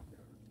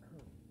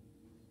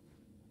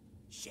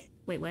 Shit.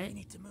 Wait, what? We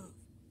need to move.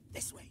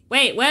 This way.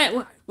 Wait,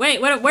 what?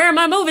 Wait, what? Where am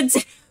I moving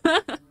to?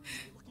 Looking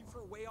for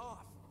a way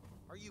off.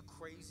 Are you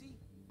crazy?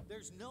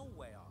 There's no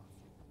way off.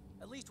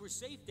 At least we're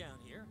safe down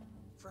here.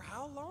 For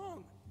how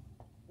long?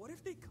 What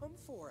if they come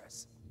for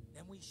us?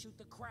 Then we shoot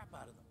the crap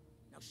out of them.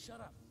 Now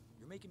shut up.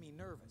 You're making me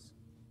nervous.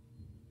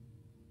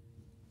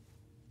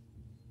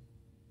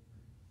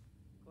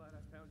 Glad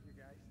I found you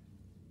guys.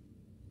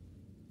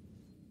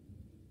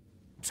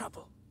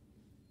 Trouble.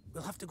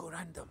 We'll have to go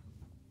round them.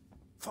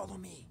 Follow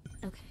me.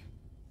 Okay.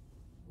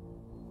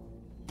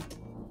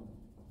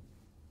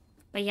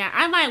 But yeah,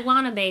 I might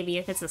want a baby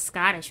if it's a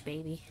Scottish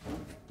baby.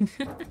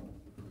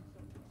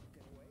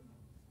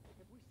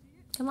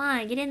 Come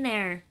on, get in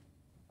there.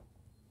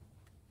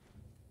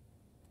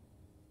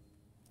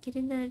 Get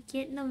in the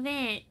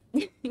vent.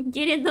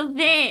 Get in the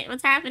vent.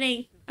 What's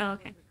happening? Oh,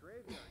 okay.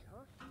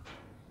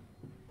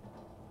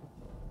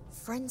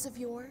 Friends of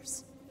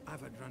yours?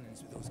 I've had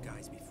run-ins with those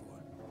guys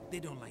before. They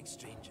don't like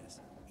strangers.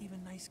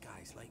 Even nice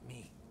guys like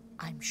me.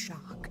 I'm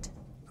shocked.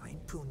 I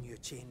ain't pulling your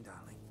chain,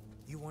 darling.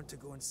 You want to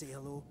go and say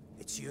hello?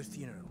 It's your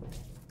funeral.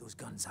 Those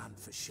guns aren't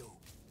for show.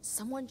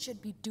 Someone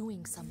should be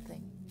doing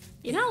something.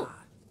 You know,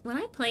 when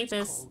I played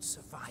this,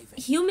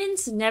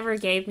 humans never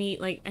gave me,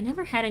 like, I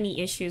never had any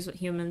issues with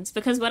humans.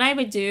 Because what I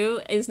would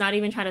do is not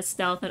even try to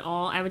stealth at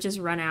all. I would just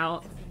run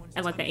out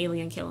and let the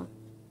alien kill him.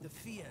 The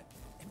fear,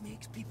 it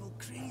makes people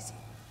crazy.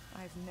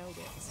 I've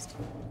noticed.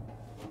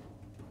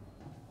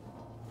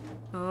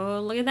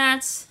 Oh, look at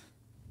that.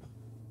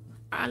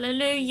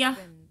 Hallelujah.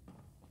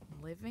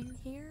 Been living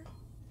here?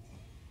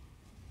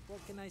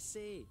 What can I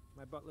say?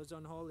 My butler's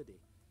on holiday.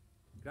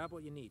 Grab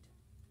what you need.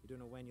 You don't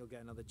know when you'll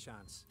get another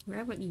chance.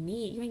 Grab what you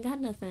need. You ain't got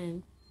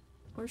nothing.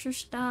 Where's your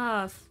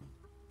stuff?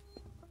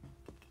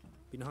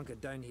 Been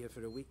hunkered down here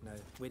for a week now,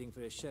 waiting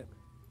for a ship.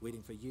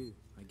 Waiting for you,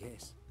 I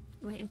guess.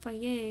 Waiting for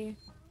you.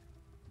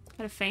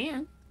 Got a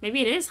fan. Maybe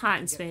it is hot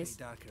in space. It's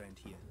dark around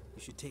here.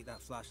 You should take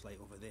that flashlight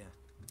over there.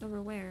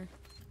 Over where?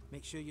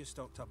 Make sure you're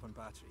stocked up on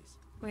batteries.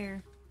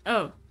 Where?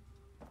 Oh.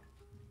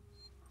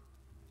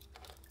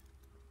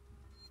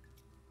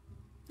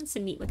 That's a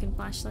neat looking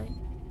flashlight.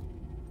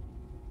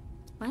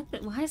 Why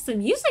is the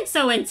music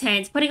so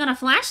intense? Putting on a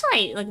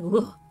flashlight? Like,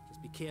 ugh.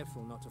 Just be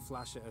careful not to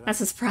flash it around. That's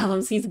his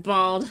problems. He's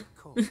bald.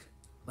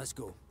 Let's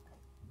go.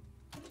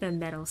 The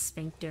metal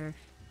sphincter.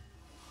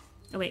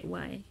 Oh wait,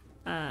 why?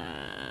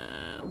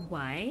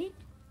 Why?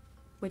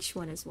 Which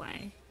one is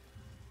why?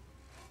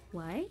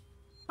 Why?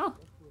 Oh.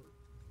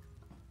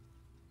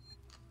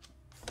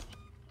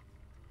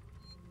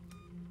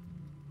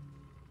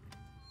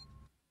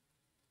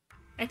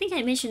 I think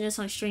I mentioned this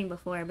on stream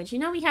before, but you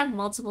know we have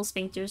multiple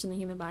sphincters in the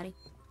human body?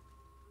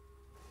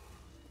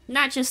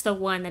 Not just the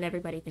one that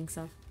everybody thinks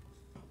of.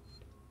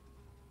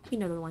 You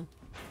know the one.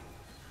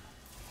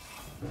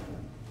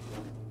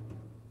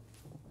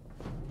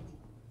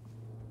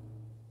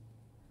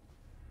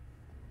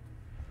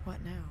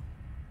 What now?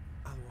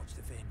 I'll watch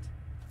the vent.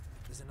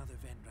 There's another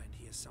vent round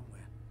here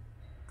somewhere.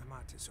 I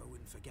marked it so I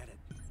wouldn't forget it.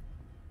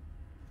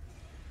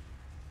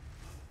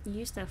 You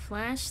used a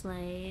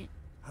flashlight.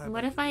 How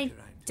What about if you I look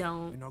around?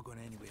 don't? We're not going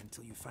anywhere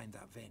until you find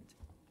that vent.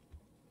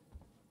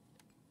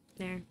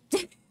 There.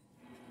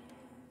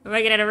 We're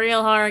making it a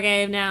real horror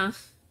game now.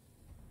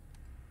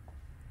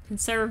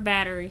 Conserve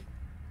battery.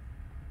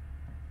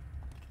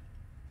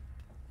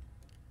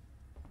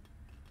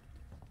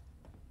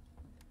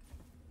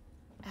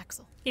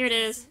 Axel. Here it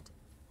is.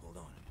 Hold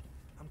on.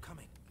 I'm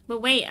coming.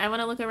 But wait, I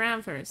want to look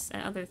around first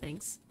at other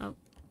things. Oh.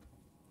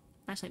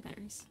 Flashlight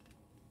batteries.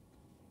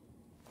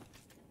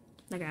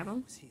 Did I grab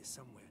them? It's here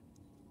somewhere.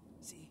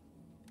 See?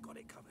 Got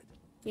it covered.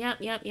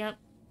 Yep.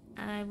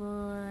 I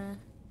will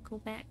go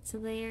back to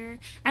there.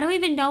 I don't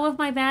even know if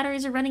my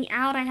batteries are running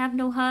out. I have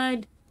no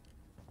HUD.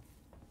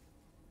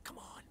 Come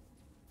on.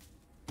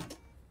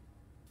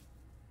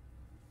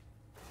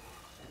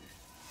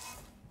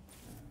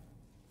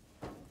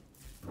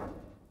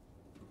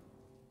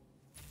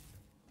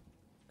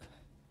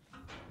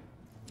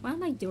 Why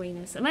am I doing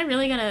this? Am I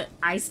really gonna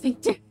eye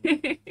sphincters?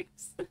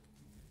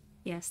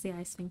 Yes, the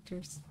eye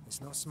sphincters.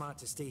 It's not smart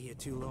to stay here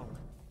too long.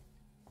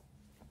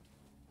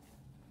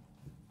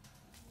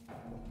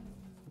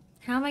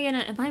 How am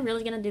I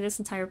really gonna do this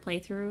entire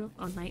playthrough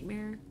on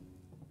Nightmare?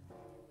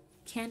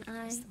 Can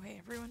I? That's the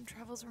way everyone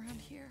travels around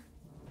here.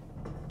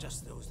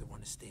 Just those that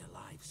want to stay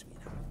alive,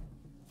 sweetheart.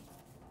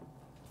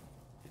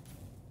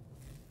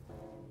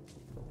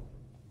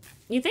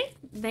 You think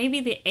maybe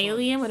the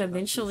alien would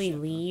eventually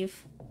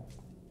leave?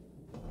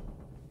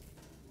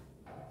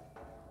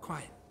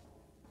 Quiet.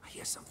 I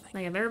hear something.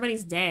 Like if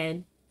everybody's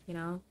dead, you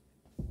know?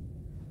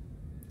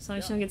 So I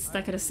shouldn't get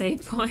stuck at a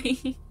save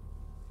point.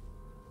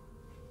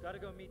 Gotta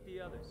go meet the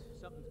others.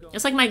 Something's going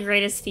It's like my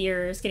greatest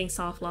fear is getting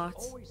soft locked.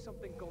 Always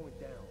something going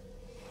down.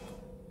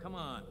 Come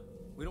on.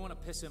 We don't want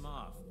to piss him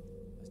off.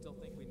 I still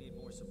think we need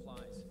more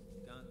supplies.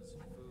 Guns,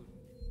 food,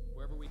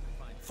 wherever we can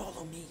find it.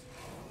 Follow me.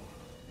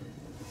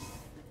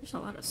 There's a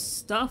lot of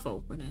stuff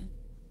opening.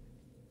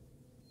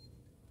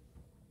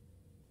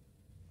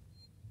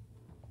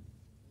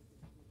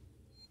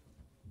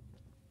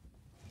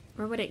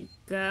 Where would it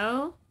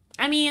go?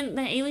 I mean,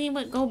 the alien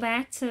would go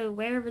back to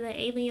wherever the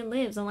alien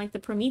lives on, like, the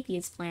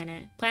Prometheus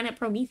planet. Planet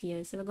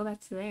Prometheus. It would go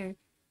back to there.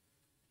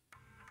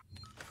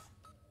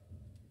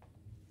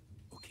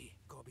 Okay,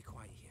 gotta be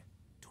quiet here.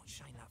 Don't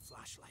shine that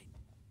flashlight.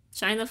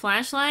 Shine the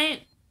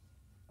flashlight?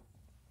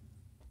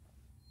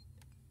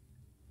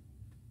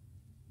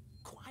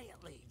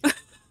 Quietly.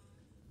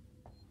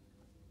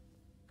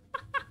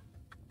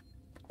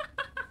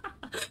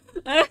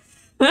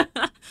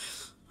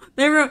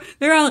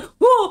 They're all like,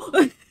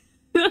 whoa!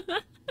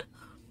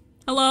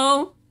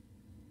 Hello?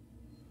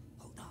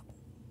 Hold up.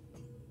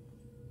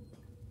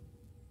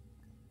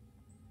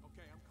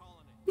 Okay, I'm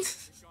calling it.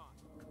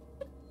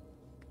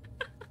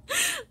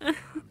 You're gone.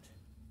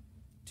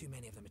 Too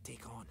many of them to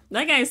take on.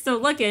 That guy's still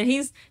looking.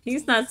 He's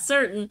not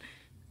certain.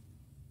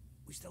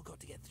 We still got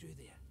to get through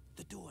there.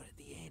 The door at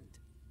the end.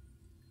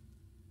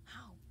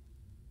 How?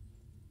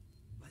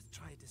 Let's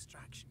try a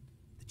distraction.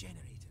 The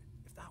generator.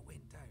 If that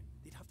went down,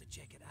 they'd have to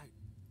check it out.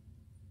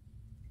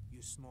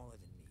 You're smaller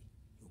than me.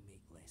 You'll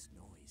make less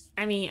noise.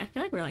 I mean, I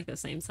feel like we're like the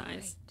same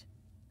size. Right.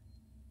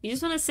 You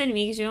just want to send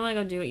me because you don't want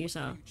to go do it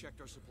yourself. You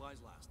checked our supplies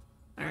last.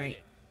 Alright.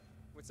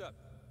 What's up?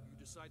 You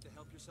decide to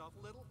help yourself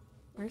a little?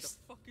 What the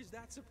fuck is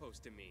that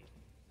supposed to mean?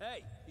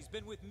 Hey, he's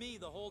been with me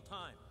the whole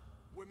time.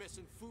 We're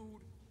missing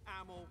food,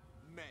 ammo,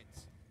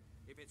 meds.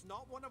 If it's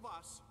not one of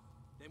us,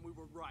 then we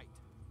were right.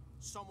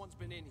 Someone's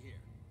been in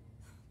here.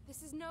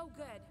 This is no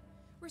good.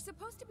 We're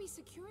supposed to be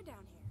secure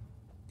down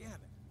here.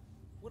 Damn it.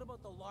 What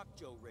about the lock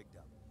Joe rigged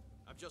up?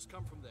 I've just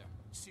come from there.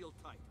 Sealed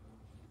tight.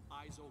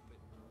 Eyes open.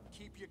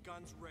 Keep your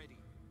guns ready.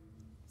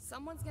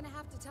 Someone's gonna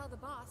have to tell the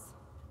boss.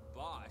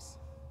 Boss?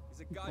 He's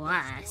a goddamn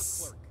Boss.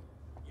 store clerk.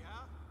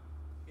 Yeah?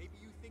 Maybe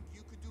you think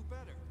you could do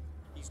better.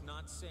 He's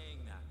not saying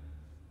that.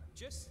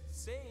 Just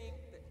saying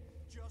that.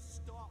 Just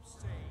stop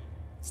saying.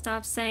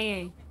 Stop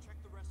saying.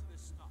 Check the rest of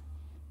this stuff.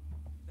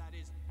 That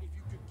is, if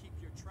you could keep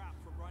your trap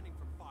from running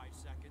for 5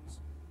 seconds.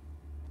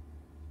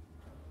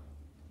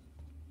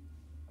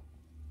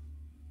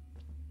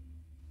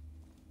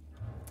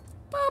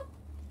 Boop.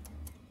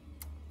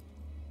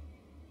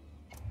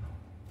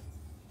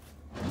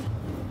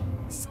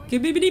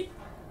 Skibbity.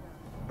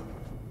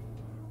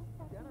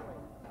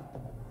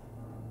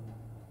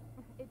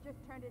 It just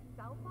turned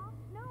itself off?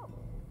 No.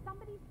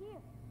 Somebody's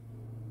here.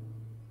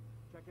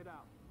 Check it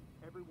out.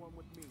 Everyone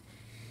with me.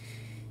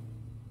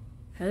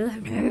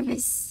 I'm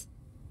nervous.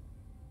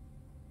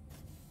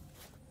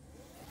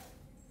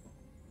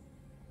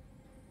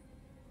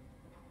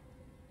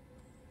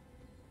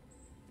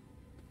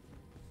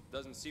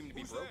 Doesn't seem to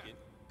be broken.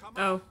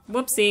 Oh,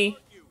 whoopsie.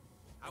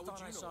 I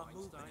thought I saw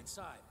movement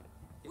inside.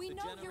 We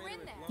know you're in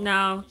there.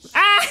 No.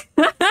 Ah!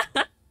 Not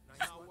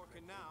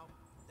working now.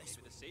 Maybe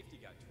the safety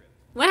got tripped.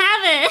 What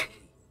happened?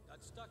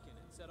 Got stuck in it,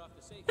 set off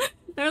the safety.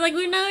 They're like,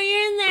 we know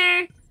you're in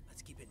there.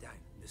 Let's keep it down.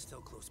 They're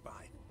still close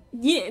by.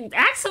 Yeah,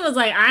 Axel was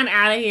like, I'm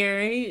out of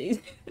here.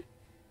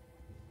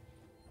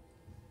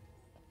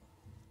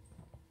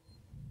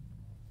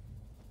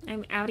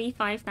 I'm Audi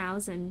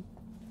 5000.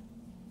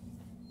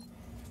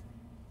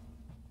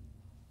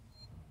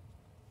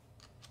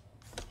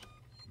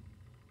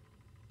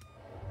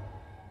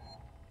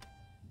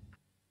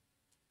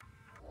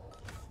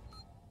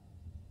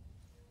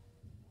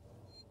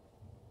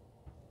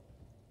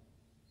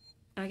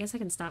 I guess I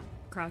can stop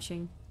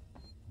crouching.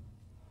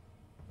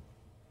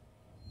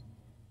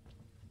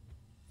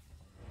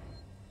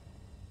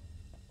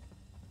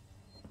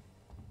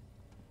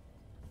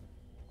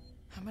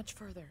 How much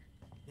further?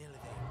 Nearly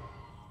there.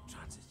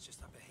 Transit's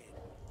just up ahead.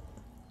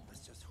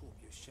 Let's just hope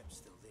your ship's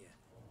still there.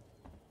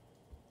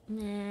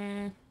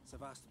 Nah.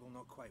 Sevastopol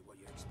not quite what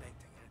you're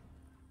expecting, eh?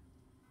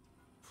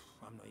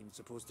 I'm not even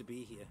supposed to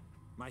be here.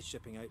 My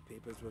shipping out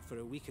papers were for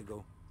a week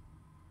ago.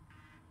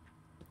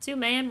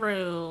 2-man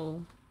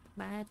rule.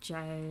 By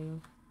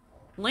Joe.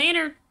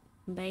 Later,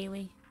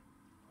 Bailey.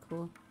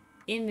 Cool.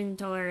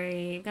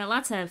 Inventory. Got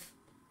lots of...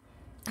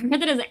 I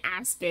read that as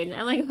aspen.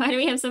 I'm like, why do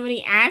we have so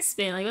many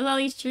aspen? Like, what's all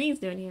these trees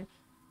doing here?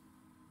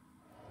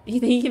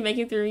 You think you can make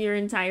it through your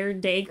entire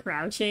day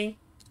crouching?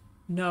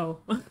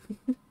 No.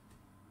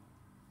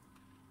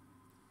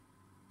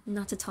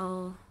 Not at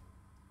all.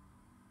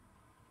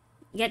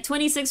 Get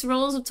 26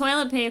 rolls of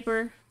toilet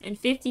paper and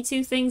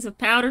 52 things of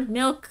powdered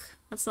milk.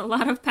 That's a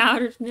lot of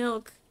powdered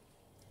milk.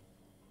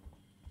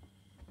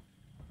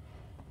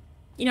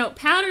 You know,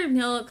 powdered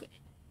milk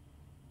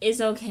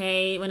is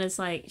okay when it's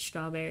like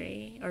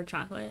strawberry or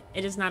chocolate.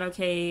 It is not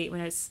okay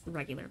when it's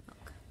regular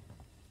milk.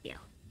 Yeah.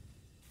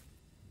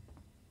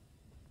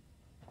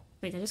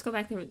 Wait, did I just go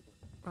back the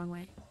wrong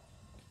way?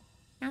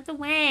 Not the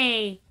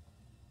way!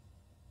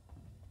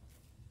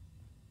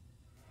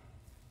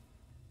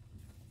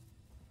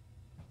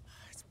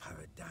 It's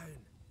powered down.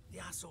 The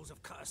assholes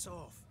have cut us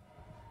off.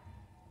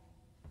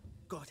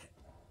 Got it.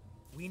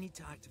 We need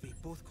to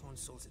activate both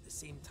consoles at the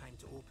same time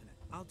to open it.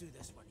 I'll do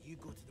this one. You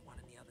go to the one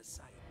on the other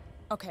side.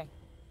 Okay.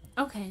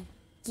 Okay.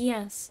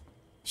 Yes.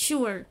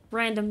 Sure,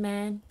 random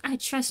man. I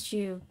trust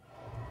you.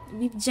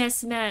 We've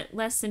just met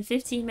less than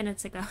 15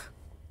 minutes ago.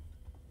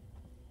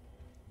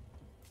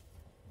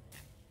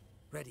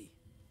 Ready.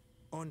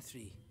 On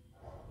 3.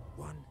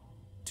 1,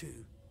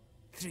 2,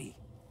 3.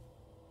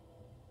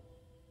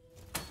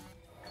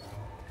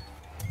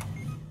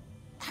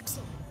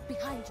 Axel,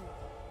 behind you.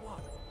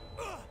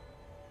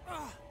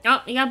 Oh,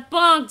 he got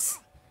bonked.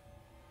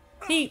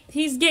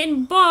 He's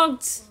getting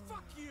bonked.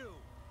 Fuck you.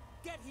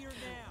 Get here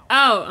now.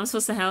 Oh, I'm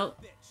supposed to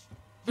help.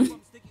 You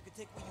bums think you can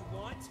take what you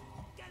want?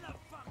 Get the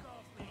fuck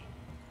off me.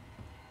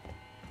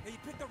 Hey, you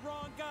picked the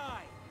wrong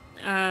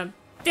guy.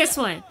 This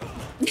one.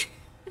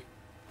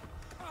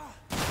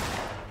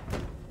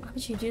 Why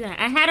would you do that?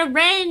 I had a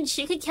wrench.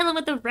 You could kill him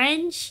with a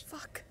wrench.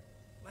 Fuck.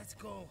 Let's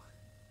go.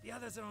 The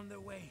others are on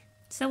their way.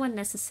 So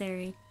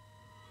unnecessary.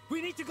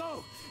 We need to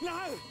go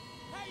now.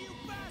 Hey, you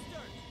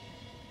bastard!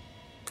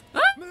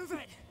 Move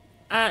it.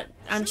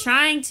 I'm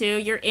trying to.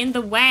 You're in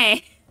the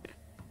way.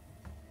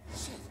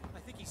 Shit, I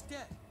think he's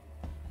dead.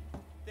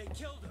 They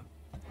killed him.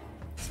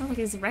 Sounds like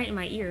he's right in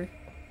my ear.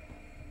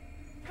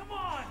 Come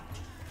on!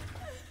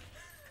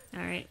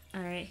 Alright.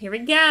 Here we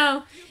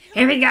go.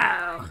 Here we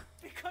go.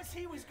 Because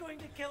he was going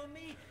to kill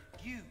me,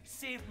 you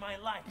saved my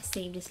life. I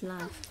saved his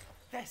life.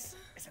 This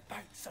is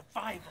about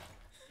survival.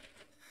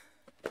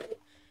 Do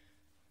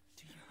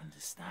you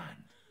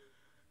understand?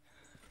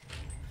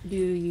 Do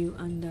you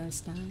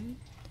understand?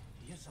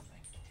 Hear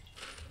something?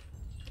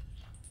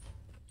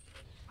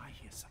 I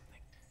hear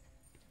something.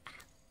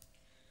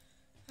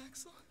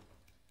 Axel?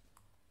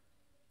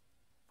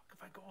 What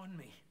have I got on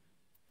me?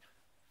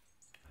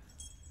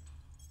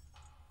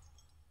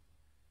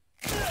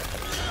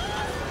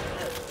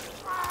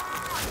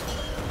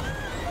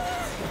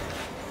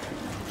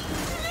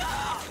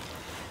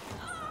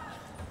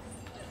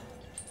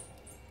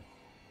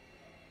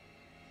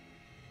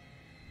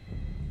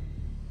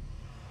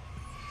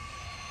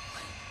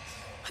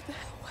 What the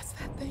hell was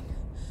that thing?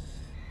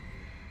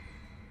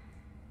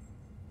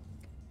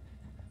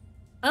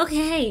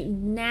 Okay,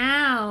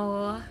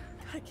 now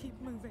I keep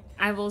moving.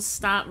 I will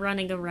stop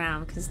running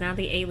around because now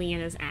the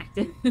alien is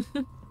active.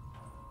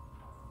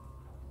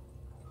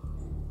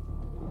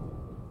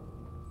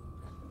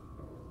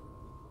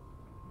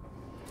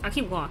 I'll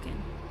keep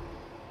walking.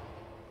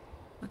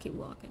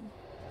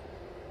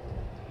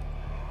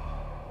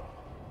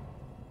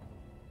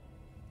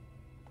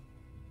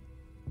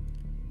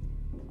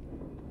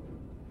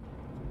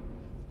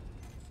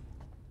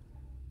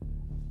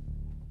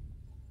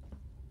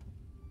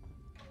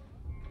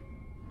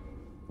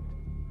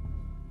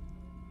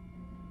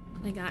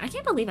 Oh my god, I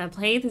can't believe I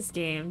played this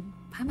game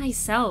by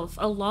myself,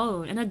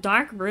 alone, in a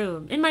dark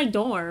room, in my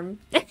dorm.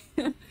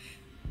 In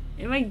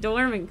my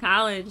dorm in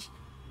college.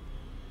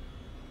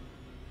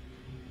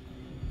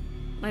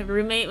 My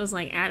roommate was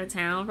like out of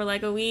town for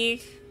like a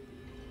week.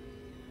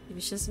 It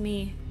was just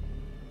me.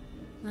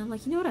 And I'm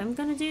like, you know what I'm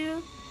gonna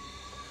do?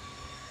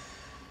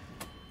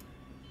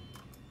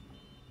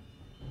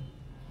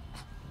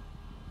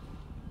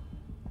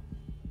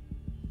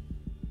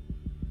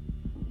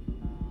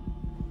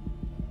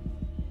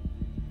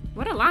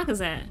 What a lock is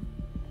that?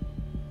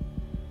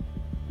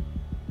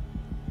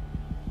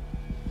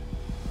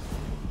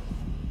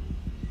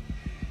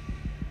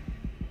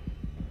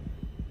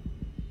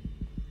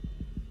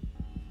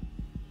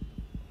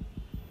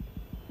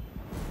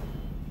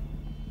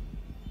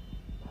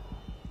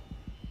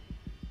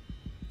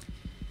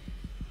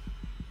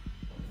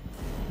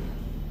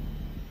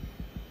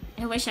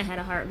 I wish I had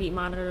a heartbeat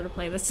monitor to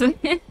play this with.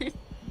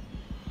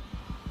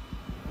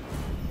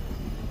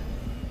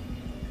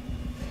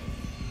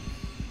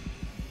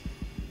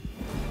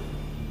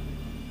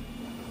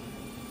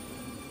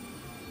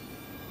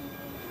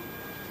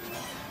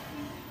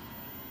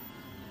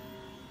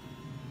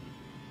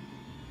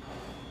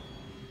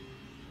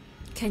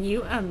 Can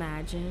you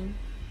imagine?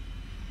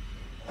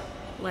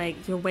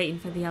 Like, you're waiting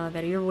for the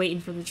elevator, you're waiting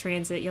for the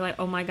transit, you're like,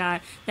 oh my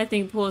god, that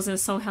thing pulls in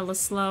so hella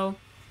slow.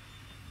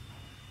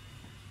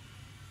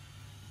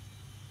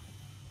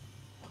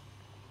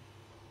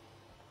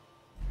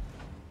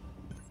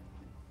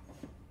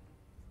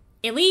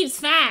 It leaves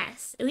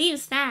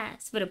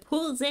fast, but it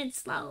pulls in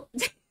slow.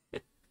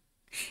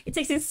 It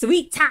takes its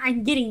sweet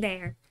time getting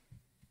there.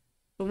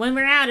 But when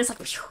we're out, it's like,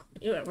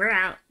 we're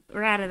out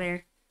of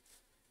there.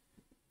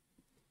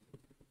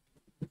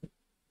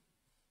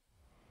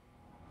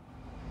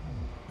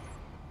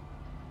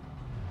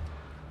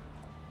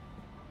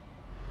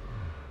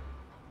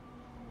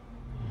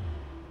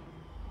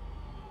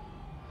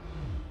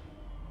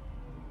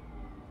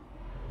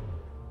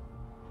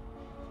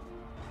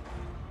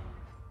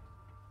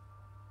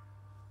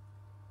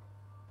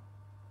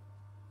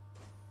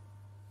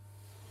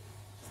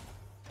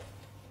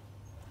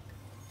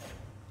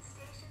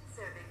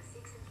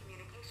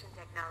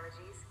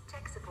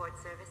 support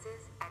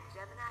services at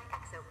Gemini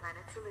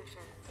Exoplanet Solutions.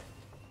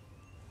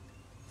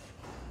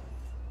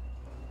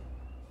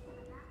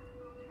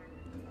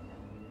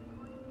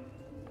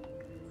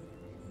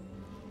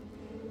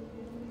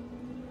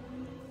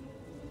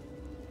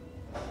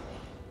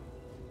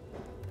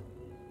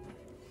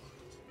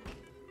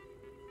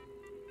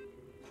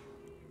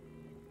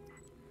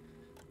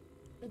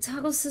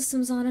 Toggle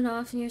systems on and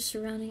off in your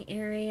surrounding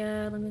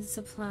area. Limited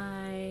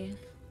supply.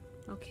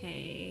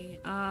 Okay.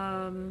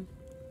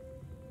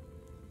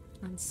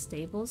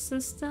 Unstable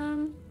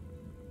system?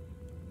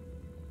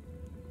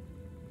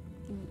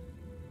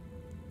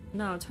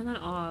 No, turn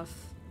that off.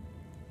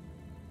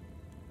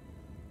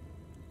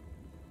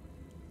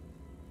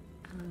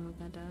 I don't know what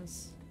that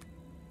does.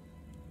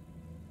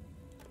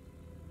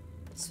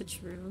 Switch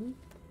room.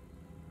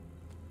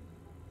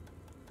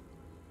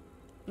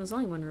 There's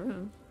only one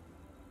room.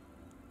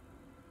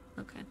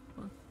 Okay,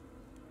 well.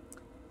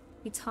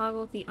 We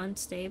toggle the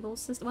unstable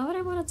system. Why would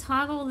I want to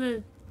toggle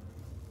the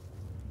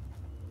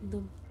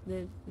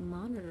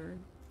monitor?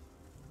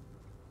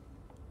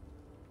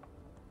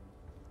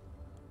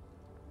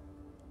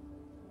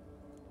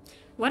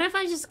 What if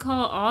I just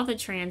call all the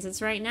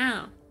transits right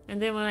now?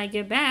 And then when I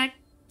get back,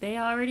 they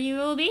already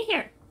will be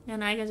here.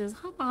 And I can just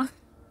hop on.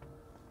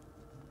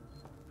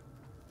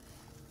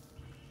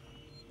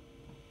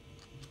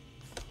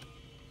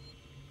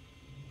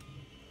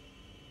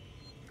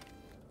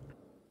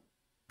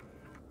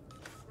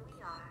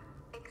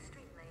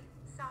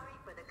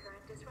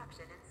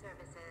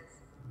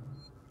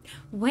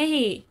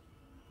 Wait.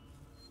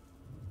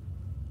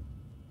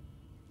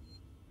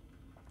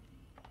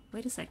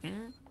 Wait a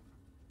second.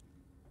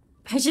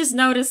 I just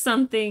noticed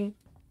something.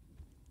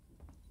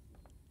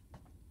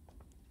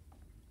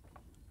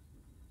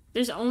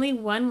 There's only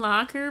one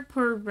locker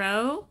per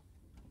row?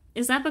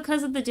 Is that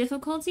because of the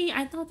difficulty?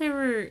 I thought there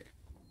were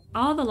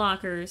all the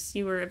lockers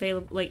you were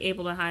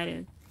able to hide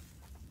in.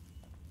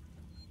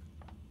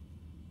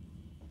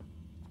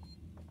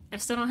 I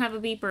still don't have a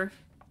beeper.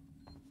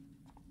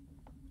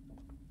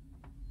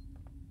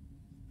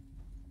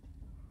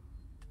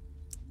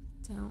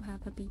 Don't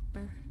have a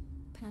beeper.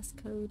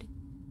 Passcode.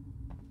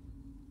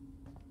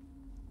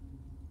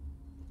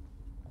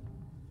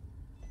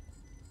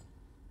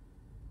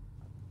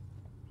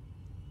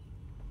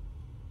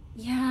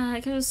 Yeah,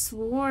 I could have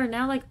swore.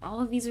 Now, like,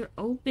 all of these are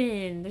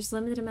open. There's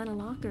limited amount of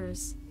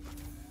lockers.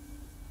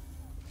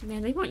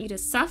 Man, they want you to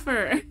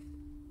suffer.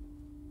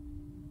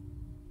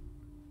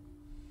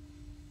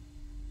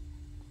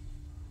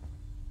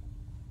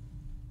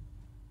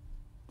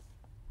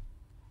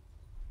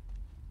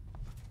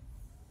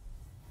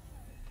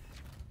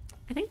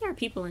 I think there are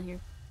people in here.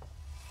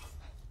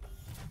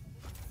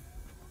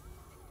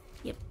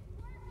 Yep.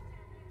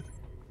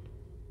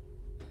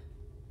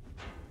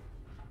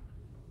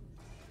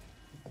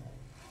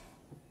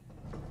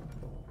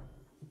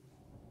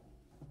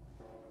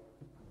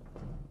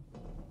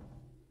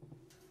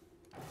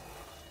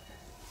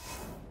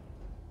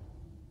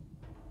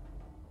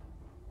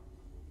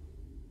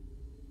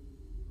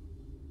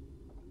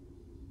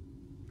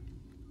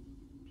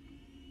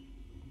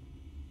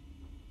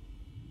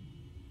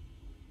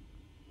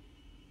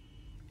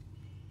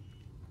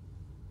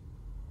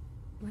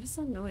 What is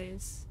that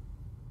noise?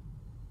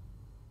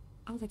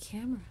 Oh, the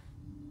camera.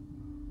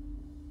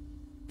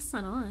 It's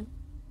not on.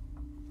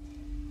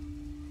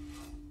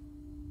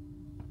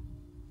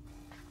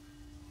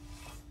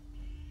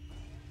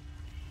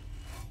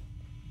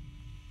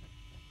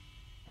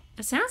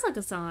 It sounds like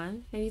it's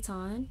on. Maybe it's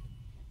on.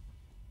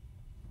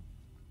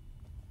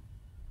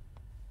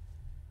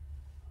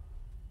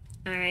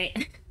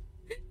 Alright.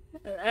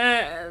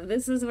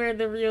 This is where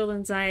the real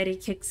anxiety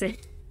kicks in.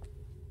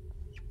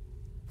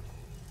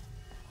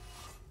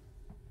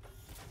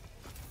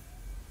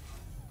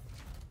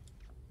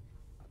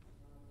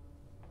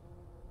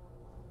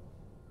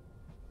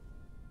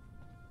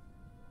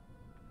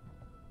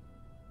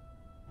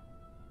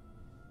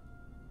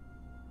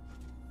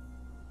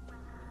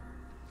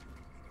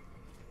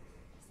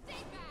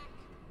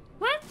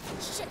 What?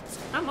 Shit!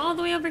 I'm all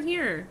the way over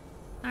here.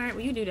 Alright,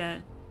 well you do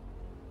that.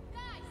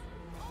 Guys,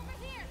 over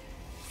here!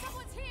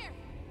 Someone's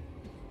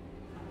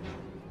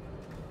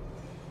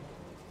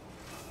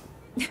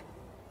here!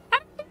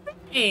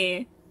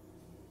 Hey!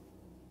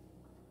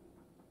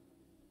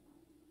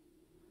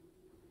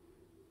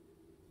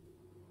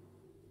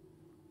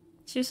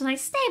 She was like,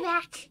 stay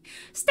back!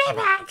 Stay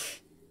back!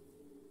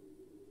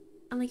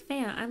 I'm like,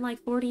 fam, I'm like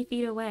 40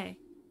 feet away.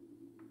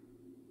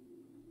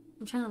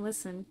 I'm trying to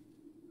listen.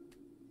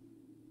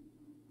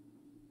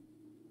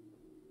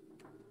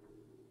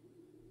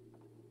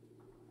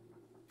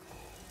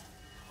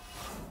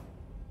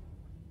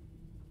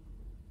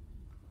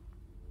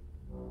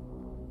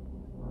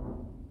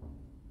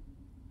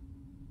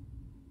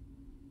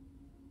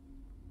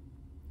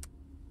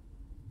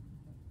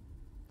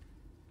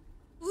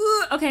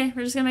 Ooh, okay,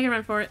 we're just gonna make a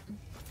run for it.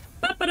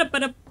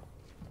 Ba-ba-da-ba-da.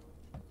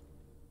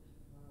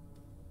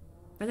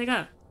 Where'd they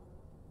go?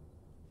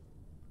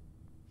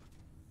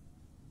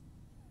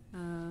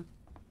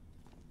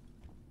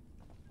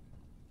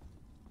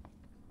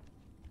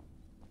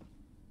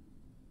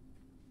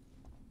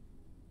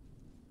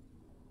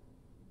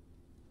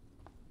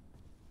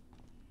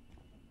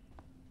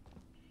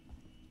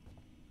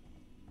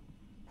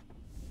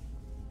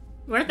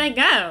 Where'd they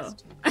go?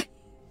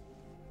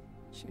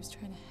 She was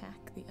trying to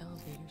hack the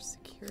elevator's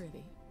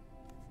security.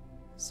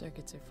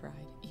 Circuits are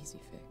fried. Easy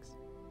fix.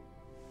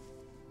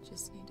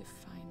 Just need to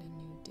find a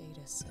new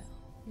data cell.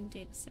 New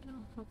data cell.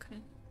 Okay.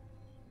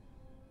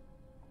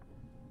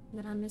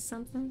 Did I miss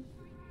something?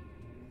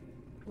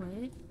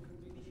 What?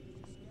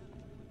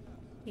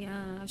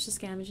 Yeah, I was just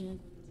scavenging.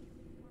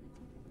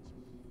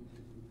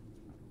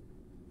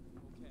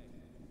 Okay.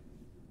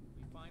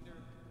 We find her,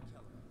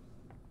 kill her.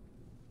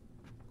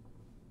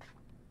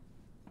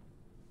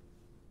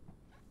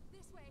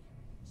 This way.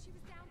 She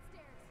was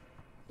downstairs.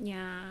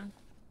 Yeah.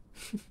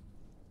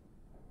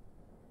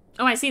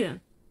 Oh, I see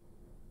them.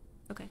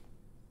 Okay.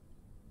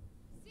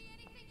 See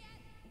anything yet?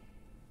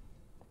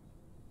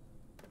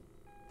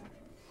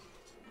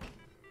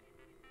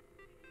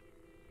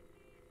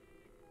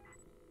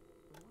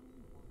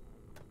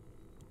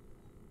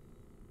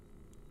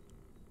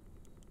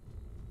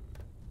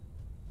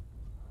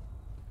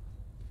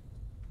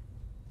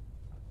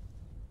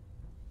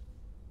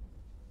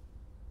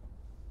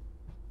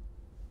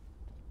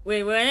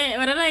 Wait, what?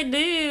 What did I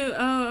do?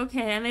 Oh,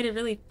 okay. I made it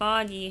really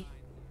foggy.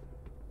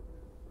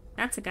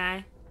 That's a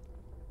guy.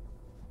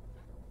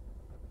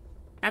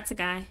 That's a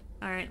guy.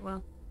 Alright,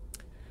 well.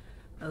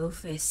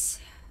 Ophis.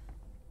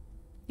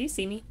 Do you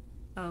see me?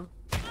 Oh.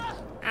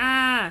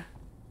 Ah!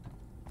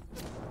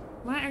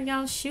 Why are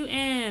y'all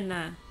shooting?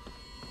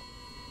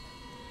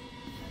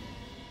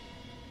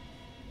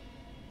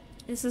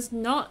 This is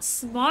not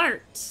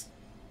smart.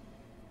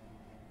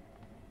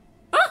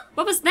 Oh!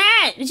 What was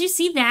that? Did you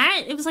see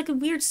that? It was like a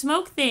weird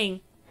smoke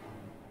thing.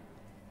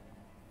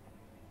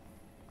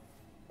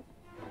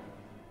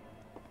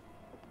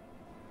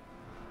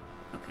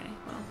 Okay,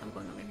 well, I'm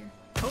going over here.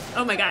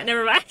 Oh my god,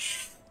 never mind.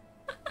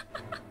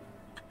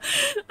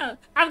 Oh,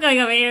 I'm going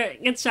over here.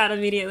 Get shot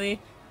immediately.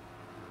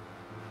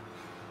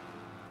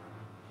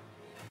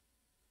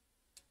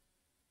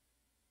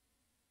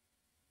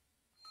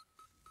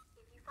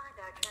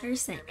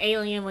 There's an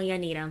alien when you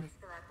need him.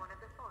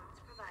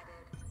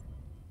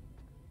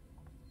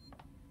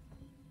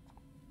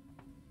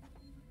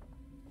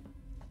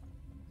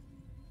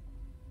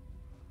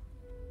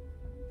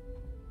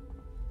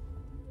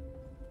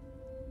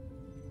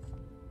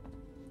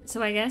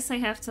 So I guess I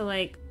have to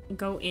like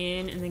go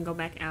in and then go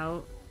back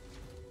out.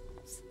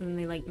 And then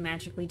they like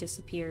magically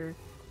disappear.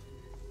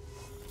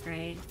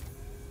 Right?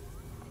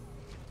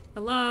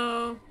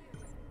 Hello?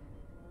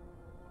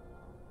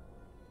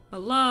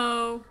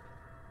 Hello?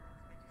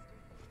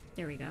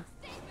 There we go.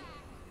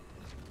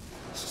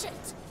 Shit!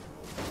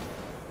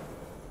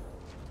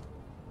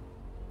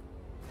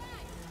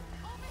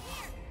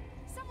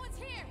 Someone's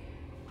here!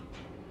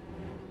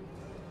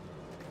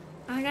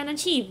 I got an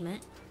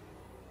achievement.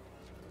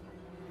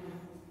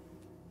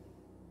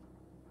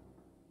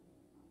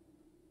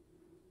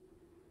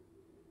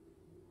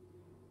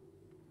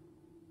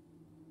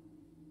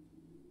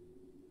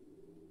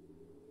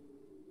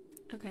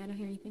 Okay, I don't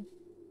hear anything.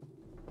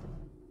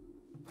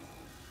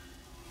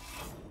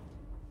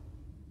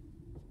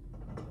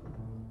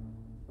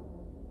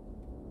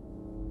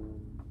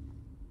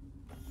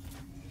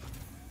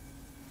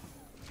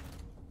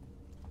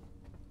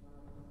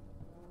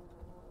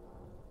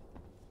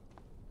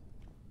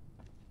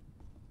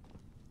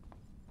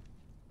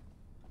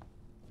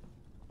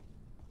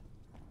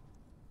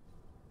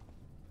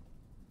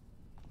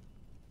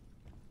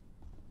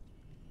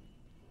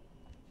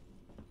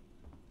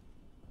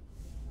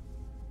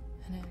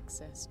 An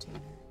access tuner.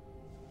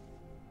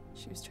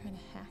 She was trying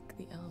to hack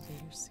the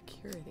elevator's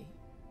security.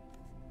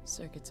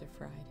 Circuits are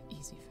fried.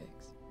 Easy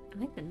fix. I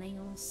like the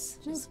nails.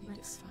 Just need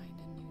to find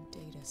a new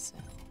data cell.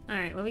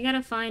 Alright, well we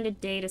gotta find a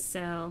data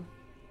cell.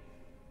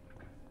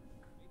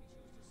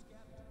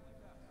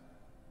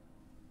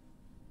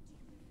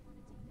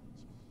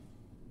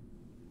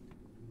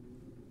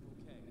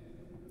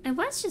 I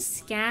was just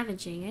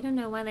scavenging. I don't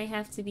know why they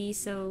have to be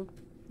so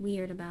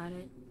weird about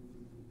it.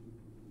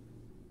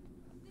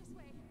 This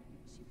way.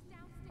 She was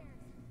downstairs.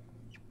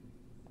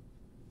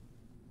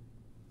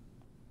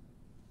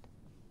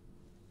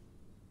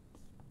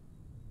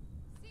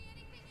 See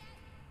anything yet?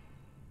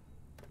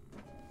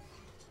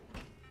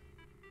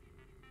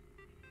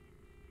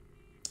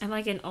 I'm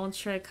like in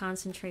ultra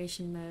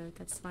concentration mode.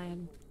 That's why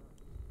I'm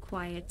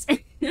quiet.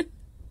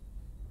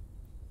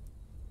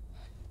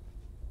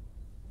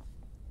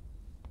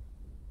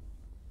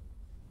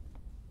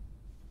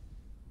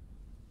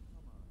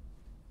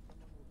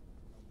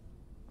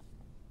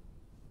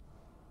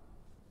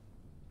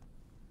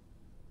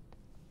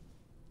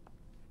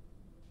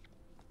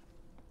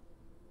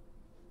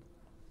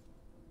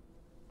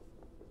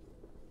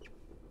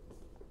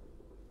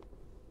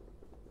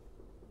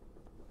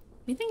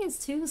 The thing is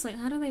too, is like,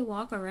 how do they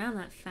walk around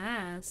that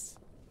fast?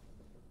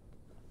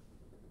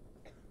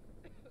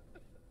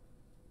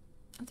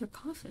 Oh, they're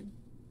coughing.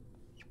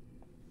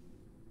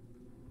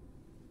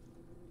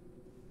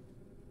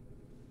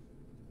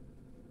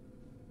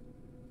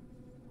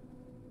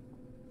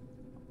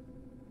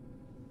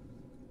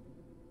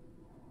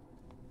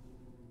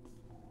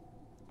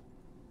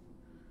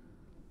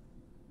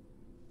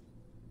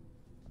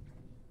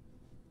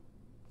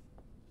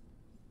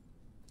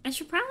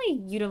 should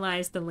probably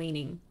utilize the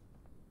leaning.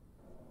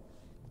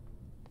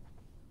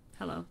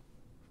 Hello.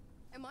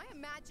 Am I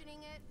imagining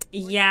it?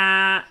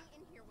 Yeah.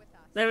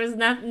 There was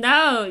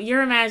no,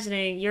 you're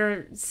imagining.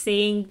 You're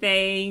seeing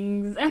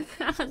things.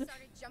 Started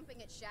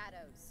jumping at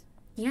shadows.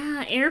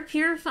 Yeah, air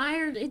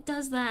purifier, it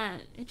does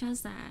that. It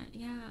does that.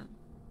 Yeah.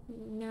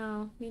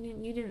 No,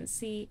 you didn't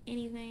see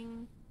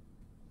anything.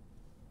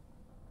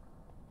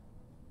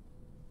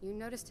 You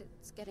noticed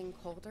it's getting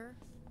colder?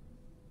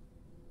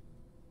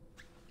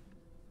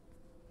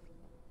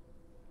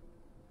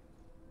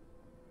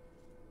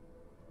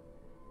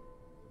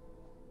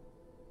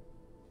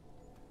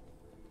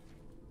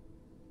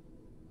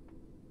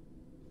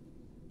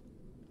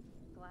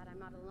 Glad I'm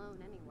not alone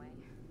anyway.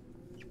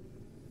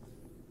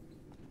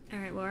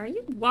 Alright, well, are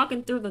you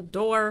walking through the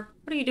door?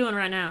 What are you doing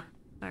right now?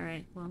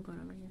 Alright, well, I'm going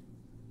over here.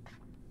 I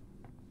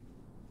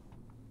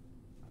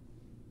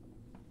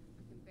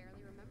can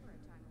barely remember a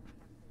time when we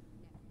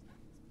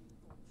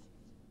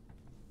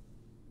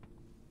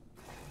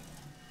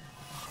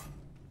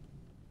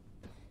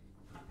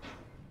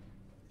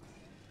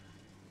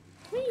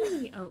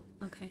haven't been Whee! Oh,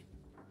 okay.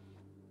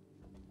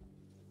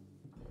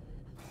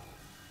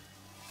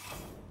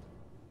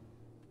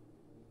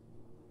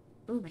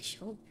 Oh, my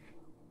shoulder.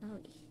 Oh.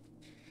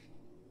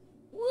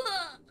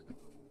 Whoa!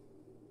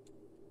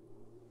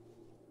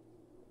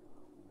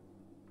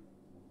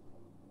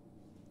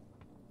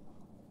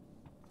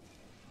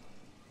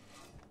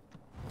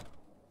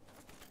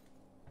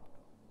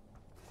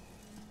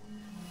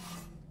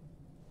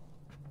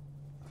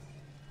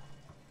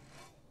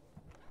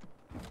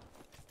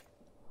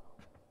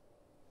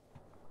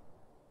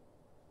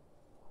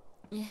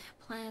 Yeah,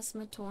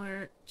 plasma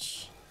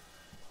torch.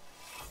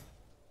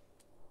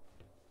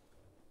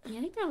 Yeah,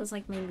 I think that was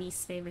like my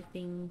least favorite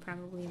thing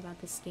probably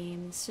about this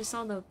game. It's just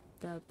all the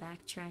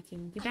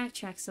backtracking. You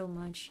backtrack so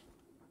much.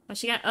 Oh,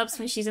 she got ups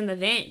when she's in the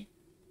vent.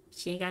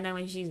 She ain't got that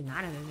when she's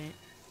not in the vent.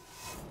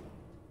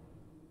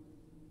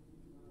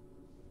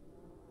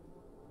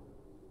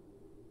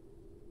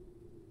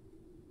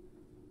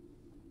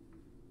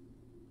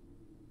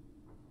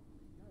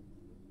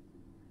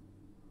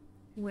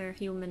 We're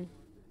human.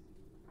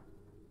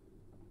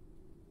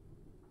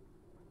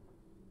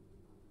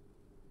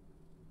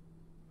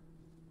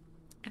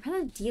 I'd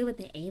rather deal with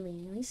the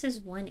alien. At least there's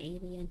one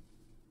alien.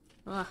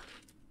 Ugh.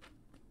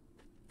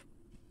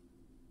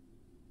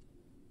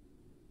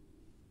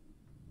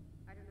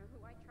 I don't know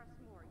who I trust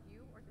more,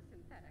 you or the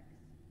synthetics.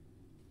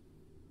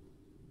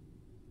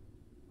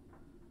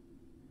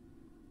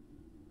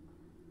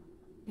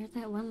 Where'd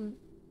that one...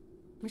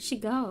 Where'd she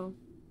go?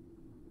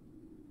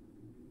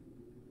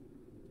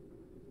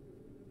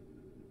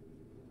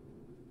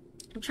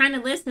 I'm trying to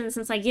listen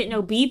since I get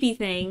no beepy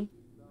thing.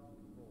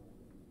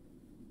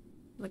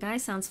 The guy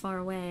sounds far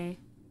away.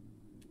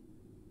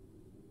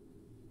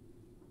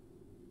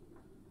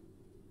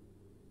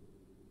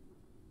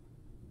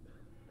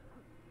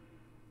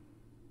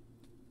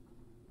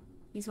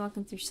 He's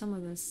walking through some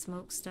of the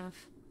smoke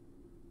stuff.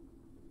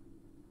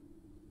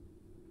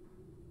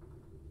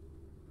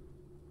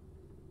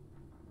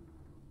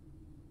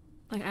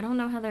 Like, I don't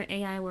know how their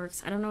AI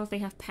works. I don't know if they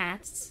have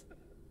paths.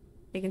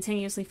 They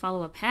continuously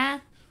follow a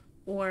path,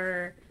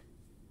 or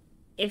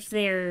if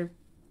they're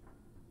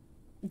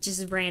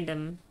just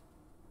random.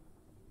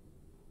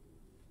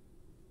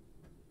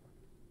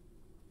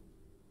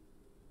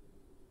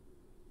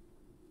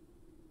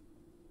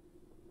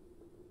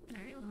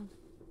 Alright, well.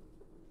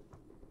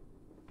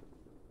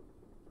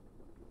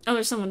 Oh,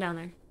 there's someone down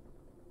there.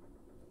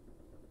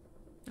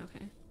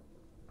 Okay.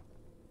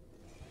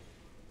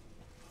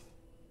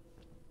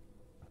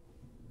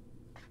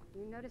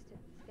 You noticed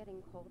it's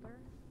getting colder?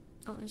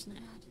 Oh, there's an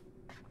ad.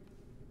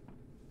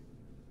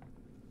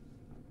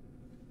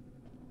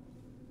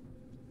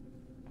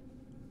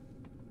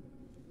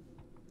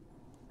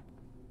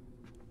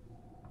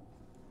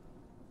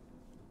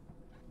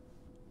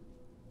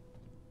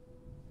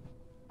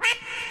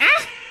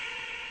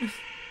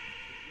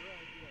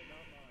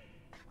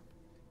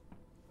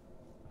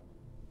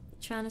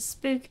 Trying to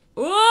spook.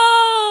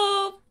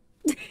 Whoa!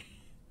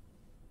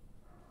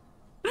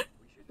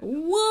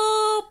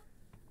 Whoa!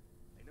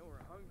 I know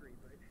we're hungry,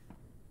 but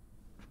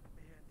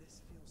man,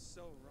 this feels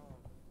so wrong.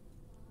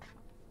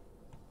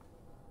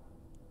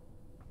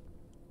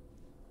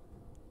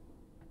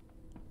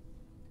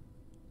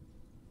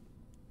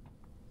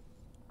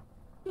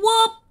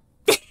 Whoop!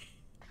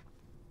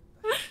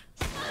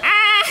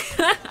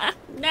 Ah!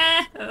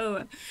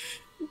 No!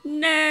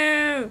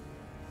 No!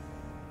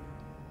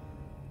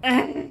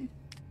 Ugh.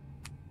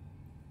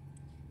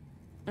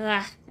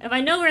 Ugh. If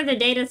I know where the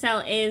data cell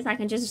is, I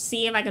can just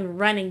see if I can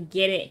run and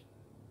get it.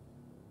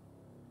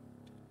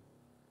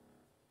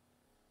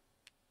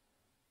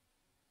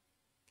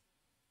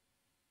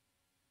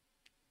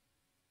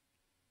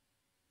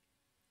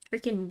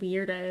 Freaking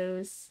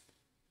weirdos.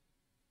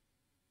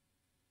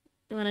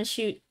 They want to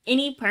shoot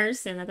any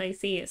person that they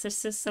see. It's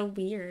just so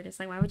weird. It's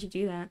like, why would you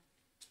do that?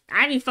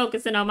 I'd be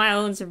focusing on my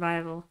own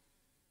survival.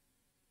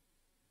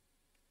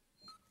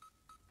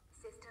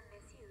 System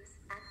misuse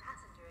and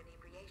passenger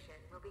inebriation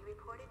will be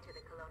reported to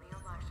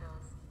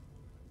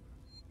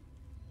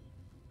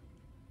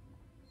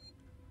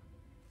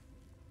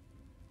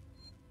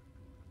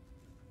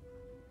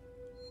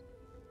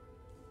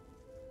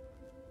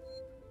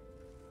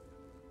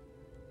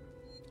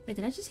Wait,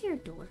 did I just hear a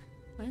door?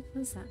 What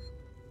was that?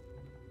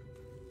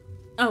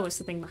 Oh, it's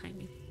the thing behind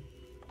me.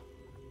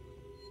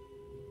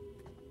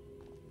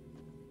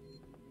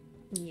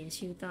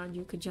 Yes, you thought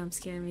you could jump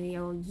scare me, the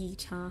old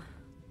yeet, huh?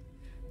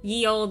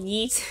 Ye old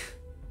yeet.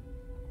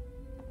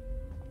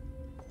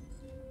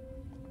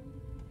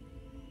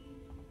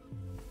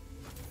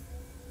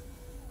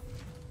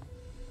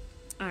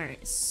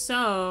 Alright,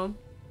 so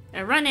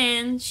I run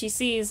in, she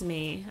sees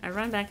me. I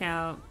run back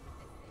out.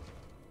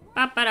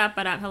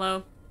 Bop-ba-dop-ba-dop,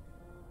 hello.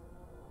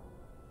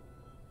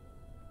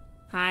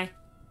 Hi.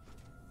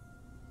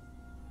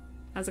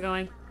 How's it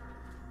going?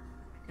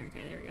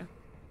 Okay, there we go.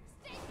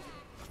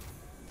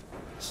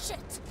 Shit!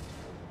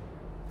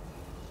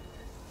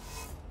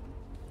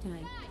 And I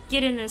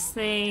get in this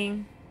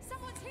thing.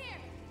 Someone's here!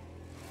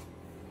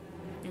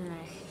 And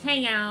I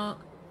hang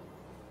out.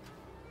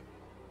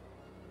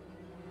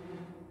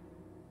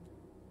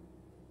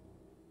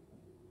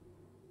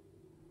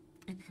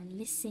 And I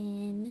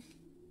listen.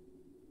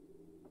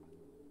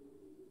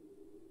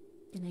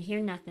 And I hear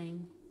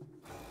nothing.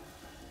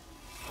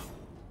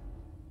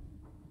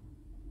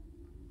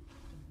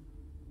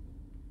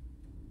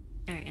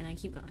 Alright, and I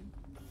keep going.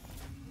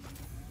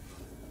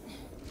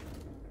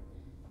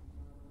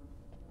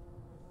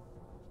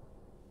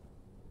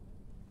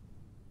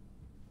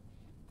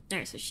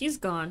 Alright, so she's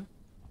gone.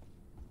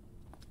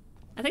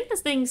 I think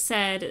this thing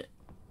said...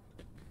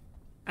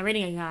 I'm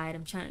reading a guide.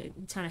 I'm trying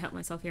to help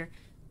myself here.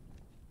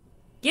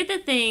 Get the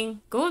thing,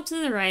 go up to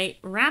the right,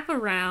 wrap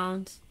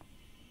around.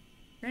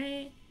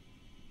 Right?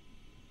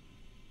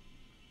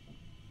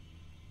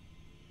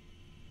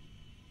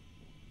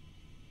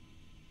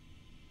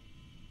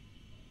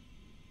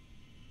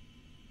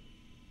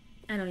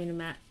 I don't need a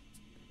map.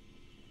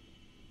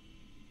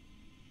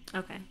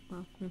 Okay,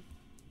 well. An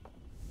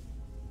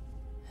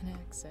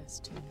access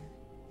tuner.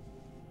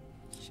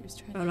 She was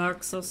trying An to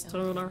access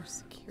tuner.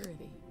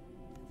 Security.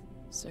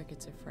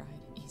 Circuits are fried.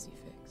 Easy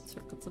fix.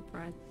 Circuits are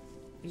fried.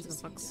 Easy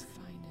Just need fix. to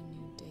find a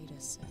new data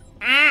cell.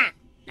 Ah!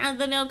 Not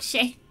the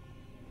milkshake.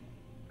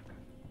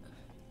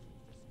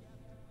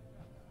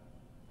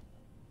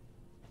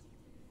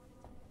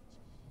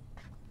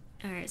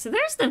 Alright, so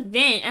there's the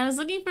vent. I was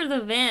looking for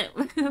the vent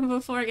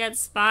before I got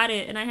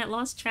spotted, and I had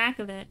lost track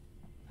of it.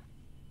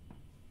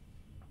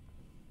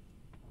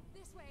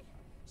 This way.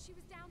 She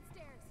was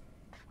downstairs.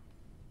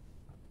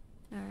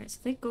 Alright, so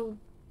they go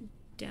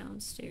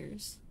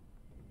downstairs.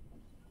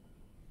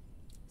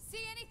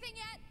 See anything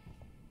yet?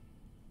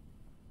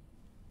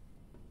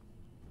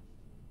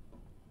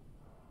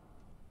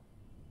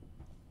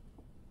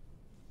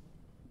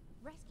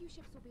 Rescue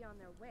ships will be on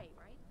their way,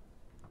 right?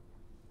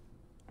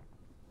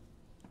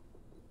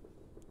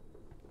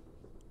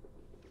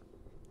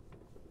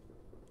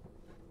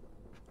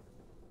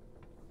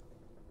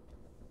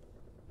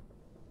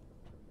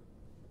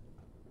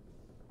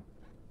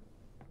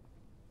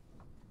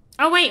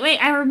 Oh, wait,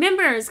 I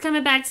remember. It's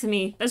coming back to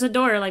me. There's a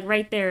door, like,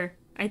 right there.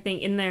 I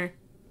think, in there.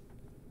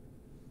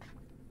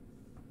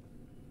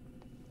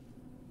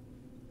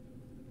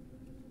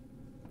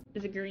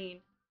 Is it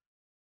green?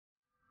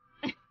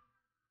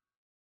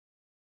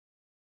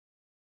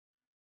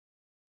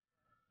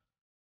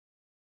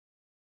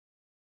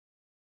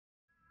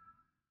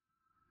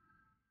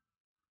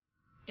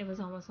 It was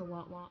almost a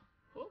womp.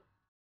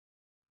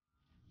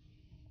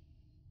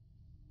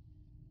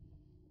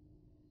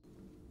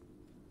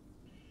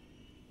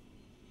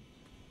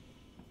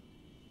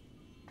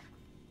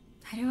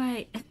 How do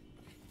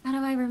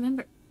I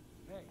remember?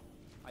 Hey,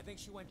 I think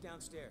she went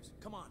downstairs.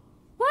 Come on.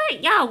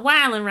 What? Y'all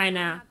wildin' right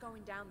now. I'm not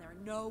going down there.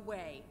 No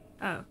way.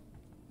 Oh.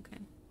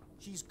 Okay.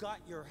 She's got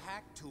your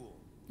hack tool.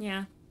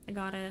 Yeah, I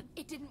got it.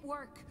 It didn't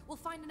work. We'll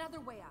find another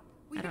way up.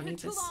 I We've don't been here need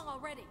too this. long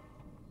already.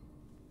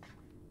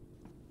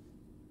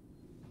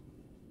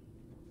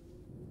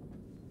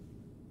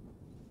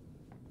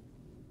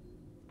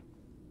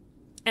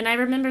 And I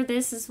remember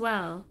this as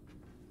well.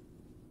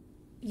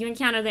 You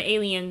encounter the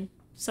alien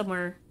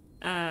somewhere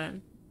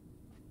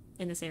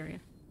in this area.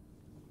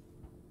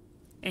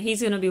 And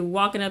he's gonna be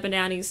walking up and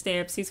down these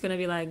steps. He's gonna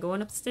be like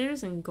going up the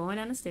stairs and going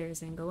down the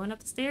stairs and going up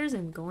the stairs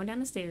and going down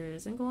the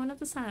stairs and going up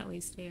the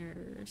sideways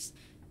stairs.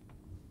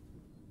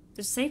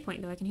 There's a save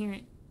point though, I can hear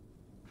it.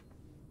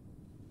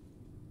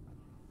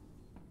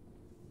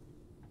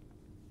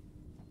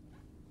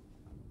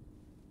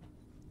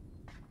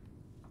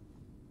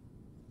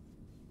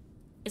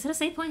 Is that a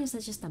save point or is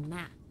that just a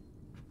map?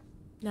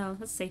 No,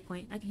 that's a save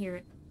point. I can hear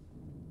it.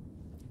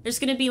 There's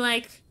gonna be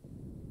like...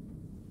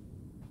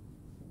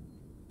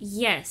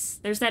 Yes,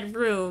 there's that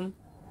room.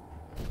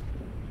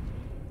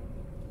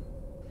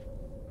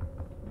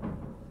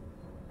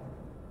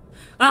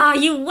 Oh,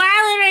 you wildin'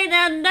 right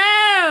now,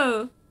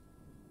 no!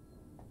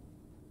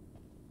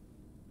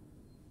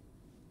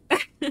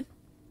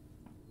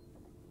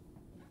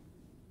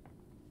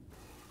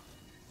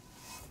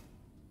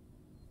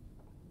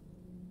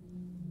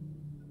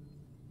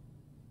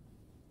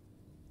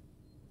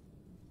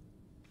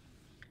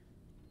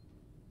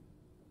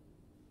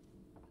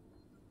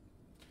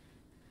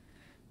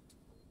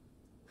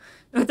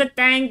 With the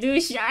dang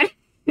douche shot.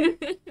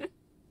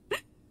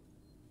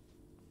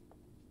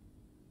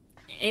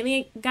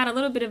 Alien got a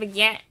little bit of a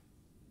get.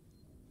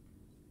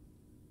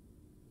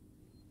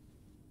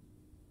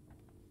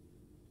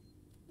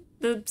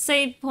 The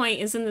save point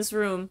is in this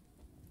room.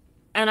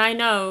 And I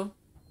know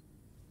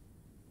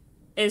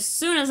as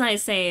soon as I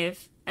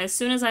save,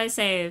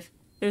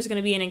 there's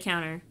gonna be an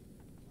encounter.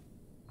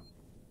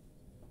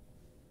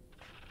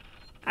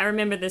 I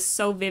remember this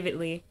so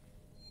vividly.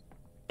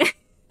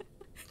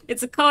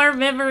 It's a core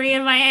memory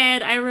in my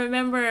head. I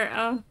remember,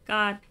 oh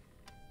god.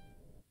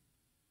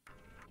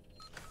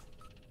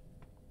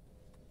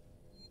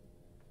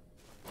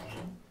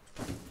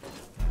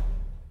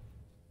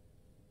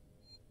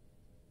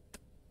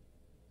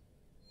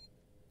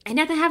 Ain't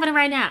nothing happening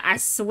right now. I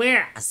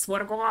swear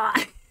to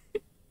God.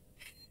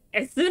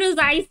 As soon as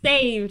I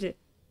saved,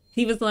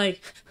 he was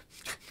like,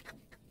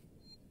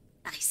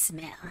 I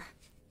smell.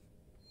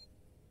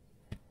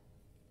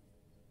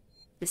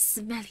 The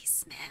smelly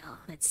smell.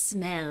 It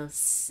smells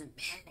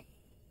smelly.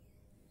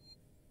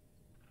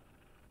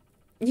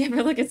 You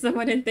ever look at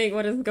someone and think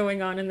what is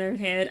going on in their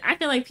head? I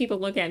feel like people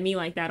look at me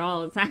like that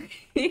all the time.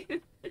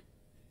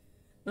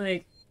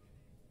 Like,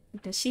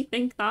 does she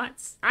think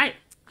thoughts? I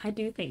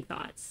do think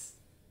thoughts.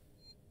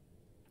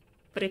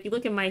 But if you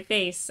look at my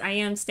face, I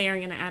am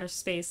staring into outer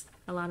space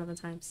a lot of the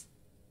times.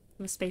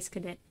 I'm a space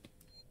cadet.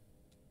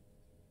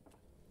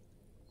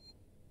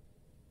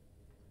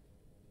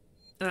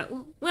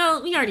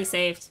 Well, we already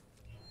saved.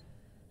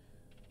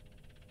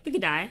 We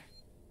could die.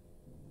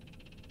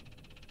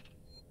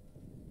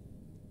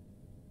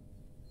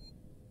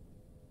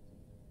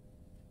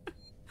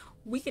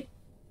 We could...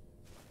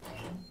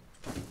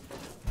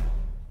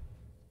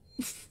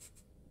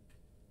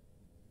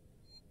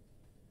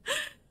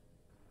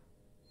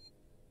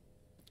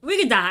 We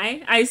could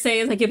die, I say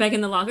as I get back in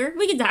the locker.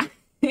 We could die.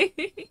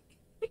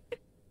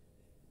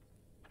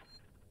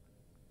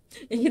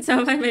 You can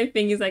tell by my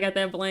fingers I got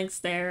that blank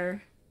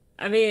stare.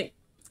 I mean,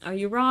 are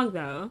you wrong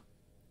though?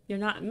 You're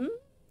not...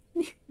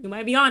 You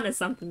might be onto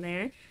something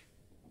there.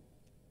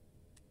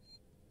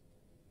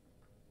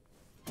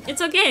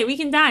 It's okay, we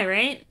can die,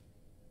 right?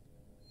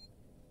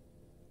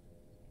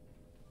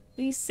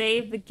 We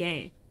saved the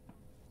game.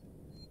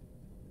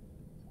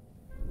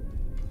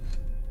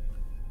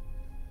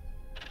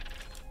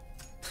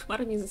 Why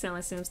does music sound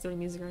like Sims 3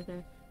 music right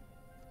there?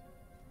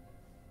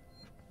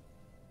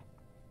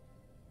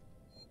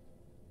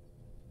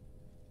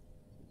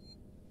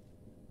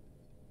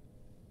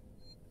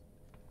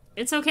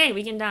 It's okay,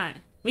 we can die.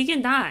 We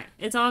can die.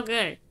 It's all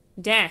good.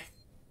 Death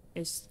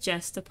is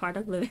just a part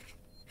of living.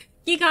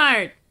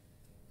 Keycard!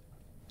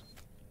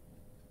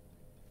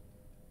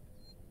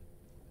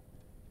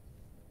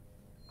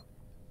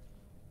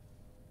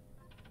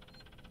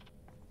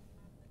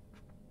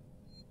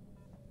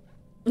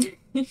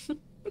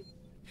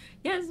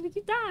 Yes, we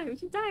can die. We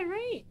can die,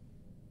 right?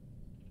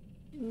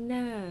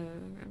 No,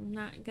 I'm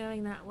not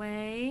going that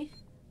way.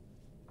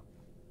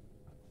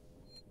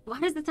 Why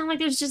does it sound like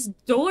there's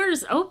just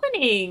doors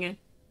opening?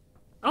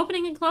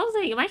 Opening and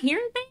closing. Am I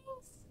hearing things?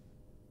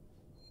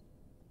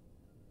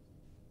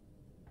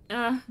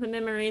 The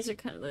memories are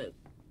kind of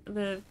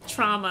the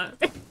trauma.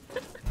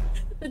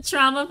 The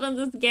trauma from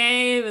this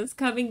game is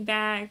coming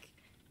back.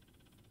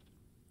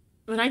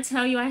 When I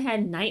tell you I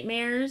had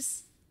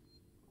nightmares,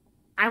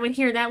 I would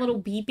hear that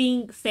little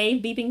beeping,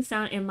 save beeping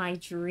sound in my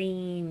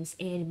dreams.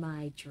 In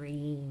my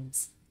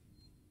dreams.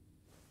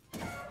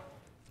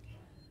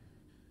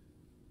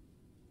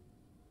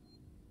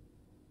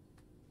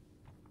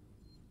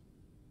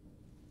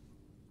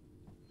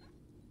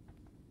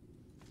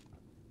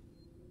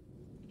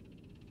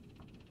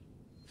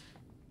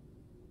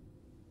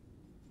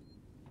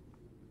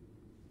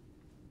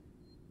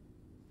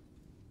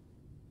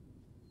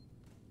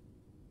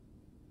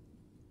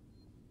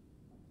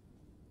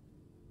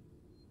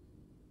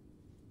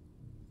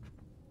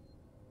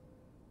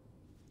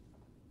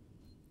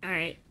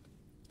 Alright.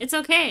 It's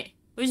okay.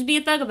 We'll just be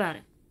a thug about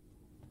it.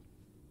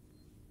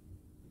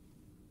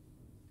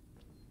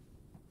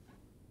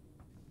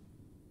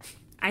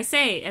 I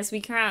say as we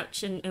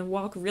crouch and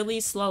walk really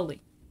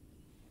slowly.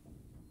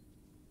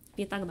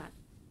 Be a thug about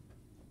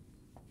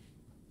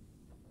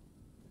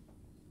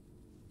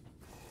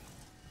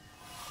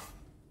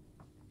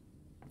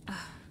it.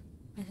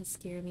 That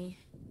scared me.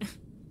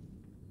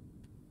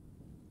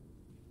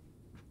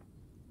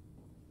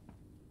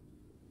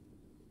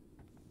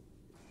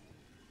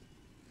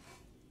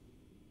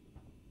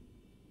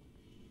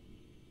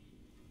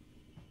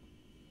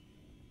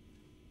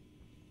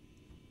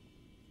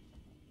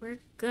 We're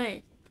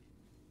good.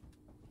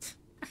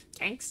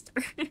 Gangster.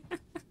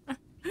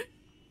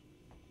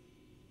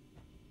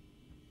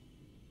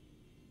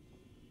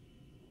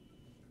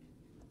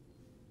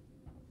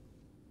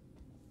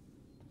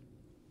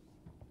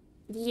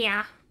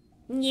 Yeah.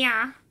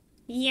 Yeah.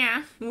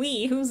 Yeah.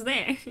 Who's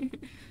there?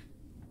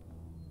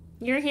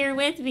 You're here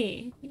with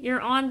me.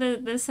 You're on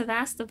the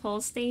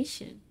Sevastopol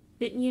station.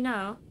 Didn't you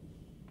know?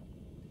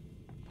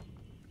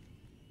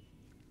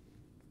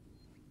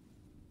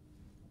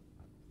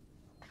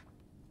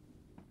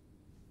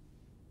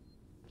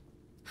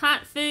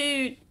 Hot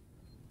food.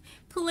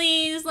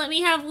 Please let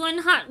me have one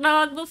hot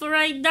dog before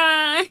I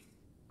die.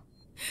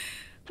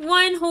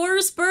 One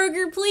horse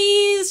burger,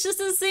 please. Just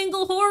a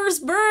single horse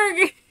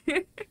burger.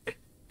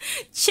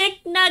 Chick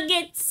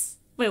nuggets.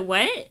 Wait,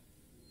 what?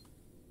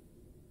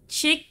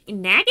 Chick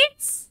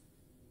nuggets?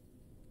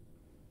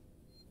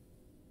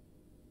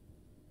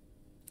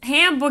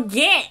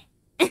 Hamburger.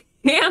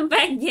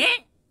 Hamburger.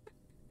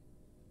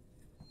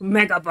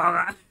 Mega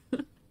burger.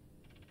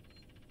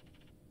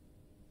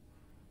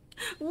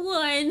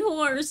 One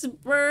horse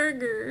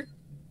burger.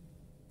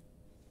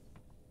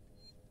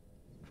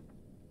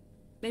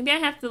 Maybe I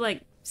have to,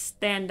 like,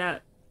 stand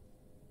up.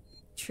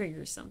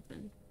 Trigger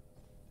something.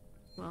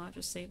 Well, I'll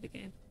just save the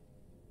game.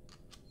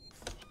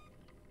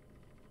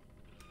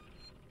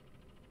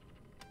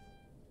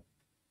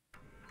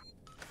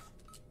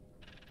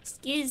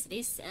 Excuse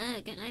me,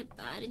 sir. Can I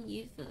pardon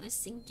you for a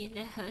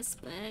singular horse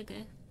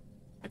burger?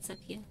 What's up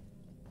here?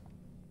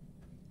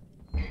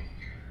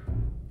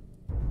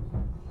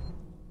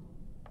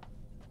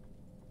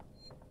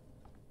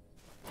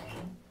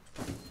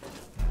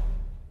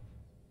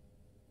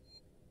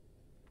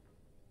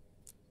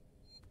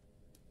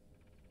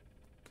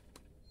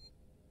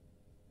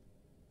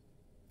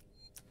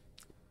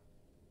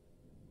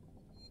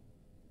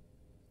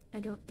 I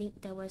don't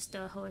think that was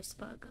the horse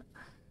burger.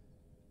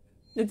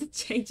 Did the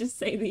change just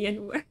say the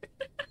N-word?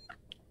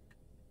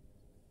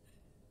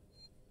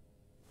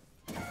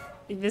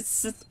 It was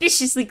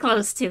suspiciously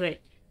close to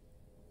it.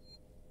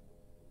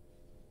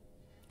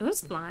 Are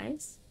those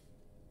flies?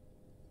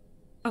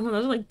 Oh no,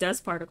 those are like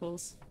dust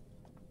particles.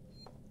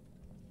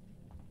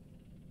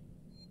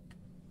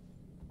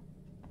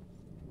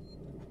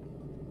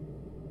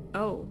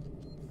 Oh.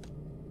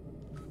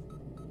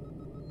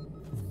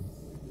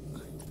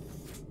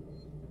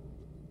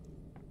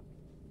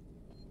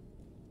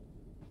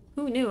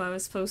 Who knew I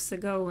was supposed to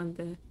go in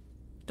the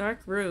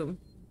dark room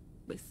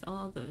with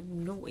all the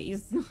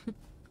noise?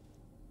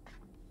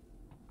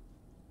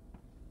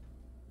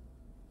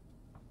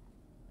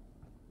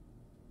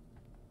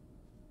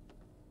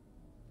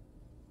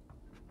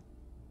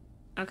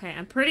 Okay,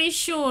 I'm pretty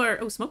sure.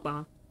 Oh, smoke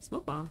bomb.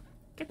 Smoke bomb.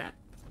 Get that.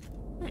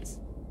 Nice.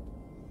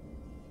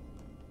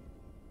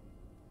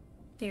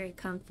 Very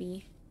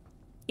comfy.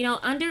 You know,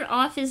 under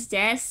office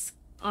desks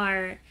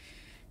are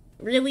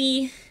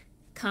really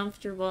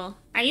comfortable.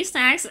 I used to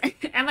ask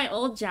at my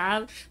old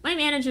job, my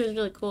manager was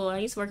really cool. I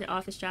used to work at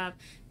office job,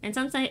 and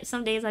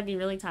some days I'd be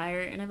really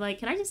tired, and I'd be like,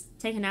 can I just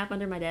take a nap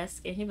under my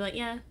desk? And he'd be like,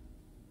 yeah,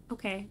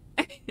 okay.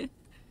 Is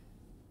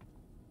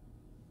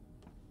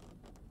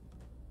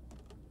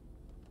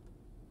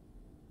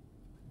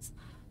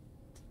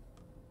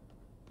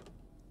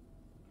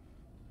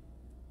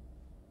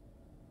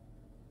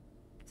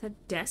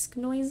that desk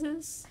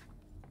noises?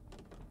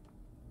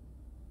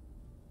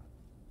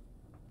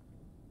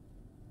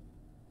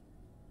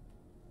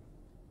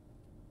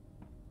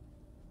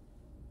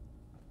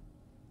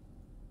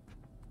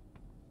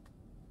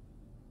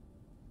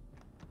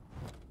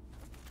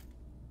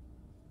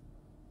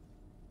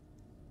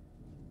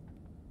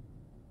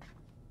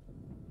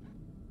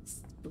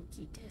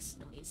 Spooky desk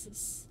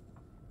noises.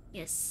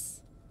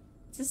 Yes.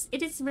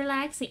 It is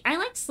relaxing. I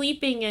like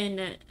sleeping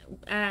in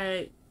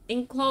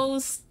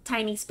enclosed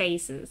tiny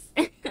spaces.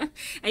 I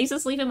used to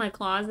sleep in my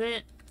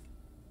closet.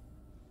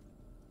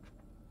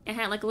 I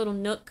had like a little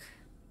nook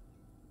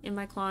in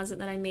my closet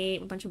that I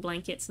made with a bunch of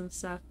blankets and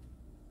stuff.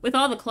 With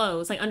all the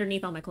clothes, like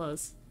underneath all my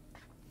clothes.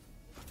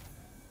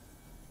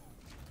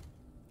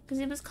 Because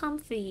it was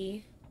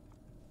comfy.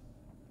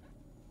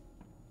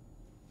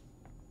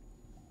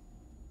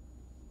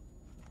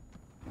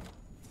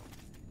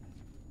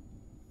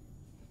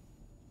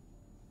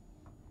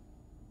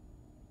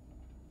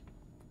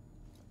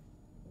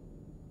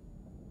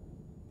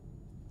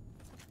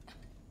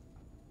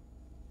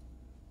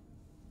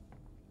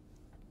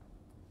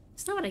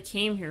 It's not what I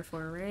came here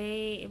for,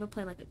 right? It would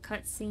play like a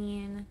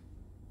cutscene,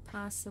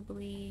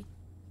 possibly.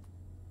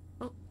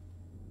 Oh.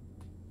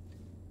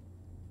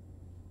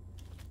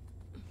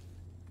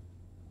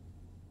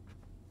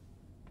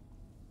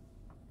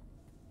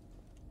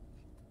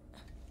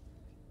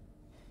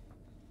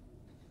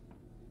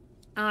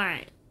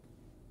 Alright.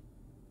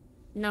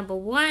 Number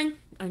 1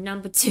 or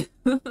number 2?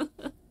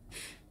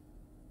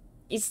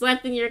 You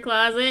slept in your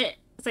closet,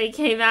 so you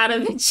came out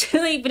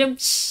eventually, but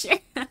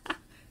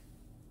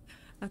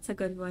that's a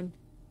good one.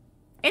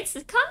 It's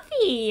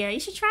comfy! You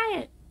should try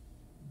it.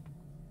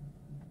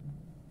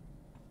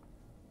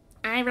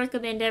 I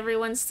recommend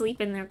everyone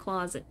sleep in their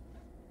closet.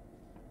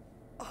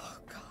 Oh,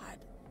 God.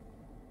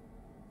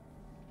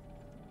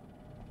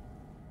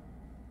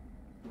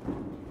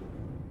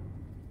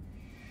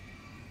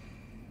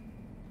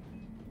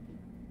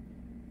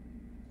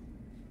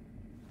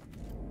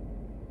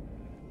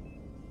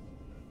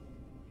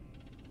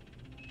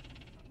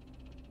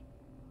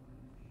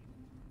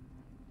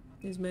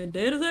 Is my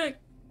data sick?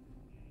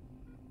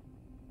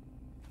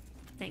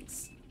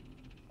 Thanks.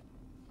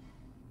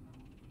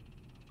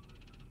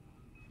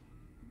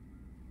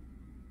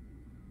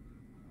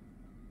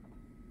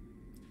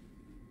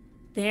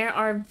 There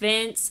are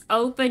vents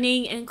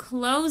opening and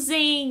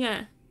closing.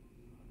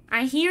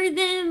 I hear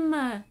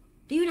them.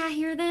 Do you not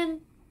hear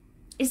them?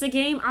 Is the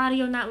game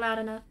audio not loud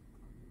enough?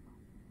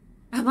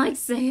 I'm like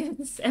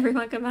Sans.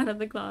 Everyone come out of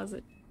the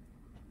closet.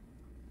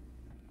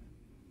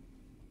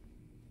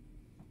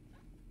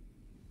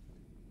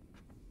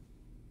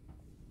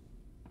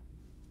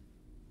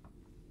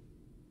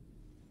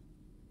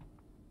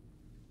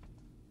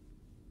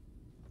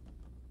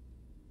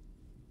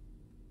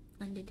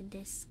 Under the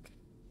desk.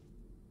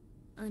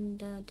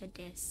 Under the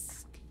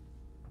desk.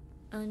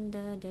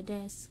 Under the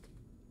desk.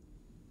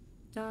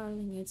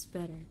 Darling, it's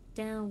better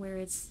down where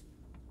it's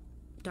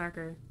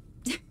darker.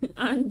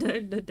 Under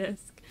the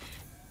desk.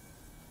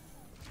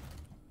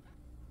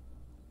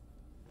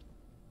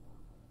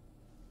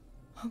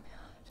 Oh god.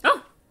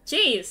 Oh,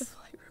 jeez.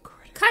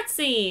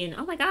 Cutscene.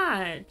 Oh my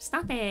god.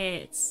 Stop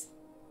it.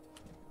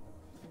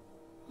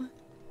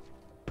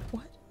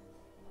 What?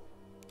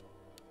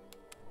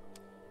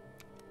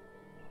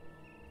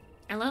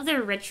 I love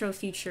their retro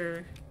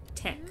future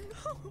tech.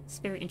 It's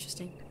very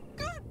interesting.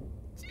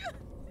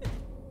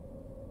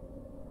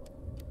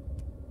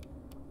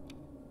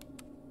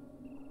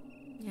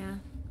 Yeah.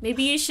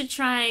 Maybe you should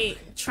try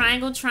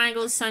triangle,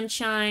 triangle,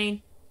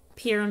 sunshine,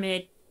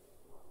 pyramid.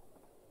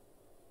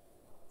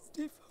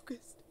 Stay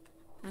focused.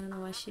 I don't know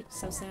why she's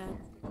so sad.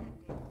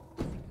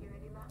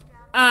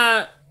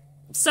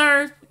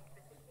 Sir.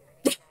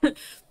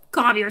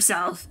 Calm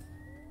yourself.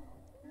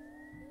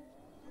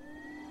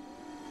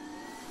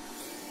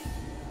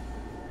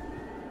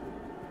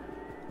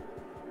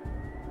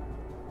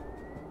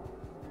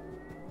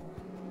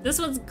 This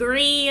one's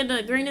green.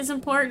 Green is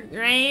important,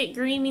 right?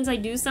 Green means I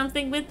do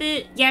something with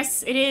it.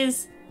 Yes, it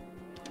is.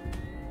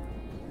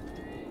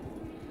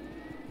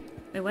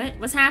 Wait, what?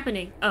 What's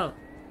happening? Oh.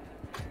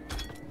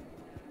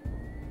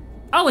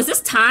 Oh, is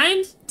this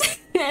timed?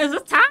 Is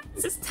this time?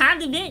 Is this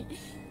timed event?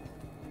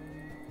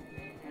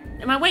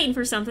 Am I waiting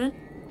for something?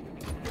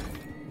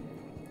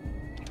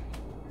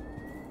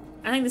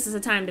 I think this is a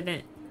timed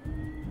event.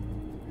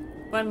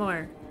 One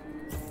more.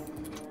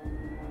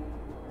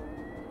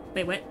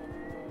 Wait, what?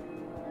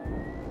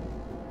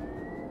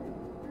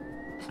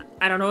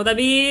 I don't know what that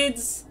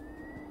means.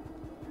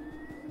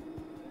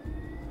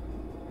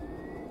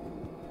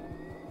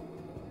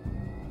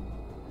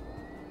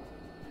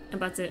 I'm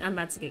about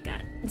to get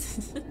got.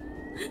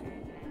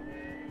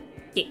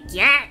 Get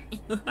got.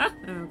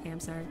 Okay, I'm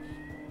sorry.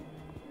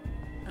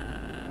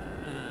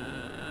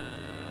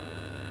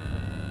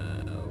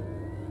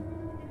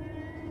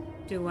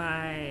 Do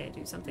I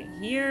do something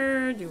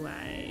here? Do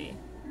I?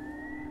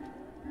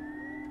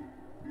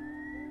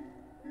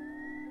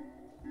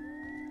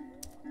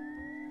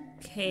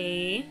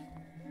 Okay.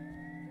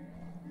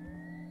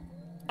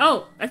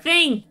 Oh, a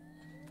thing!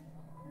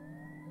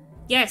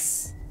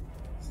 Yes.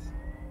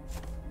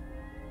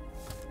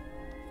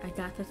 I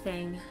got the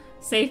thing.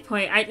 Save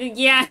point.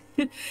 Yeah.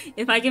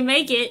 If I can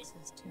make it.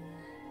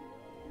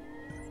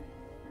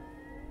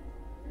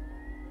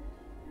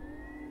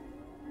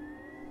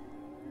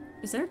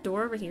 Is there a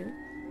door over here?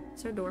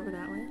 Is there a door over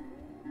that way?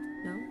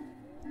 No?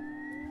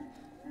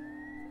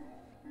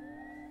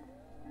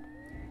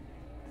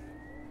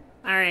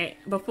 Alright,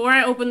 before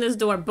I open this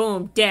door,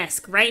 boom,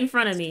 desk, right in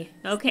front of me.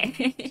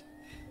 Okay.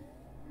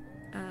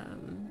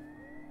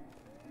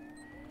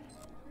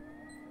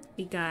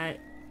 We got,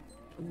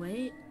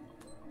 what?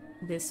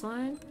 This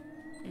one,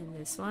 and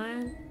this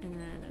one, and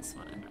then this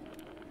one.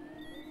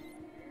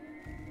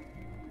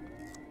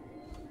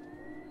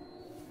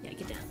 Yeah,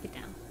 get down, get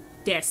down.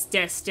 Desk,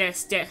 desk,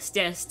 desk, desk,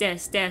 desk,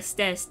 desk, desk,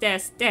 desk,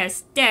 desk,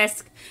 desk,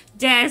 desk,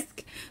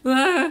 desk.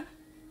 Ah.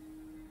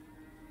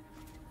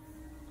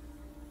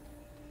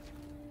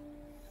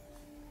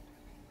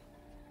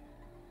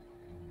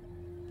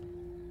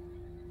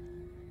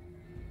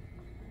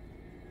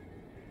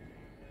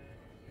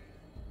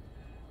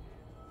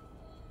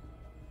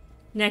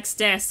 Next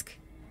desk.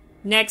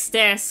 Next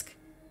desk.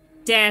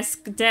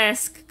 Desk,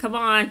 desk. Come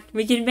on.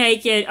 We can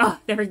make it. Oh,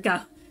 there we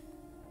go.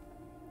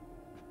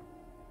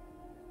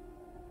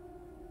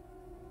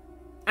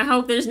 I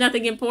hope there's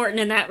nothing important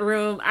in that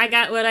room. I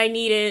got what I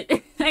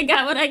needed. I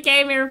got what I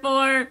came here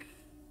for.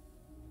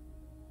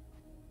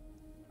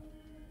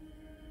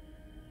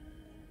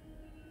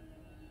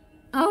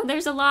 Oh,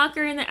 there's a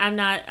locker in there. I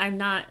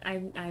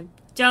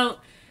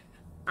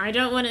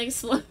don't want to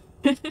explode.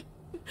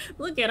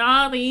 Look at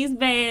all these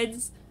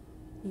beds.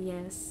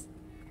 Yes.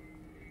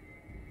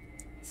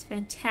 It's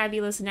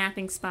fantabulous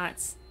napping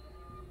spots.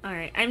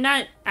 Alright, I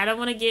don't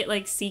want to get,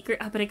 like, secret.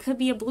 Oh, but it could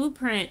be a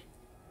blueprint.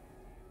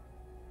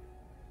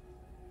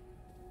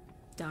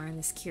 Darn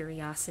this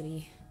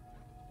curiosity.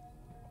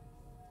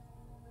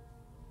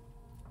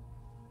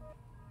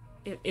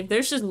 If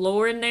there's just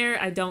lore in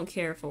there, I don't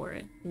care for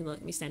it.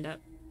 Let me stand up.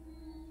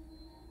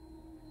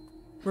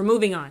 We're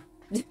moving on.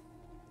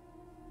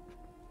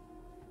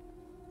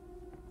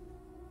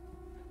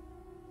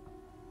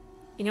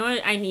 You know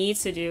what I need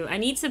to do? I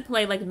need to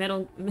play like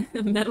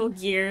Metal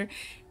Gear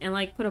and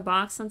like put a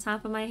box on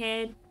top of my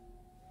head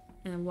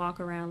and walk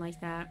around like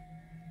that.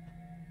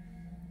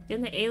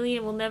 Then the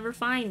alien will never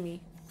find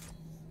me.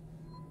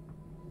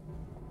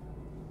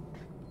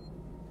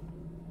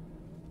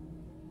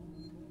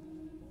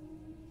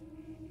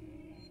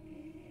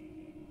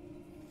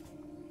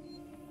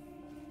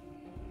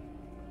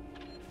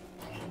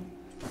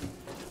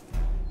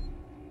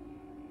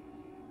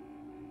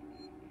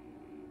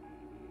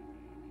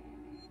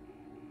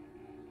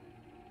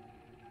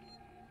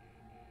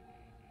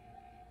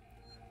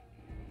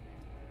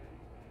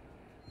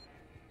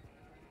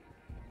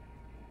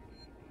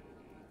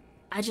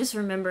 I just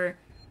remember.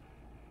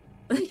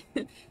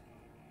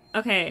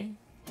 Okay.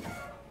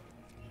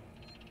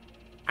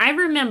 I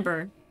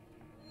remember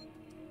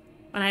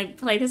when I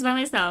played this by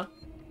myself,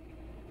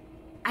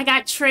 I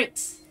got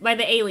tricked by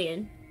the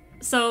alien.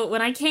 So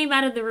when I came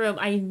out of the room,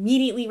 I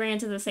immediately ran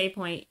to the save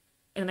point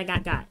and I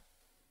got.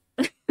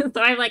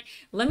 So I'm like,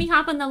 let me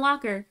hop in the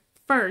locker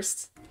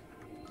first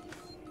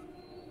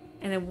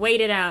and then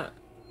wait it out.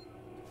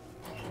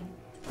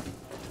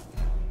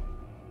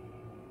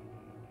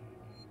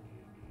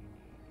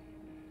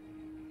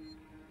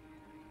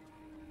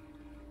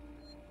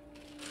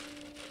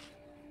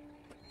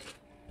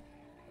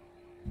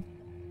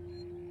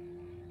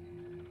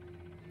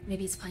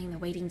 Maybe he's playing the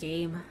waiting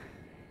game.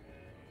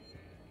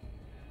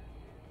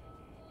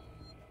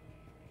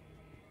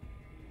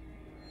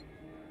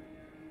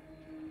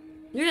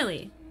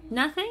 Really?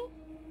 Nothing?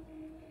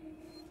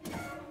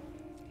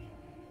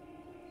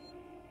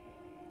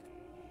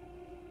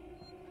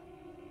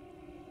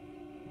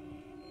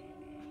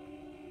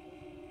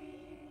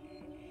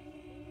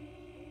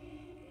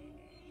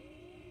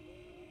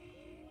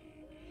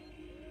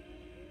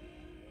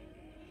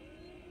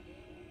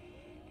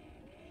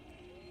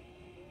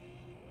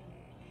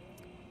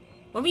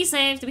 We'll be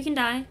saved. We can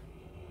die.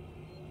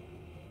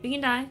 We can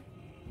die.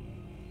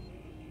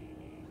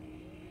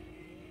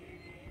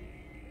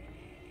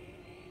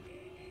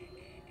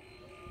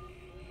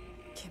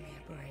 Give me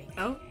a break.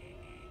 Oh.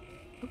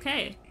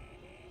 Okay.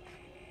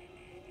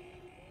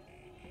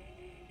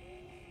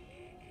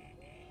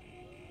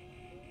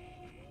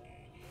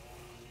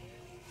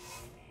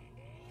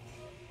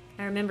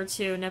 I remember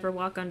too, never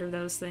walk under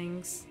those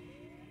things.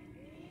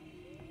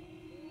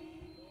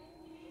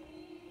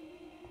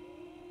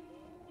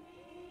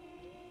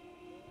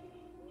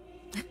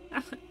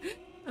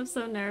 I'm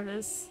so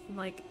nervous. I'm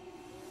like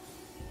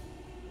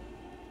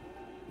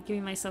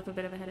giving myself a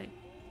bit of a headache.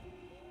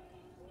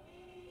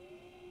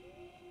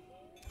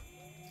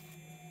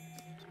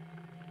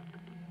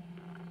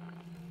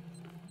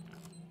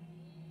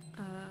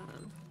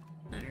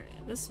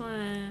 Alright, this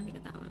one. We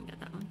got that one. We got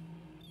that one.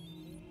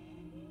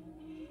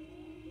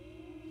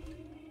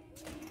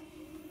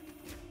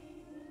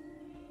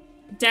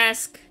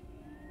 Desk.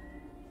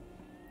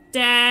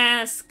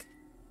 Desk.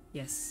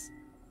 Yes.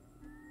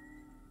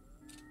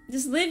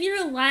 Just live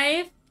your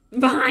life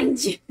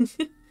behind you.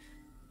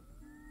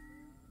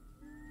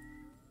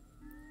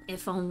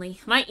 If only.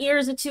 My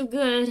ears are too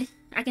good.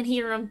 I can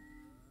hear them.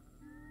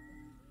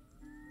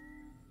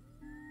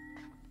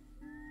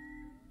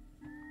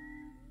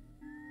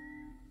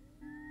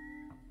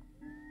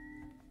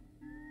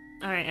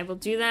 Alright, I will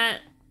do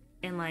that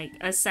in like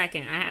a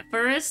second.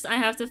 First, I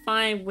have to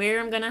find where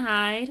I'm gonna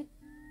hide.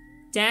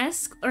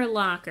 Desk or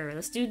locker?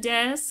 Let's do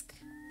desk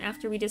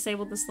after we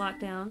disable this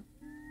lockdown.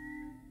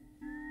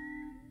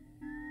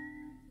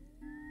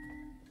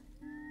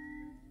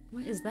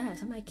 What is that?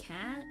 Is that my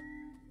cat?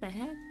 The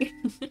heck?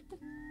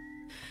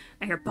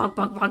 I hear bonk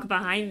bonk bonk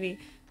behind me.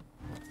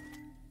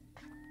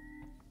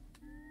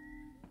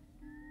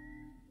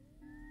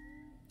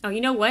 Oh,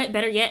 you know what?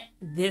 Better yet,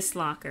 this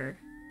locker.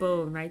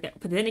 Boom, right there.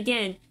 But then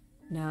again,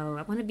 no,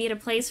 I want to be at a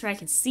place where I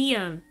can see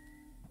him.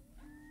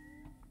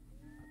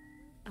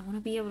 I want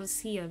to be able to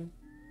see him.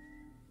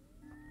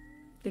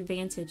 Good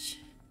vantage.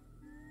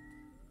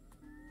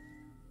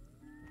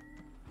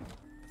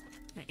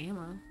 The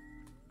ammo.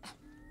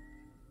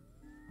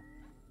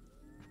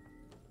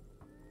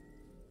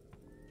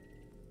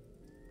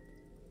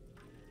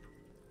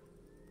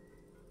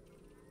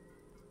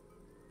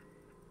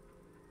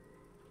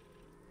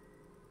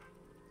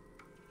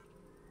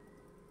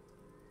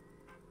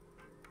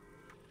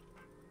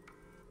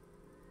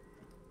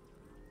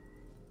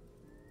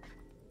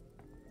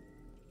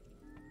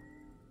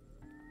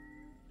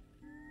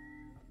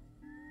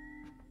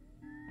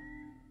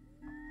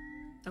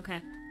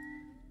 Okay.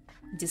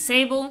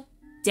 Disable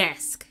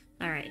desk.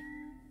 All right.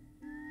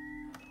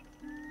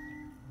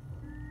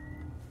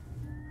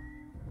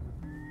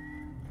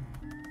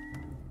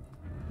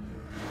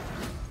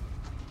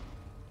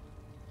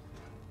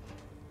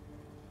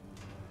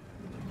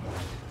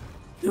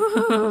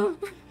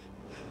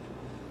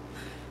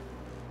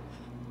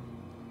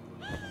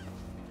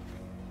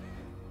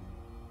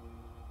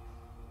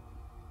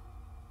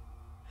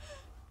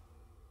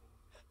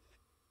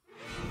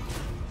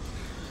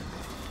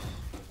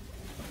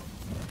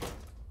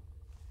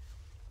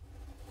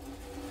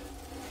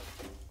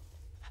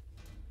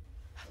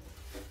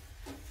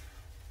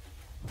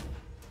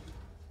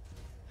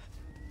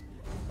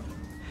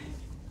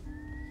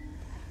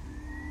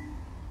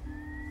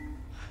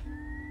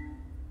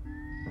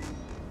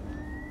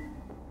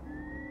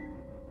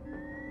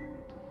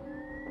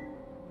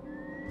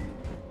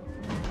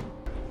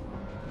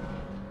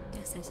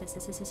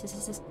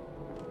 Yes.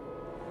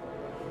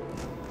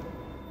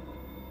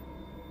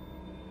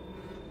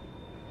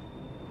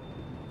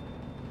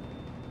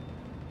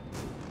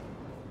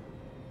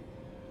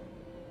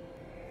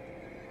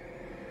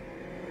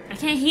 I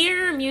can't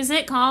hear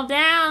music. Calm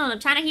down. I'm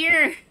trying to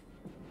hear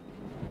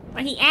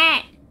where he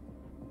at.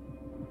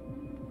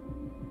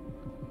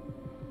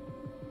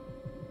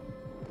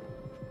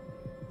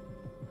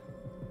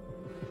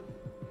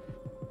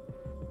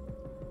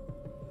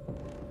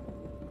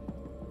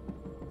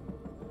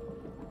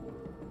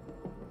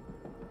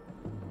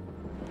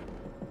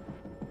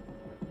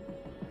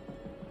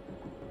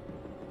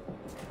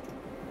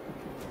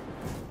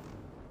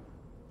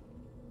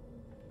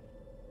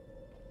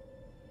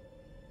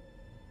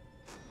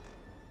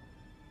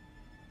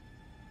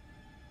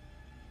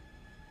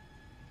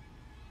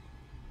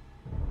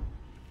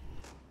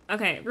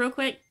 Okay, real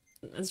quick.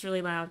 It's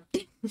really loud.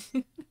 We're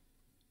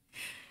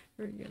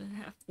gonna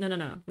have to...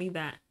 No. Leave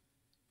that.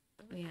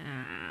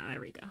 Yeah,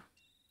 there we go.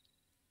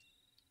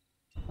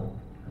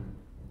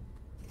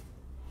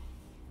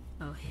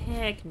 Oh,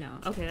 heck no.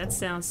 Okay, that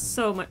sounds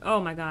so much...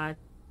 Oh my god.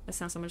 That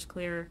sounds so much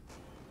clearer.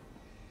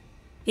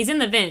 He's in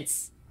the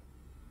vents.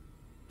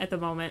 At the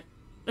moment.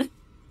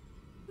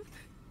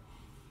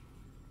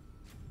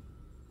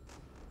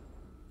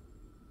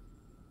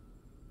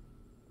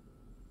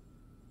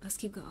 Let's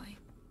keep going.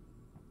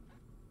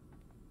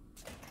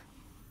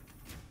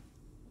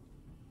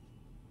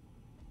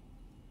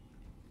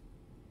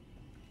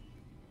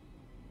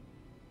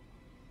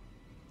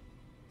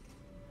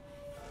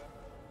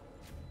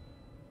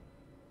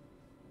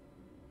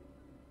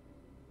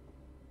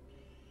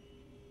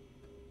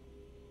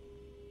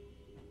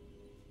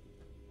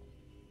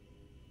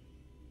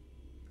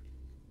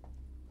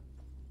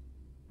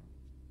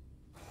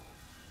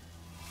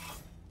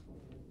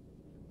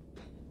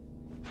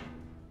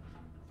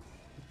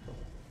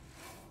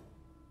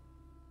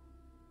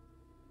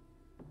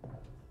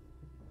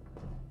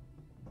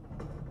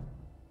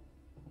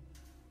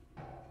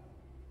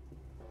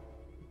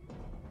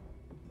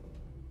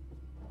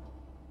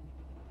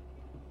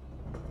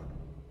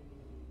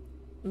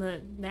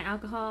 The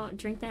alcohol,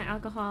 drink that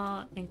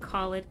alcohol and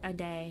call it a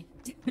day.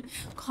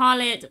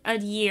 Call it a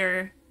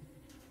year.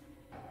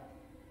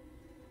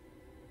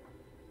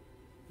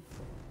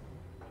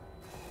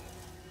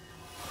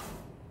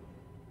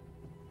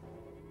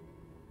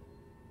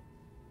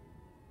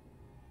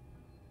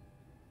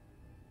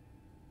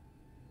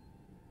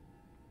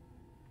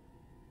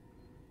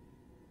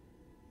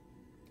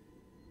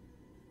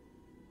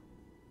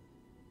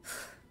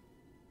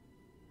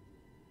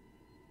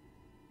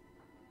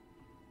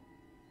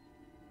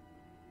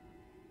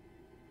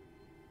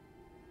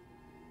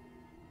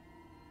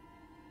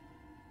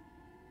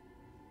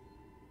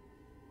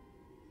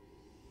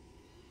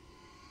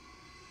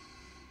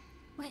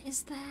 What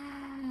is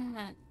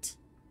that?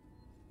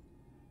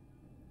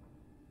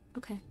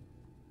 Okay.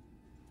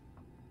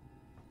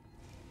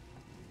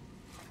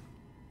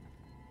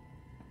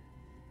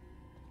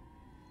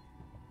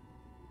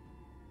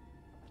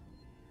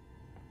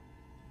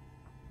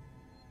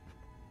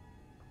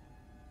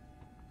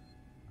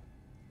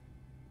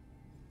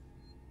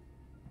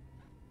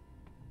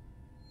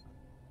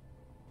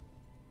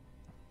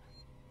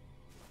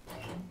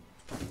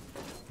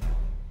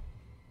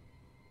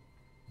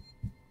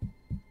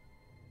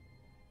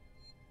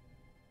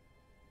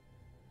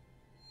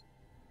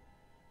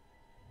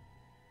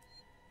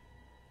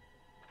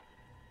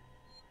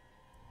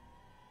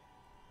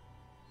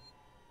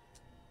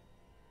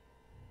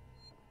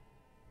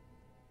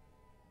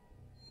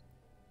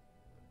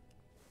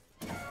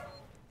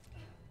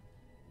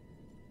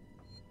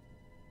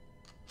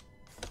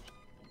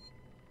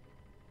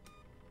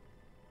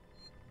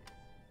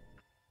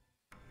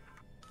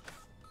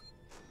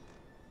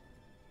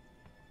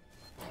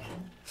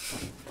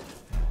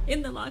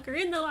 In the locker,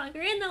 in the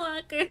locker, in the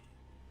locker.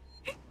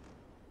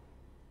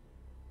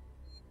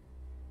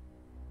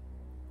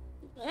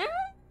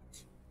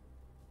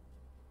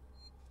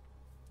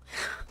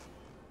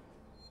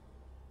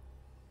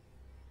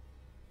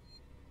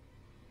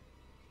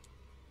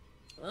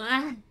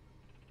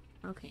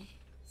 Okay,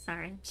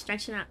 sorry, I'm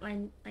stretching out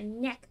my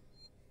neck.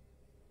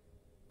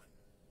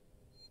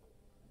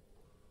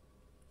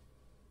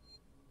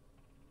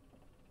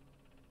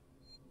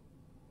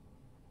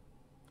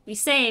 We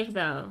saved,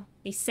 though.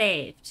 We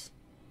saved.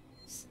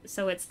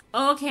 So it's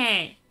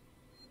okay.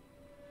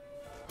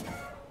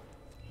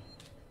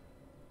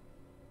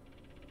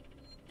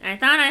 I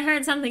thought I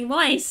heard something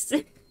moist.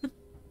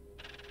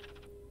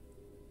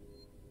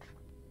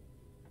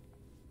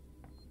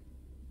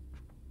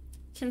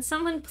 Can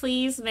someone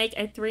please make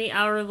a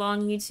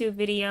 3-hour-long YouTube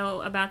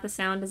video about the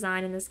sound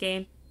design in this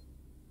game?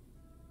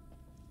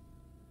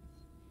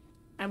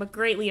 I would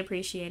greatly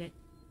appreciate it.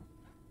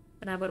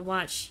 But I would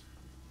watch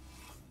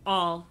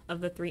all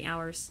of the 3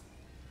 hours.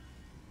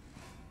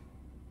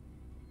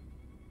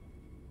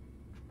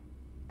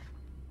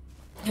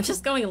 I'm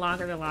just going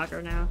locker to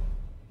locker now.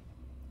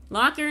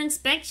 Locker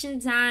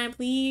inspection time.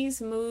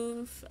 Please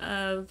move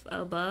of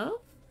above.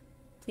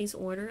 Please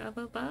order of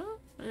above.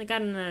 I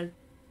got in a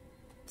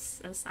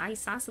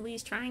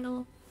Isosceles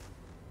triangle.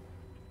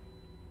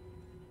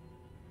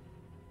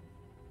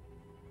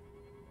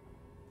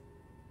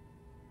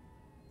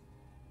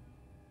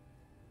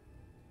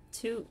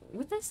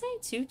 What'd they say?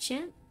 Two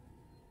chin?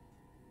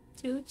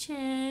 Two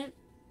chin.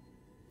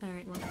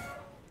 Alright, well.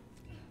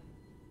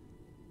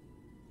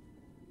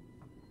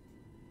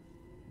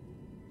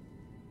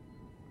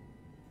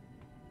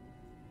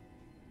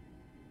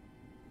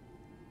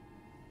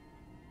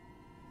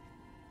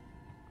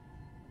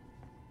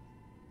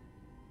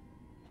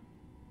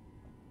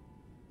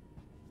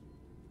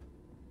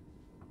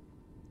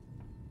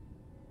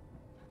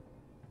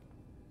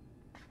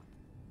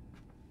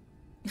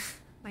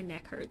 My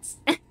neck hurts.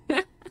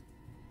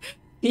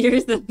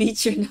 Here's the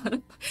feature, not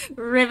a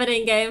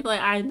riveting gameplay.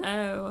 I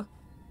know.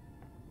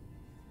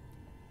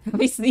 Have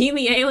we seen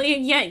the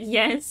alien yet?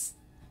 Yes.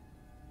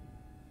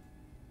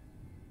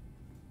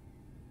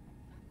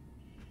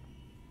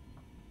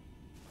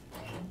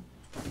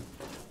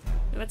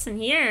 What's in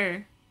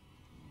here?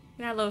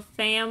 We got a little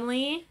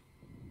family.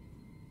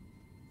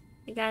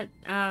 We got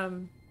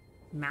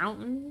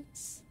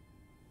mountains.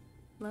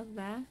 Love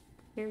that.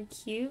 Very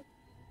cute.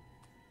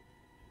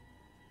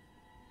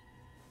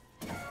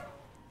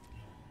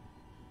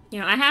 You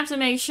know, I have to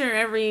make sure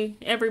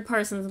every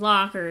person's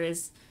locker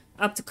is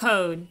up to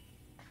code.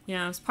 You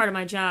know, it's part of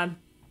my job.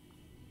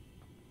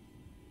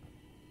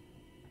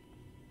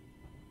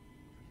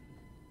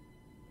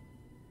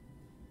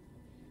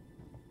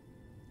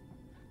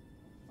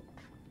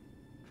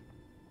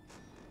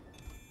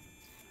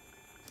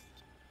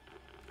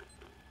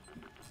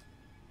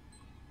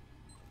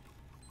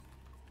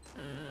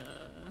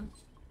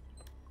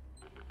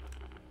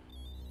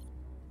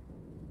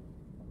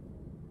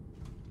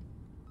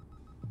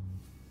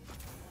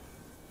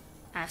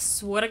 I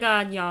swear to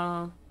God,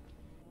 y'all.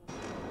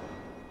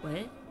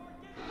 What?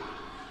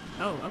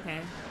 Oh, okay.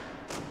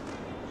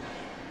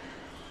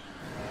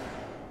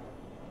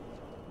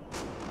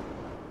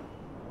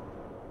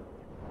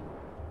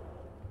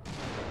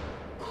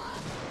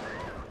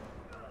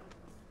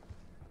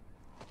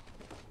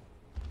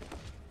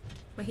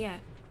 Where he at?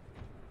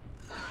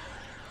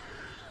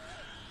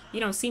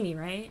 You don't see me,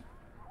 right?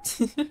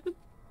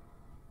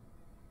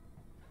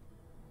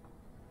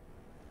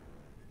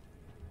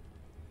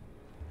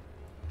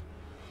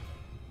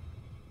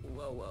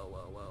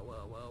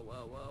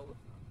 Whoa.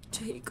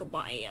 Take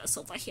my ass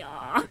over here.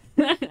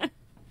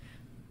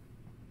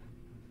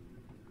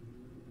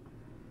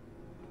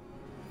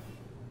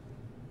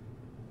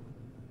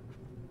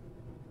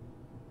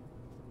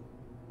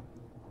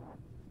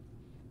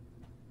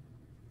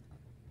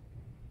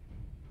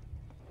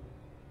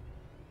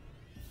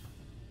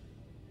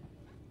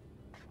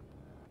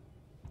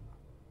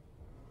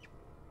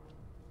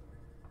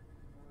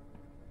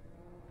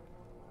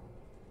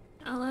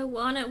 All I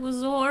wanted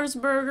was a horse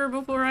burger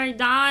before I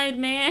died,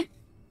 man.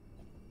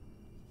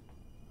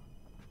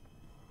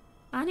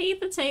 I need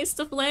the taste,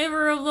 the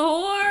flavor of the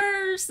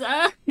horse.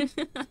 The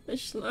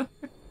schlur.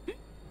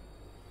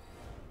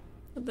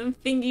 Them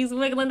fingies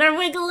wiggling. They're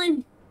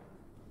wiggling.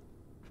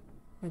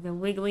 They're the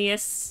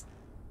wiggliest.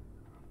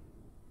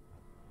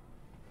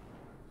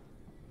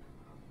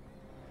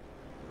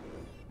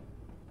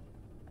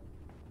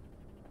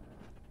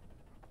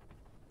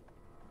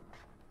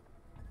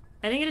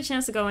 I didn't get a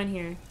chance to go in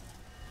here.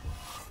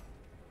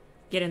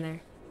 Get in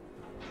there.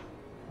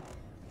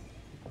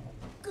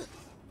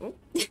 Oh.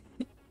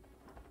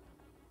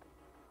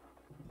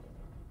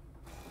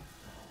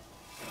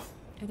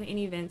 Are there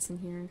any vents in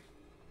here?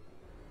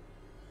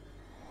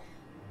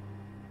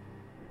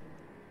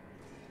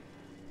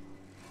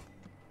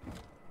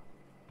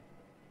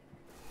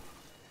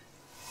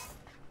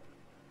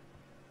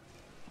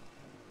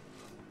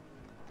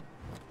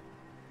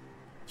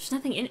 There's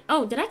nothing in—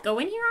 oh, did I go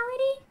in here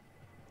already?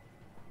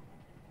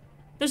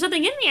 There's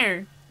nothing in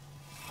there!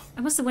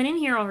 I must have went in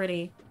here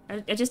already.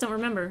 I just don't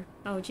remember.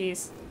 Oh,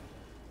 jeez.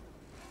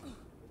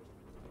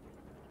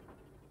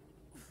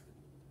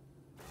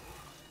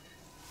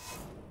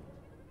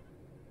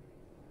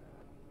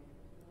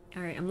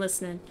 Alright, I'm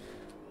listening.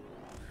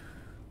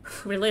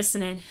 We're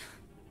listening.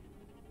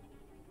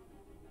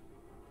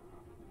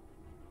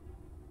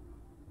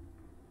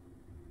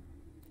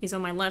 He's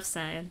on my left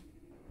side.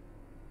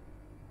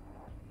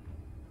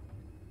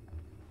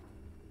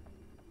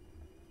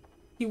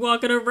 He's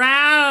walking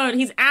around!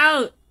 He's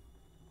out!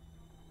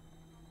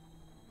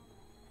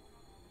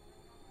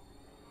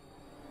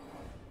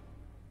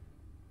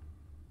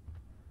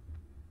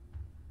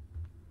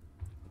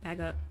 Back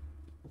up.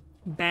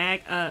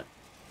 Back up.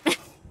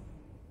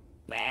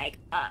 Back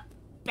up.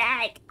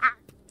 Back up.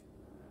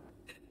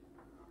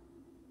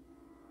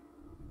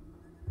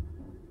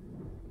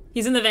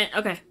 He's in the vent.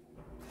 Okay.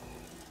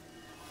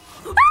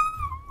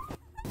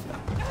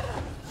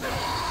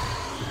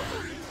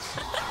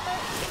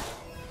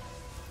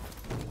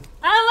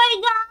 Oh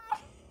my god!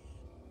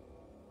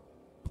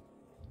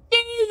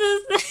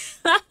 Jesus!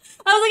 I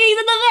was like, he's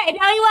in the vent!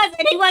 No, he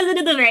wasn't! He wasn't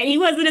in the vent! He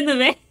wasn't in the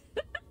vent!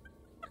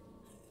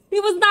 He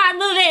was not in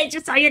the vent,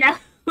 just so you know.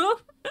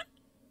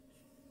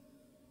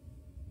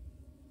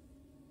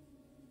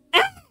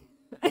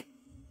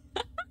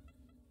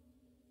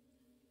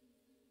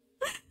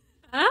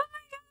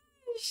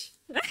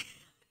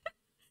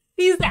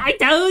 I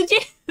told you.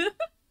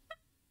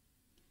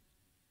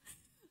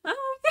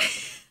 Oh,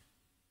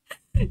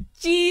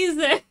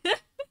 Jesus.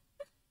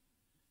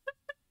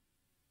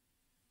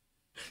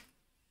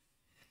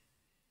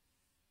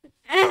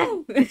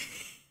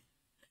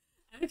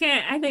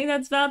 Okay, I think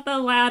that's about the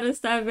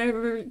loudest I've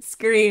ever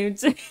screamed.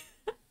 Thank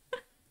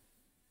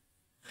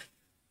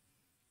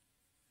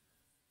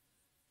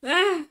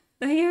you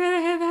for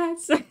the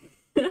headbats.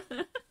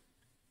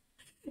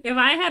 If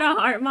I had a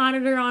heart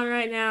monitor on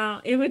right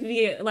now, it would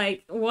be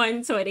like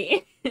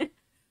 120.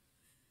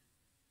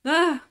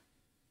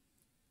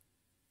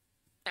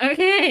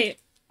 Okay.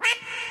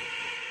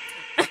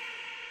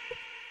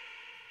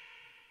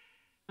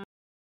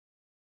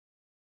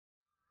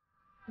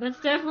 That's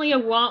definitely a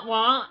want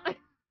want.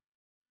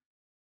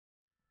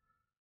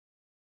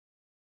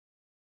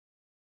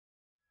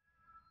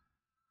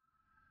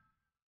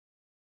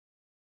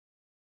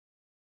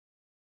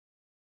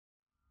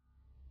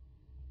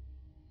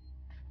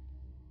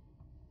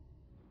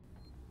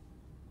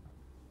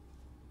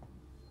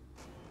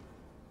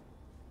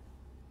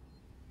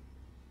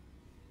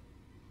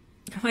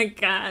 Oh my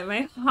god,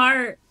 my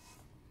heart.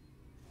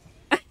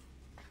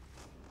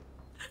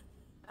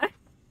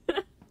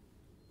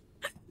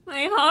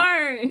 My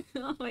heart.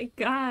 Oh my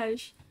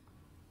gosh.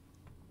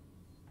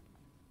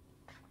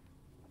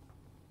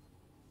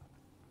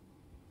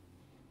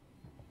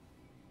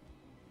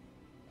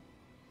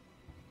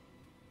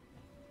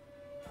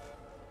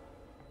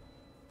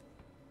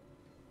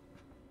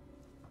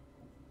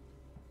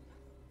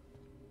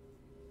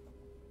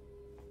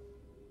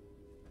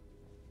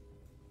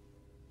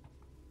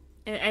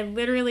 I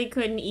literally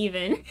couldn't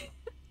even.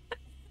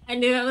 I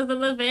knew it was a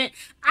little bit.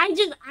 I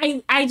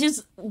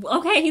just,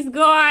 okay, he's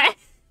gone.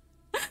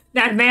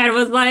 That man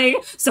was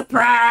like,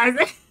 surprise.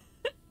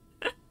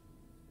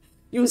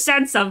 You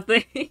said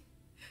something.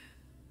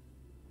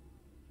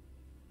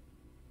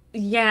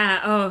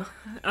 Yeah, oh,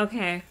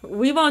 okay.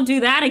 We won't do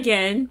that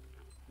again.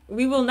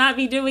 We will not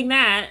be doing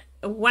that.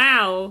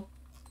 Wow.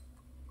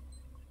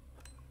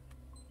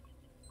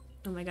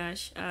 Oh my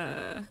gosh,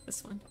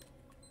 this one.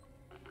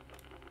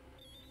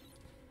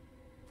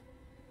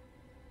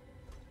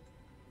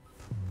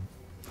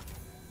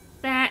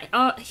 That,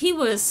 oh, he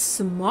was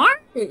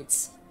smart.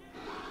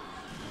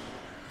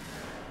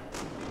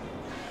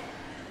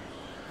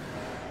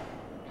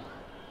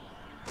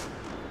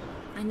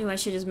 I knew I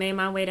should just made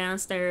my way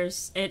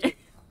downstairs. It.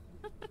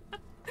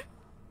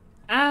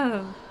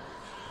 Oh.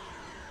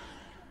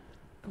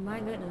 My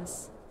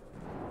goodness.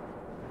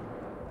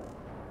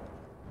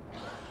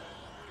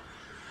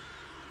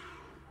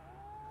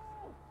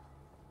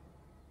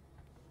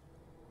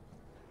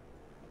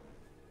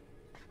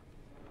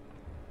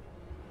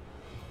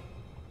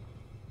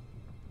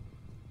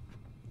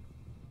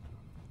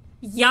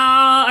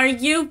 Y'all, are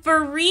you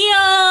for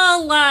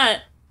real?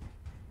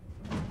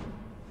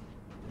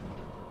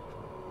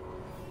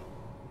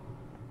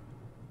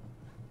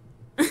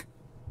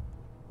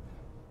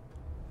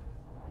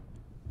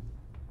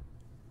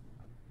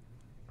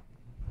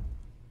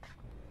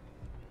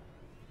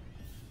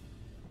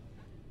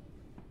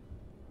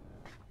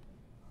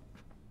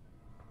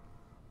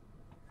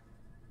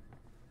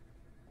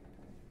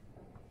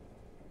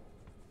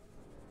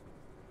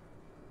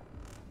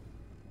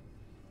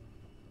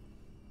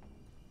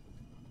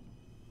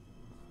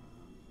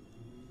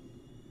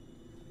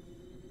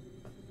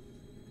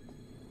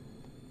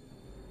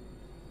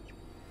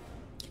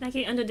 Can I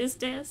get under this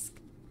desk?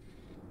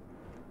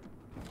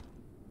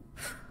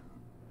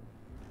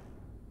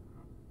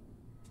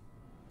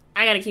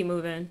 I gotta keep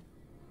moving.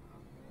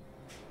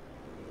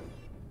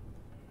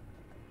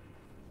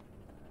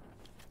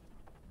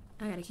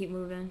 I gotta keep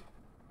moving.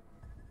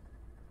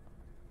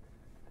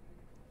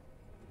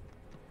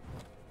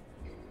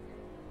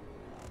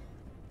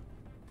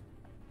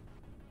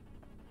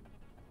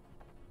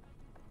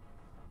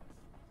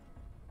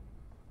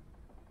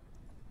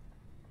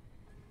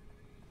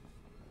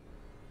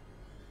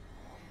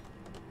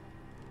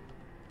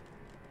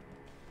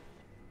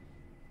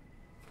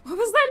 What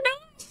was that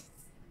noise?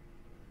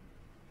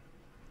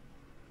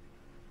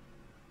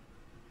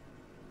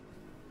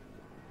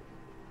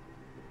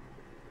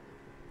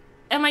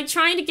 Am I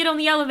trying to get on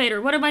the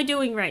elevator? What am I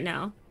doing right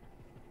now?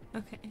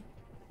 Okay.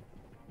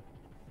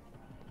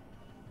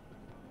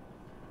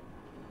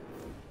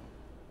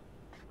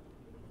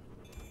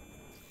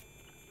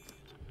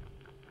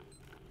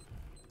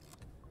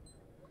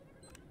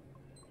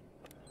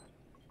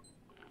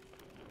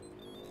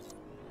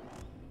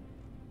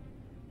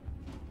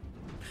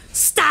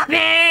 Stop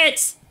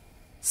it!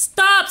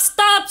 Stop,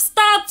 stop,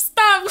 stop,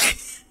 stop!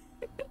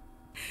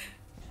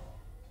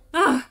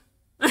 Oh.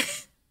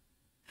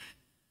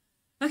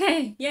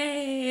 Okay,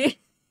 yay!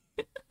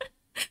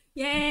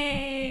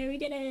 Yay, we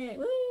did it!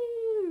 Woo!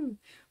 Woo!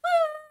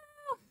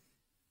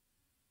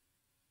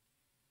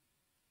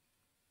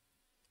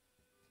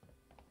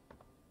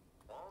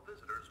 All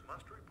visitors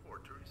must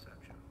report to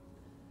reception.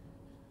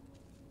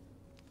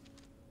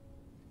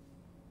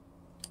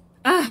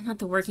 Ah, not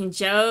the working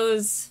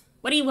Joes.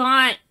 What do you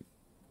want?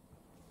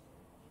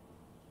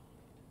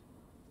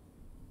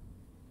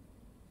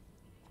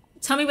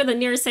 Tell me where the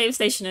nearest save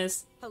station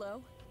is.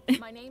 Hello?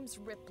 My name's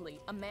Ripley.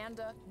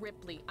 Amanda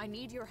Ripley. I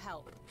need your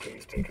help.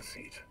 Please take a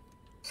seat.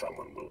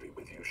 Someone will be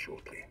with you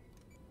shortly.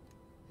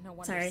 No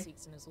wonder Sorry.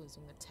 Seegson is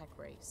losing the tech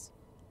race.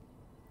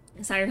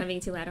 Sorry if I'm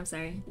being too loud, I'm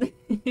sorry.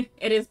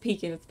 It is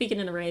peeking. It's peeking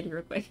in the raid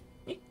real quick.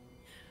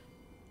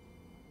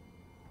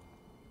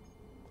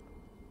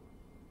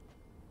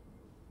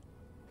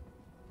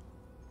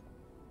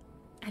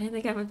 I didn't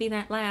think I would be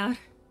that loud.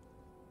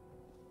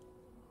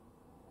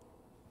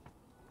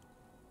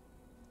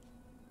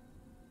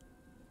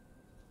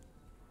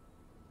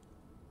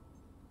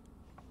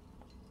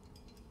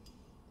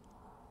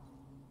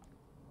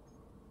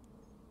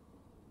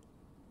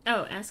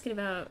 Oh, asking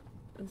about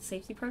the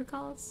safety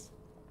protocols?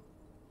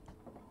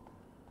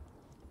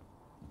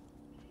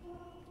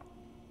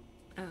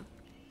 Oh.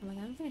 I'm like,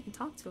 I don't think I can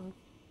talk to him.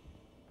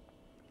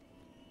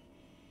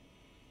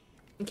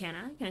 Can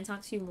I? Can I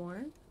talk to you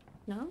more?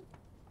 No?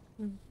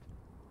 Hmm.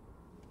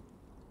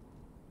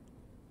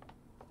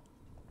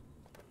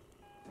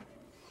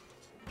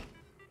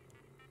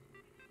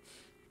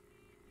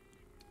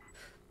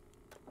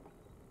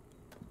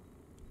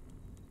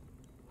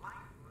 Life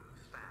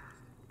moves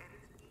fast, and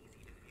it's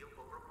easy to feel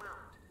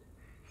overwhelmed.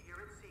 Here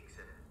at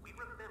Seegson, we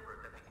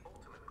remember that the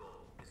ultimate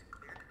goal is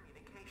clear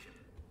communication,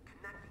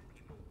 connecting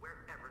people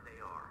wherever they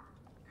are.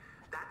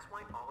 That's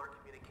why all our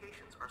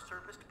communications are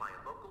serviced by a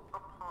local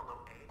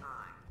Apollo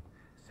AI,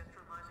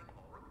 centralizing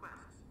all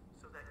requests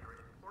so that your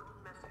important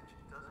message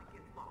doesn't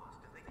get lost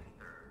in the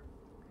ether.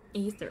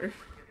 Ether.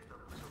 Forget the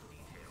little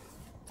details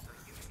so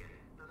you get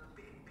the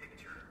big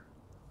picture.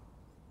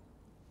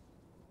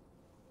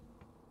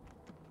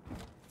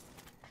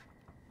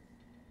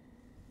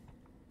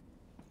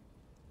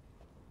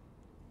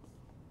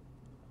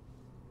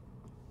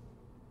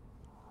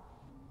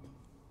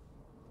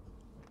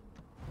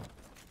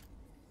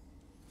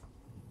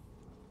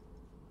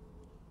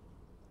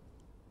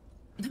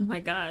 Oh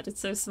my god,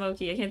 it's so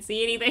smoky, I can't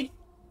see anything.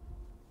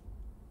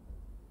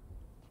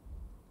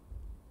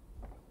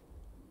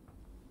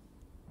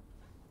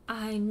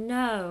 I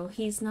know,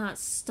 he's not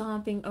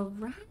stomping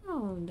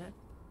around.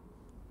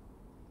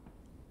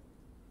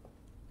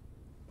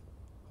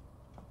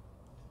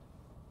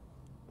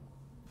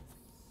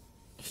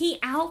 He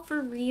out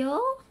for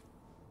real?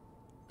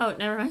 Oh,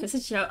 never mind, it's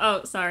a show.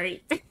 Oh,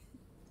 sorry.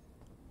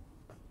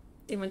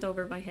 It went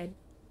over my head.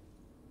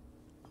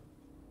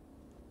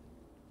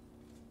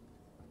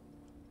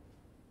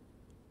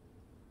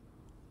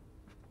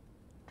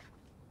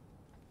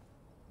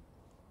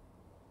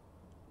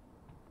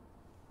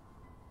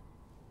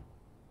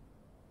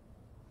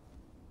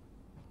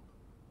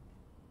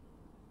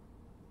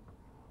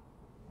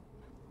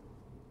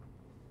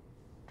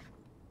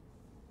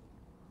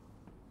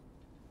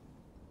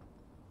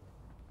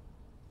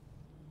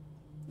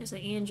 There's an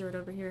android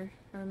over here,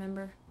 I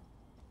remember.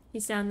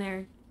 He's down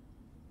there.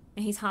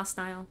 And he's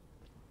hostile.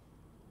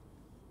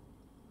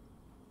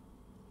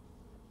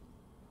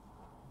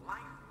 Life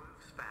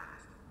moves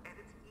fast, and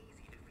it's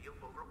easy to feel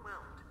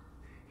overwhelmed.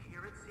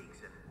 Here at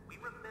Seegson, we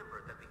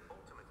remember that the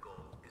ultimate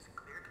goal is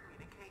clear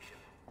communication,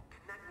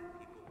 connecting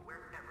people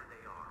wherever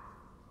they are.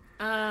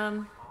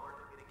 All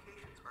our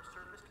communications are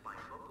serviced by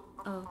local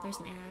Oh, there's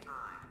an ad.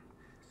 AI,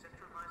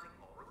 centralizing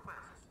all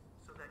requests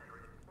so that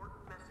your important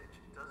message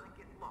doesn't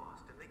get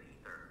lost in the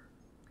ether.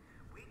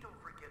 We don't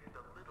forget the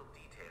little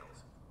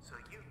details, so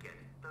you get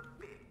the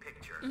big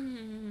picture.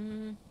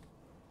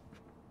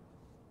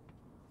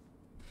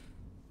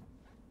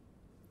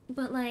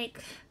 But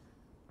like,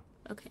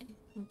 okay,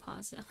 I'll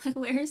pause now.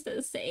 Where's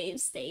the save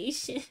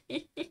station?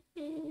 Where's the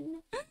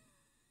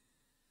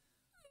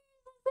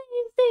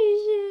save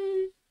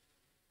station?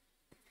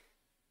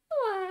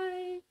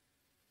 Why?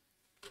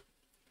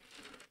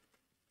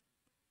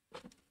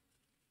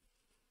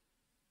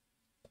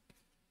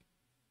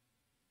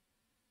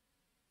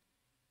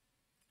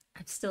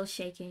 I'm still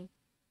shaking.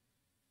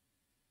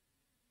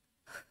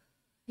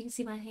 You can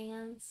see my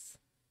hands.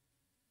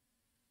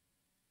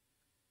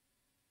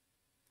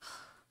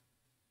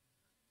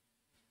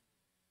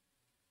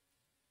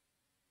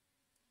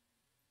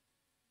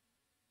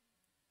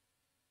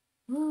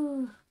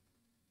 Ooh.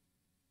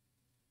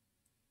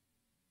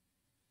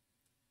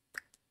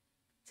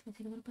 It's gonna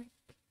take a little break.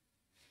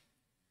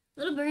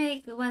 Little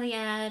break while the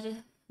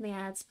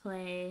ads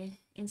play.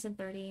 Instant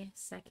 30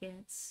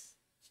 seconds.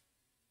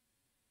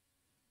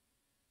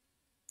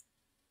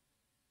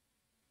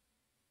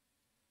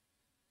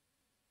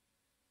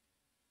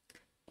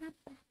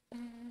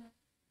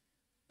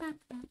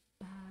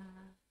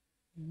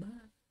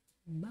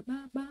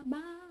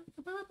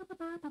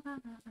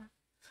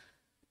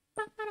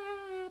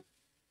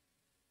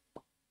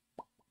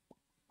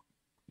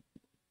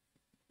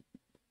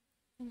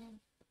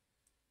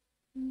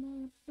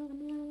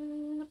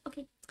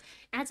 Okay,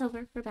 ads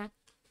over. We're back.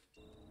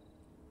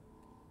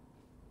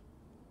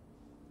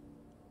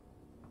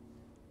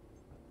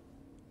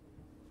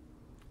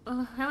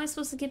 Oh, how am I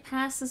supposed to get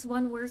past this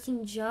one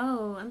working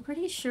Joe? I'm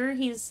pretty sure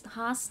he's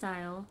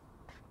hostile.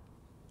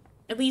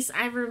 At least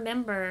I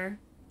remember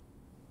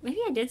Maybe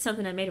I did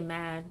something that made him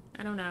mad.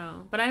 I don't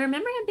know. But I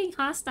remember him being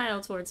hostile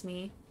towards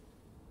me.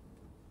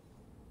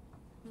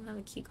 I don't have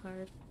a key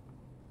card.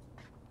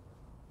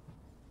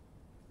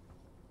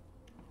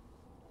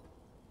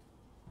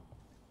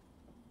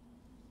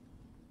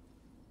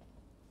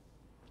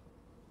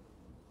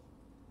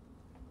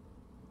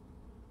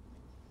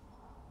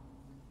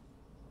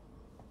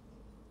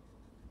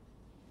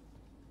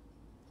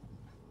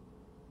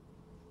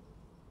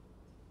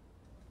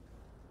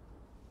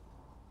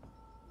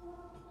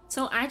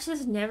 So I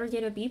just never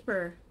get a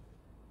beeper.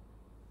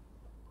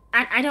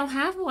 I don't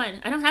have one.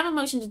 I don't have a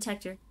motion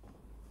detector.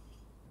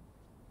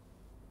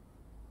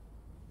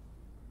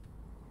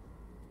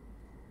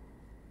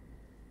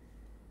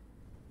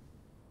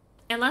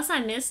 Unless I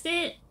missed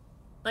it.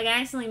 Like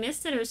I accidentally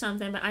missed it or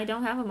something, but I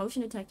don't have a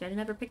motion detector. I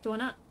never picked one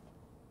up.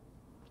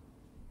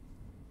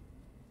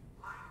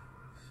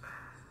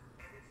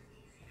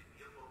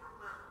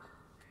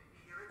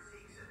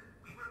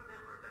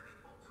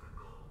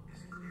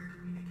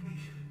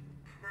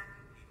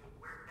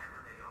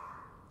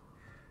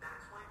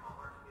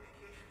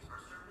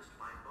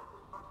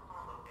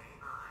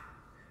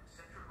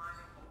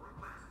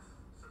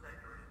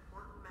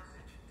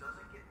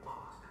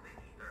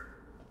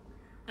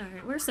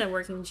 Alright, where's that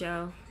working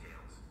Joe?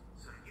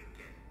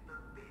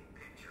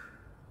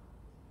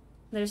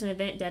 There's an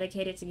event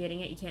dedicated to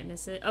getting it. You can't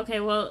miss it. Okay,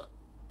 well,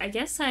 I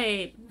guess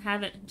I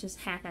haven't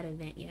just had that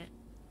event yet.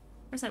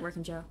 Where's that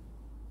working Joe?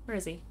 Where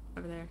is he?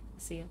 Over there. I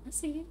see him. I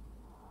see him.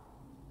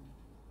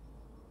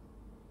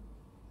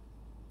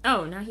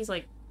 Oh, now he's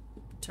like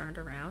turned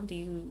around. Do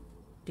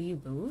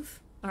you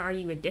move? Or are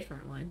you a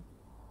different one?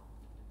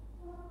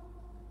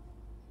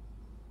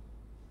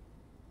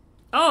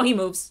 Oh, he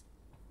moves.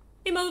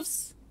 He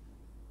moves.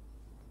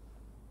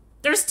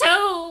 There's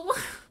two!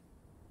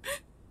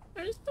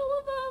 There's two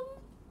of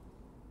them.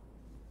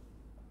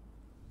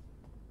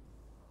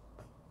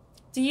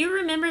 Do you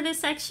remember this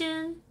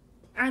section?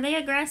 Are they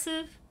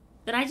aggressive?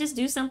 Did I just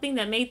do something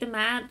that made them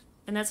mad?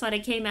 And that's why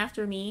they came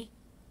after me?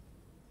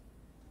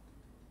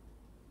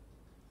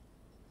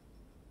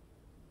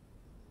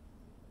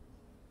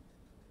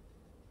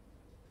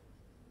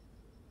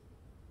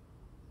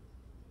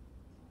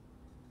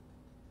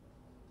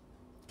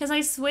 Because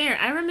I swear,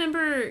 I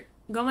remember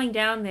going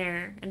down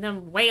there and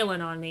them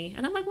wailing on me.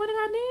 And I'm like, what did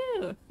I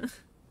do?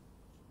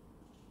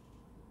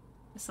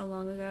 So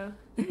long ago.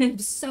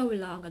 So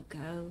long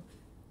ago.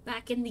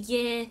 Back in the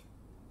year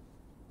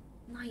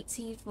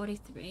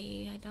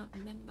 1943. I don't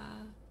remember.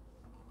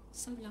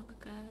 So long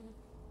ago.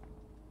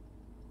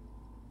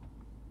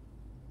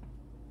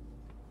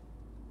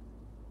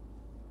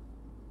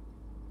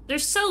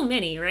 There's so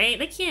many, right?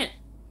 They can't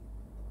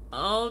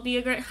all be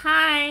a great...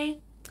 Hi!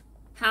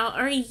 How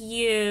are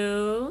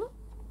you?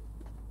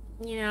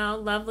 You know,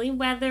 lovely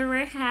weather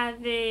we're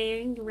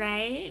having,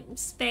 right?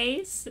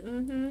 Space.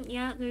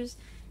 Yeah, there's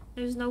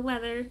no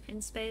weather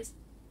in space.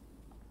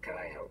 Can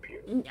I help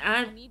you?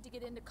 I need to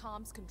get into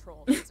comms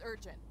control. It's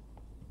urgent.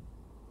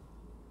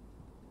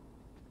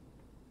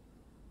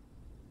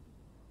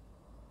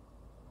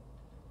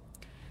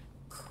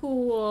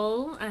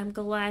 Cool. I'm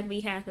glad we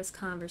had this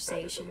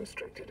conversation.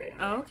 Restricted area.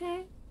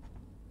 Okay.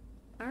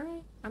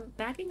 Alright. I'm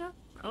backing up.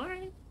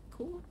 Alright.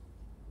 Cool.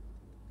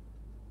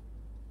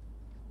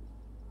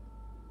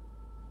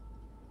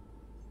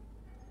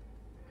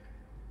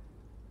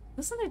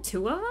 Wasn't there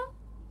two of them?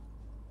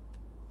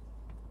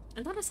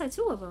 I thought I saw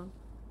two of them.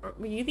 Or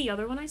were you the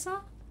other one I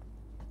saw?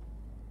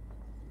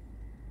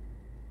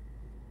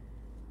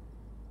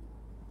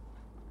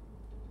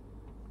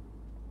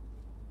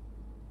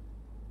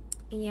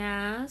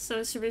 Yeah, so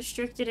it's a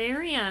restricted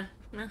area.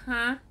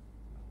 Uh-huh.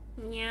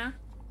 Yeah.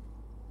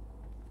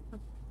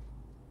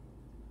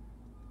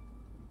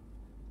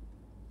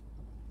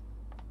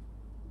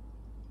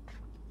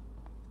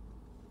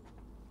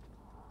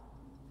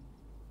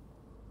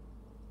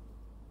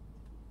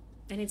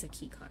 I need a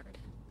key card.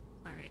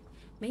 Alright.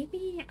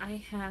 Maybe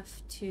I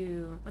have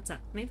to... What's up?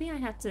 Maybe I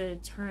have to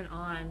turn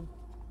on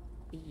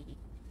the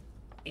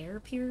air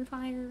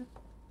purifier?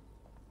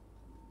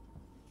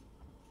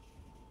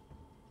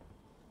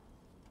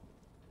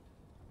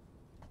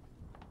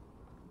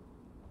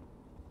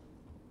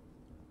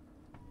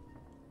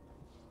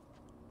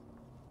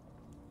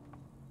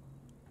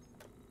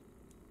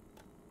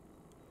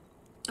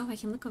 Oh, I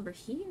can look over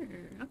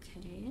here.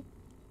 Okay.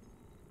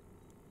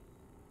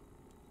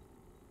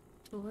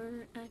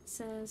 Door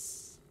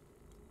access.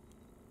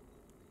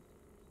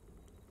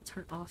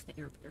 Turn off the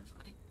air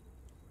purifier.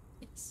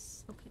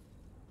 Yes, okay.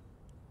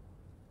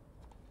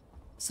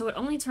 So it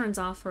only turns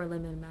off for a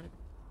limited amount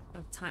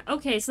of time.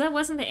 Okay, so that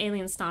wasn't the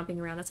alien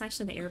stomping around. That's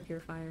actually the air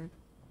purifier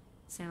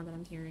sound that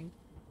I'm hearing.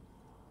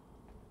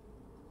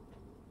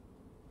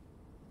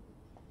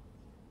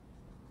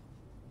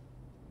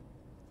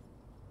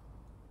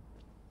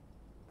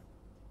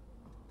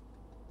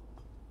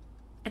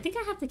 I think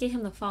I have to get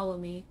him to follow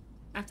me.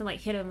 I have to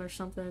like hit him or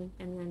something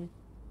and then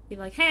be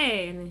like,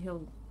 hey, and then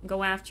he'll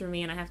go after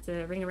me and I have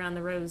to ring around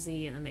the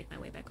rosy and then make my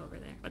way back over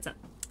there. What's up?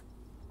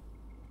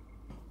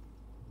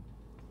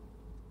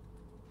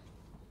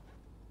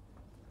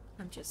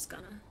 I'm just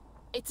gonna...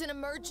 It's an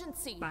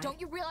emergency. Bye. Don't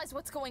you realize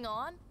what's going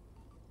on?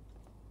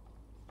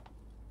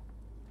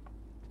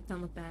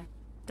 Don't look back.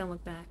 Don't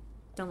look back.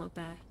 Don't look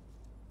back.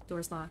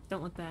 Door's locked.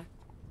 Don't look back.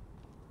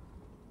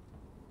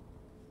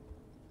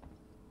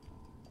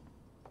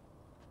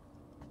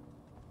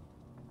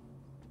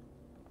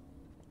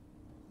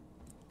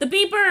 The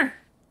beeper!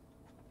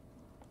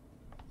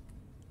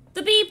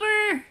 The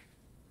beeper!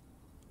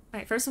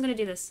 Alright, first I'm gonna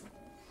do this.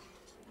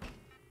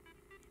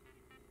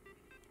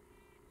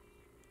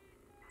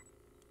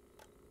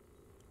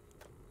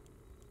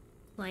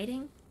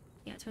 Lighting?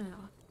 Yeah, turn it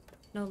off.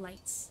 No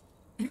lights.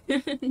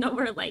 No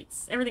more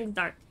lights. Everything's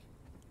dark.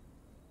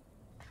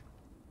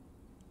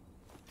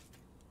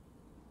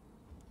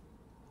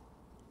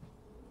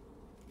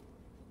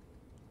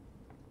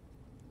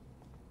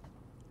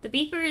 The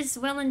beeper is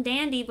well and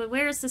dandy, but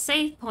where is the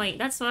save point?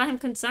 That's what I'm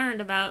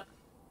concerned about.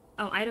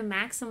 Oh, item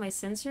max on my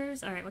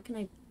sensors? Alright, what can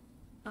I...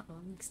 Uh-oh,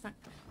 I'm stuck.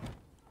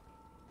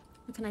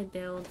 What can I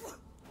build?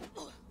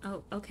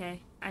 Oh,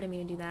 okay. I didn't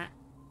mean to do that.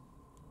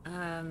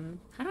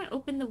 How do I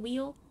open the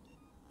wheel?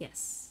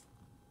 Yes.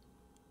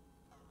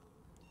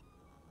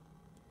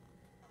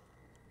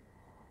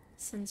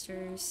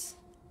 Sensors.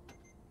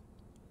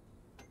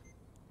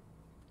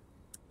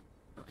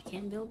 Oh, I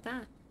can't build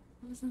that.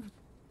 What was that?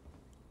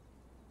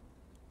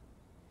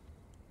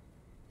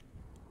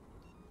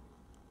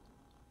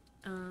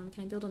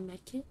 Can I build a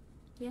medkit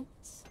yet?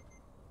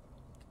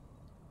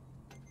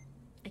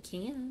 I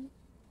can.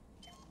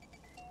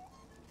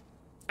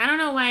 I don't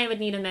know why I would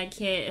need a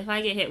medkit. If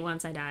I get hit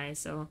once, I die,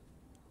 so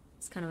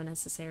it's kind of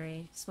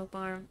unnecessary. Smoke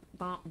bomb.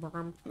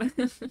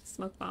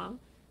 Smoke bomb.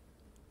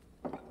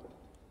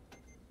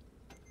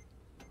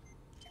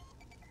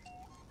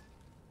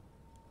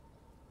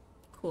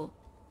 Cool.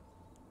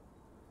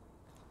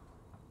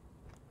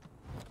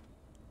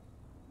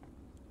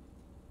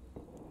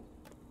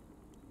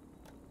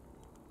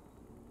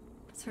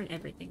 Let's turn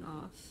everything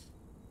off.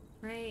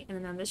 Right? And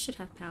then now this should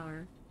have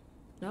power.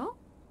 No?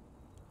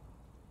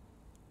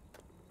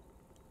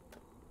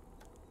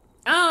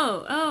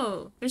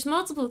 Oh! There's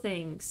multiple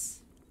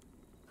things.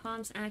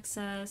 Comms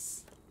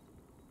access.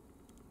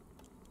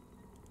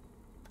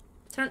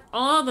 Turn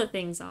all the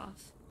things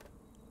off.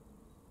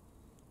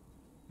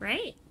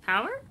 Right?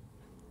 Power?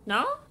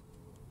 No?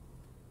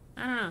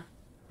 I don't know.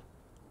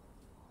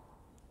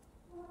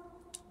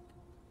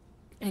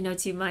 I know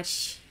too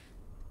much.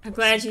 I'm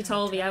glad you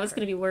told me. I was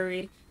gonna be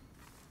worried.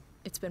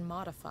 It's been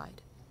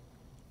modified.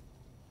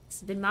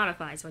 It's been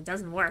modified, so it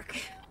doesn't work.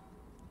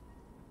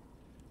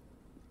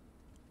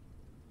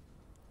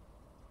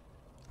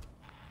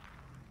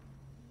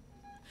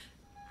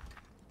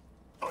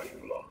 Are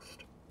you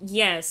lost?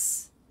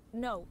 Yes.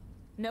 No.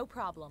 No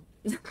problem.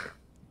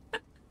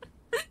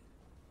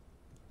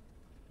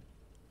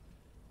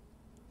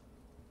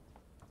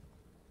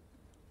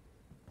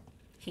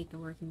 Hate the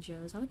working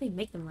Joes. Why would they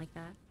make them like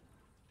that?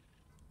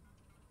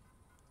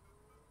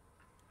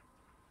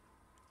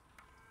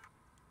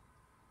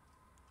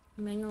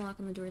 Manual lock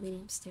on the door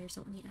leading upstairs.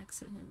 Don't want any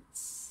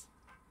accidents.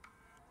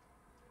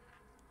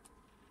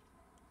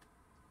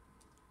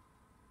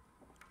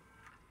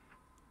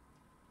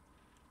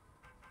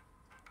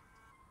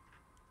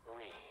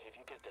 Marie, if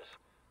you get this,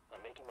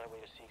 I'm making my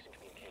way to Seeks and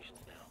Communications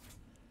now.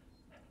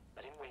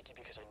 I didn't wake you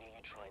because I knew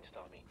you'd try and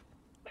stop me.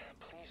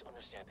 Please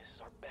understand, this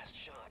is our best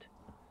shot.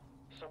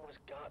 Someone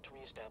has got to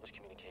reestablish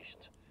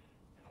communications.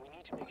 We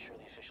need to make sure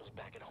the officials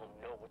back at home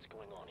know what's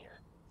going on here.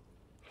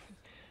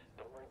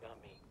 Don't worry about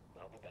me.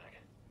 I'll be back.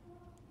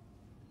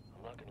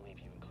 I'm not going to leave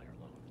you and Claire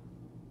alone.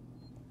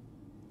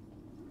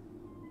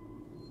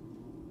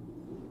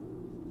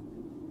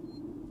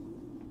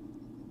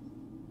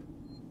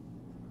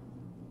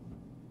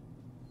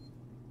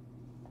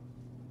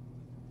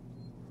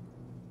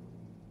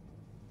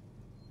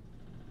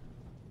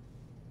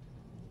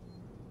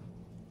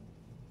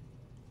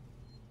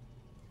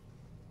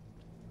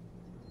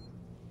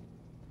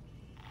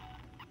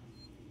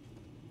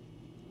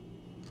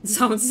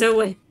 Don't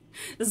do it.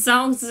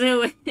 Don't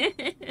do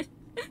it.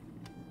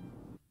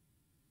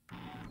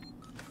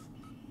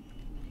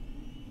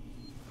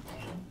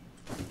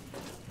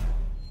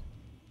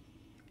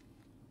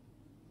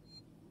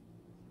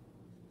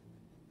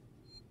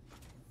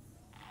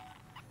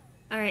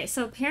 Alright,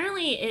 so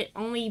apparently it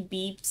only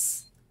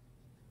beeps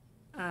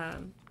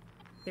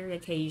very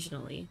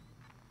occasionally.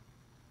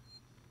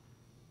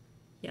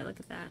 Yeah, look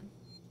at that.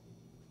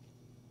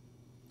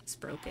 It's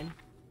broken.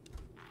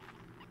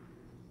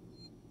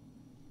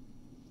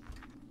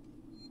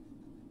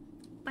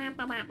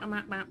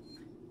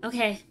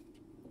 Okay,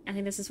 I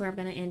think this is where I'm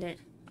gonna end it.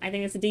 I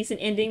think it's a decent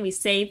ending. We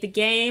saved the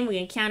game. We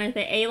encountered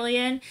the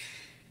alien.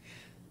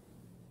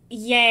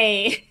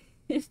 Yay.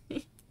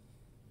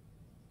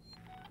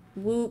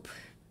 Whoop.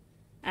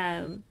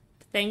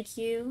 Thank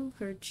you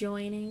for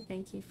joining.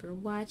 Thank you for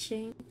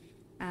watching.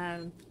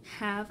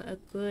 Have a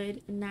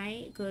good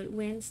night. Good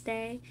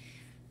Wednesday.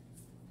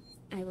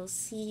 I will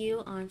see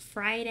you on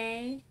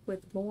Friday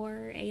with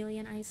more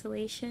Alien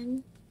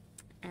Isolation.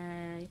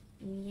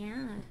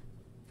 Yeah.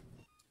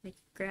 Like,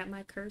 grab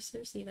my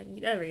cursor, see if I can...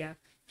 There we go.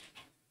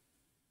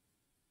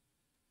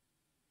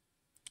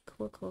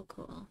 Cool, cool,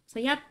 cool. So,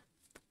 yep.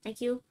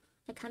 Thank you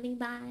for coming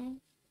by,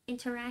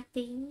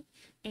 interacting,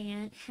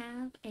 and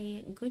have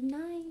a good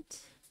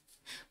night.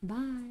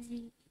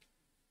 Bye.